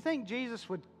 Do you think Jesus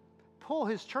would pull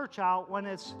his church out when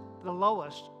it's the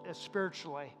lowest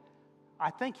spiritually? I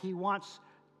think he wants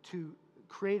to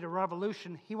create a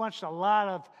revolution. He wants a lot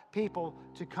of people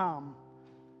to come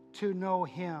to know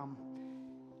him.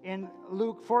 In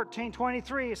Luke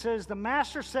 14:23, it says, "The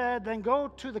master said, then go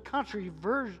to the country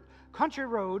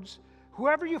roads.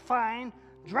 Whoever you find,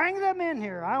 drag them in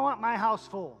here. I want my house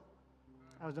full."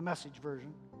 That was the Message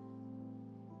version.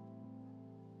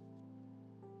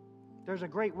 There's a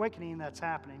great awakening that's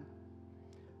happening.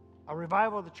 A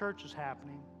revival of the church is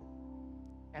happening.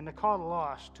 And the call to the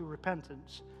lost to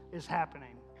repentance is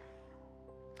happening.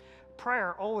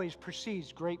 Prayer always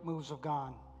precedes great moves of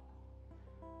God.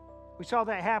 We saw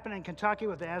that happen in Kentucky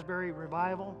with the Asbury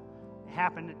revival. It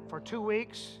happened for 2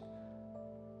 weeks.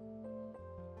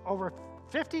 Over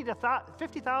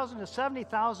 50,000 to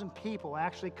 70,000 people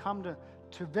actually come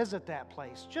to visit that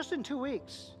place just in 2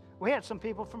 weeks. We had some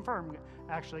people from Firm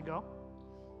actually go.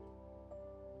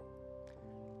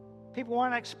 People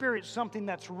want to experience something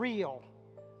that's real.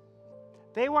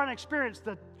 They want to experience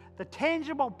the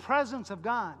tangible presence of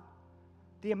God.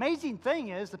 The amazing thing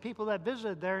is the people that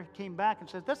visited there came back and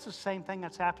said, that's the same thing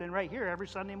that's happening right here every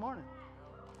Sunday morning.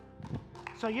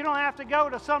 So you don't have to go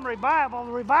to some revival.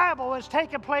 The revival is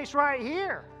taking place right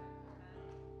here.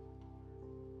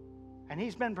 And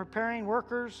he's been preparing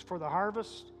workers for the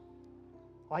harvest.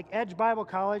 Like Edge Bible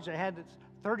College, they had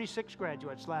 36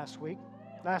 graduates last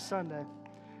Sunday.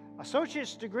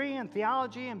 Associate's degree in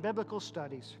theology and biblical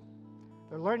studies.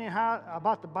 They're learning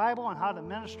about the Bible and how to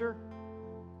minister.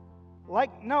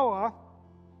 Like Noah,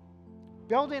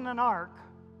 building an ark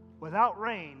without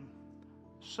rain,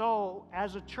 so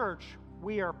as a church,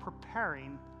 we are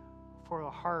preparing for the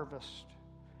harvest.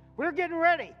 We're getting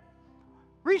ready.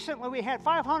 Recently, we had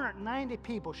 590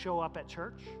 people show up at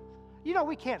church. You know,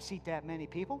 we can't seat that many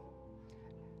people.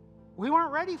 We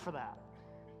weren't ready for that.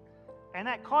 And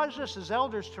that caused us as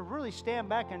elders to really stand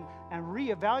back and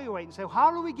reevaluate and say, how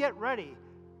do we get ready?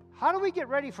 How do we get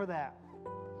ready for that?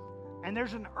 And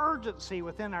there's an urgency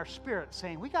within our spirit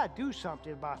saying, we got to do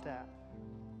something about that.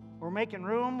 We're making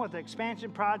room with the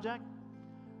expansion project,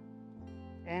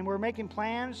 and we're making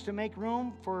plans to make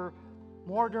room for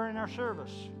more during our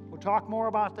service. We'll talk more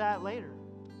about that later.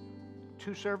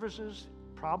 2 services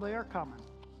probably are coming.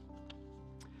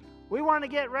 We want to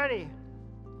get ready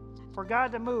for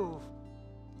God to move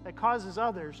that causes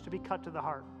others to be cut to the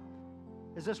heart.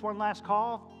 Is this one last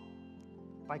call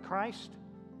by Christ?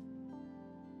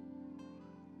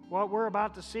 What we're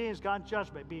about to see is God's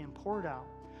judgment being poured out.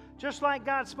 Just like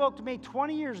God spoke to me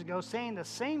 20 years ago saying the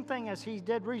same thing as he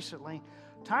did recently,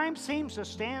 time seems to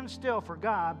stand still for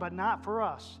God, but not for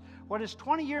us. What is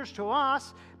 20 years to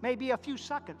us may be a few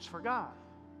seconds for God.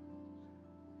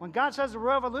 When God says the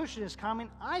revolution is coming,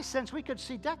 I sense we could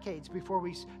see decades before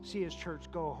we see his church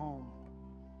go home.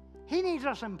 He needs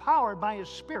us empowered by his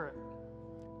Spirit,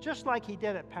 just like he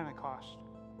did at Pentecost.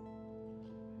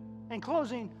 In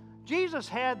closing, Jesus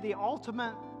had the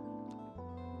ultimate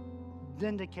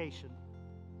vindication.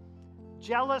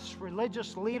 Jealous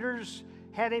religious leaders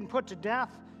had him put to death,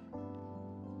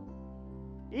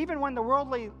 even when the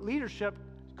worldly leadership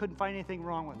couldn't find anything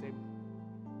wrong with him.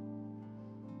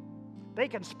 They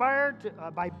conspired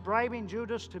by bribing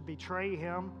Judas to betray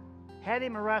him, had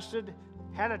him arrested,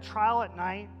 had a trial at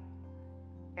night,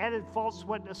 added false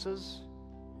witnesses,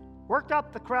 worked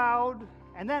up the crowd,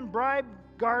 and then bribed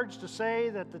guards to say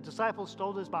that the disciples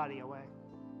stole his body away.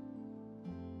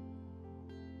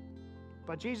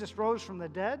 But Jesus rose from the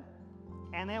dead,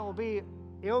 and it will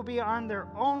be on their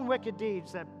own wicked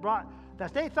deeds that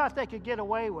they thought they could get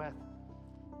away with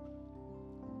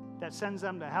that sends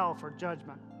them to hell for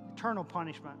judgment, eternal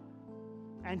punishment.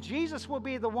 And Jesus will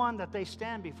be the one that they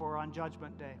stand before on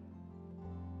Judgment Day.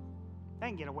 They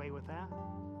can get away with that.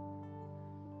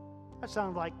 That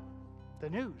sounds like the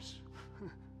news.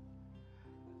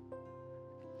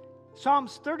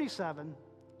 Psalms 37,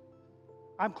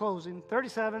 I'm closing,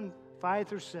 37, 5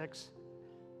 through 6.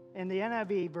 In the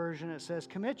NIV version, it says,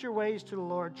 commit your ways to the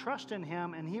Lord, trust in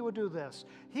him, and he will do this.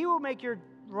 He will make your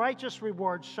righteous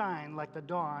reward shine like the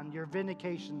dawn, your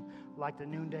vindication like the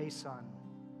noonday sun.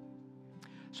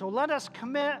 So let us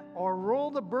commit or roll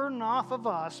the burden off of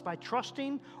us by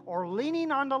trusting or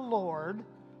leaning on the Lord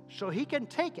so he can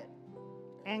take it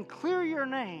and clear your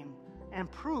name and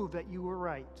prove that you were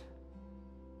right.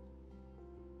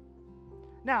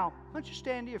 Now, why don't you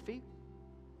stand to your feet?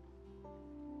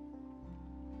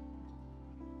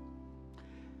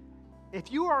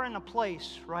 If you are in a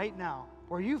place right now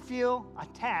where you feel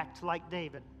attacked like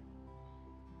David,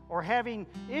 or having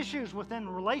issues within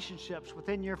relationships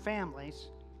within your families,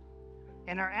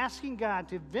 and are asking God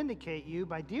to vindicate you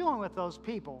by dealing with those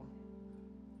people,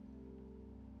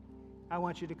 I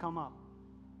want you to come up,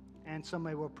 and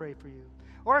somebody will pray for you.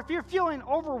 Or if you're feeling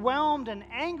overwhelmed and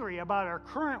angry about our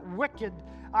current wicked,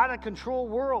 out-of-control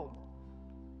world,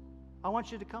 I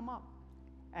want you to come up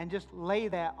and just lay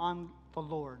that on the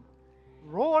Lord.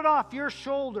 Roll it off your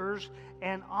shoulders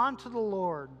and onto the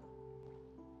Lord.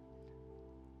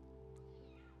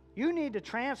 You need to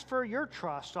transfer your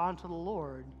trust onto the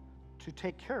Lord to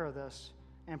take care of this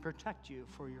and protect you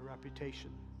for your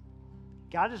reputation.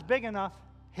 God is big enough.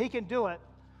 He can do it.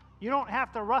 You don't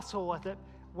have to wrestle with it.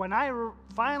 When I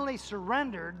finally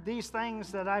surrendered these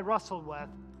things that I wrestled with,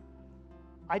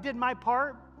 I did my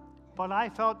part, but I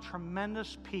felt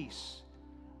tremendous peace.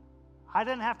 I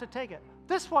didn't have to take it.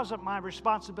 This wasn't my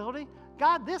responsibility.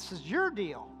 God, this is your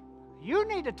deal. You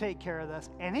need to take care of this.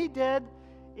 And he did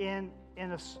in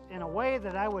a way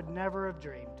that I would never have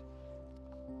dreamed.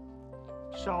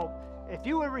 So if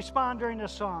you would respond during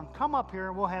this song, come up here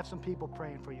and we'll have some people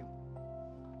praying for you.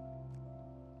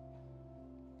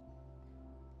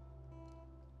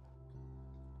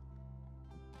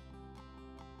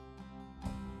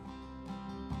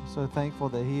 So thankful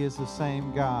that he is the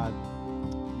same God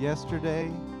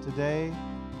yesterday, today,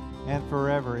 and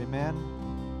forever. Amen.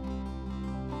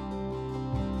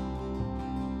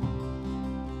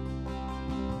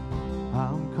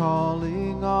 I'm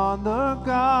calling on the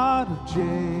God of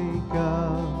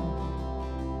Jacob,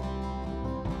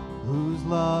 whose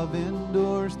love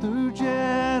endures through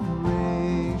generations.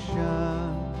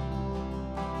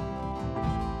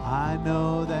 I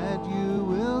know that you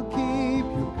will keep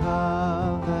your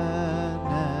covenant.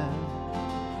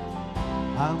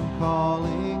 I'm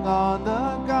calling on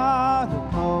the God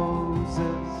of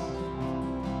Moses,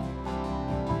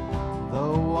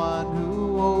 the one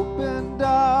who opened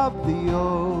up the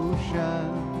ocean.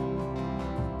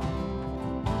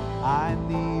 I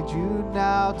need you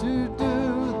now to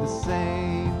do the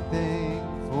same thing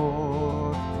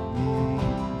for me,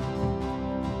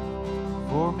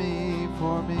 for me,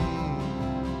 for me.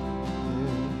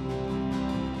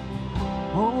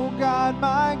 God,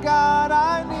 my God,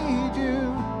 I need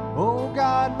you. Oh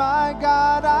God, my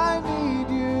God, I need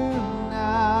you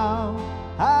now.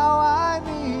 How I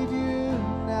need you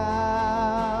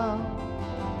now.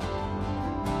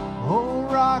 Oh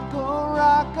rock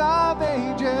of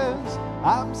ages,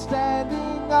 I'm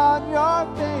standing on your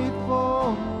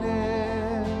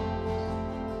faithfulness,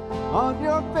 on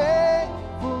your faithfulness.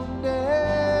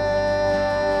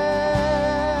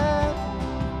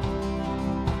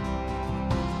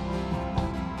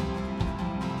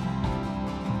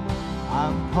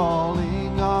 I'm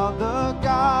calling on the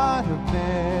God of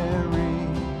Mary,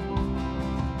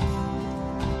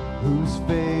 whose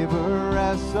favor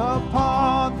rests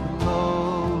upon the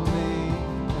lowly.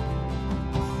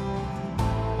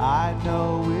 I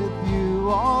know with you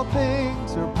all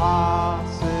things are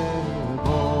possible.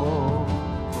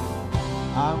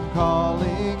 I'm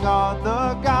calling on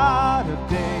the God of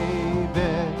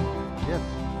David, yes,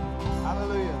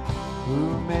 hallelujah,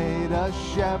 who made a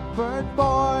shepherd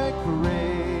boy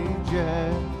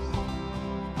courageous.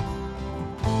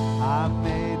 I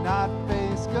may not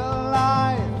face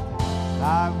Goliath,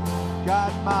 I've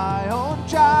got my own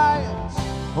giants.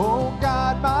 Oh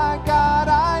God, my God,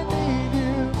 I need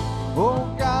you. Oh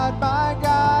God, my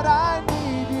God, I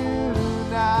need you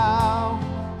now.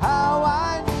 How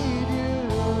I need you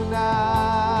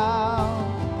now.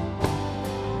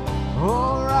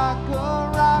 Oh rock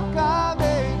of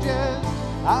ages,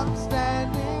 I'm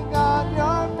standing on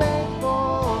your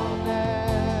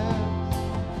faithfulness,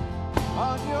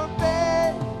 on your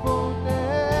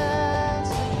faithfulness.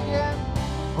 Sing again.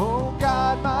 Oh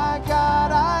God, my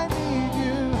God, I need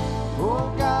you. Oh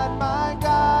God, my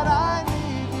God, I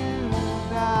need you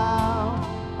now.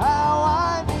 How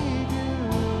I need you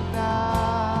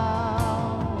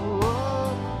now.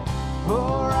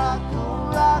 Oh rock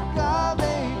of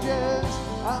ages,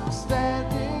 I'm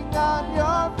standing on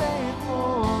your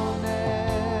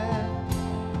faithfulness,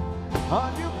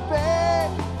 on your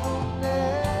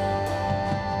faithfulness,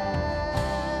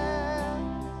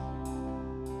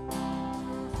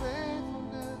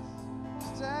 faithfulness,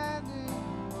 standing.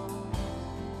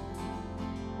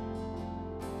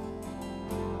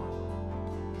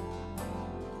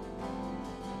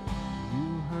 You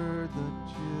heard the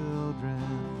children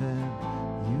then,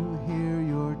 you hear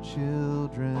your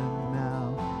children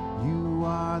now. You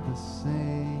are the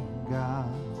same God.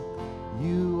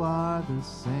 You are the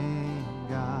same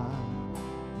God.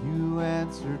 You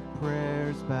answered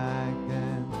prayers back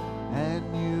then, and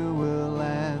you will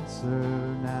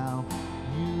answer now.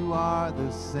 You are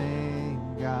the same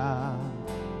God.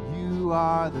 You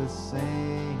are the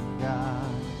same God.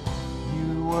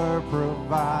 You were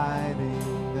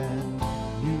providing then.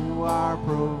 You are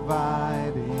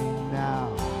providing now.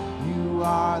 You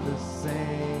are the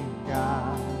same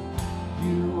God.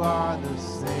 You are the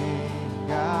same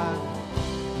God.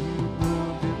 You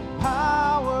moved in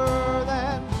power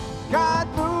then. God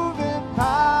move in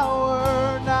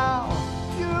power now.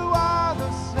 You are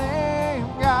the same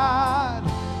God.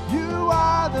 You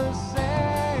are the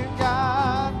same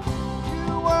God.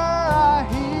 You were a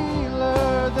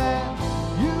healer then.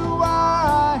 You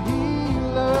are a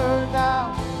healer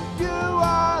now. You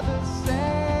are the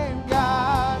same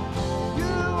God. You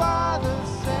are the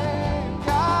same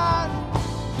God.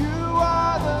 You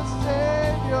are the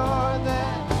Savior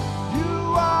then.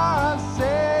 You are a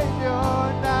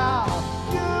Savior now.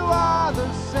 You are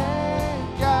the same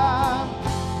God.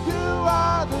 You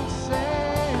are the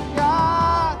same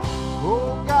God.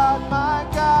 Oh God, my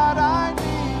God, I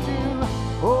need you.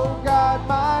 Oh God,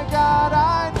 my God,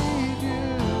 I need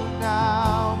you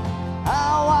now.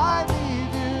 How I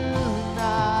need you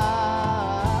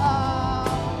now.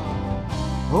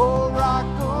 Oh rock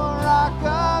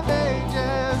of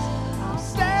ages, I'm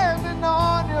standing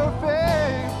on your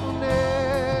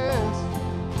faithfulness.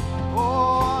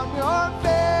 On your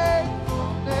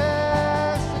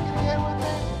faithfulness. Sing it again with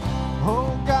me.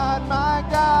 Oh God, my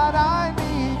God, I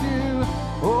need you.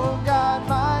 Oh God,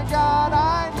 my God,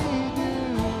 I need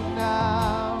you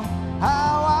now.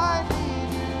 How I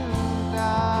need you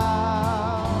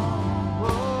now.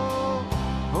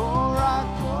 Oh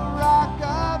rock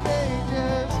of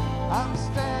ages, I'm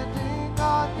standing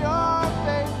on your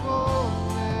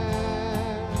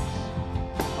faithfulness,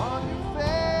 on your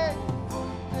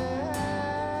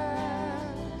faithfulness.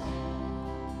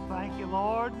 Thank you,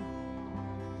 Lord.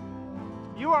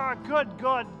 You are a good,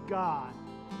 good God.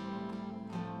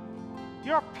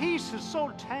 Your peace is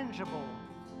so tangible.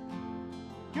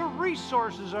 Your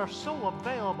resources are so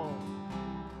available.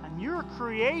 And your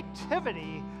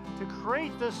creativity to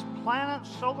create this planet,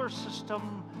 solar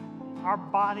system, our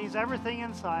bodies, everything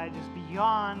inside is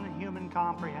beyond human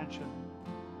comprehension.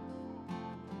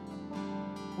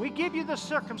 We give you the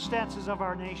circumstances of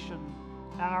our nation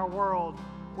and our world.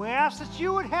 We ask that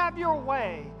you would have your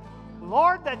way.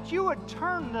 Lord, that you would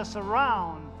turn this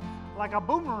around like a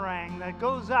boomerang that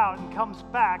goes out and comes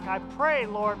back. I pray,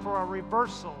 Lord, for a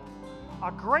reversal,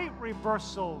 a great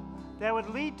reversal that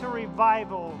would lead to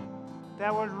revival,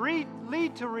 that would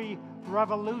lead to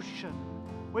revolution.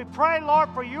 We pray, Lord,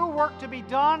 for your work to be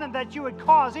done and that you would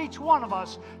cause each one of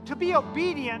us to be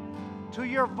obedient to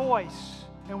your voice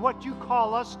and what you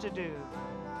call us to do.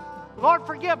 Lord,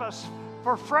 forgive us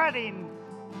for fretting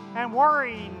and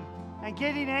worrying and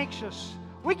getting anxious.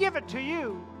 We give it to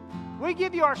you. We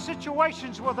give you our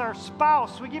situations with our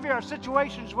spouse. We give you our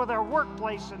situations with our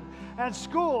workplace and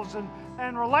schools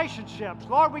and relationships.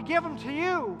 Lord, we give them to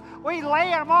you. We lay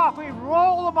them off. We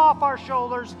roll them off our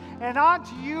shoulders and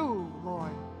onto you,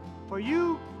 Lord, for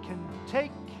you can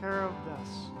take care of this.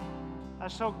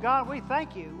 And so, God, we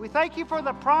thank you. We thank you for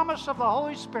the promise of the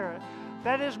Holy Spirit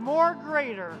that is more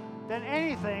greater than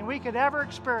anything we could ever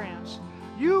experience.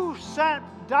 You sent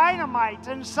dynamite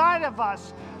inside of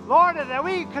us, Lord, that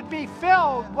we could be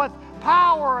filled with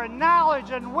power and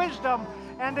knowledge and wisdom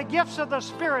and the gifts of the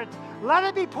Spirit. Let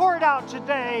it be poured out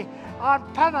today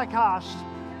on Pentecost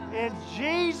in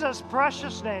Jesus'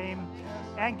 precious name.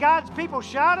 And God's people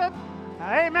shouted,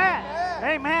 amen.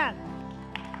 Amen.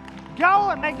 Go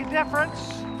and make a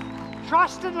difference.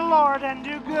 Trust in the Lord and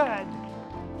do good,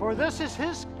 for this is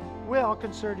his will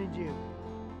concerning you.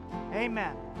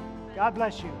 Amen. God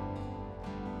bless you.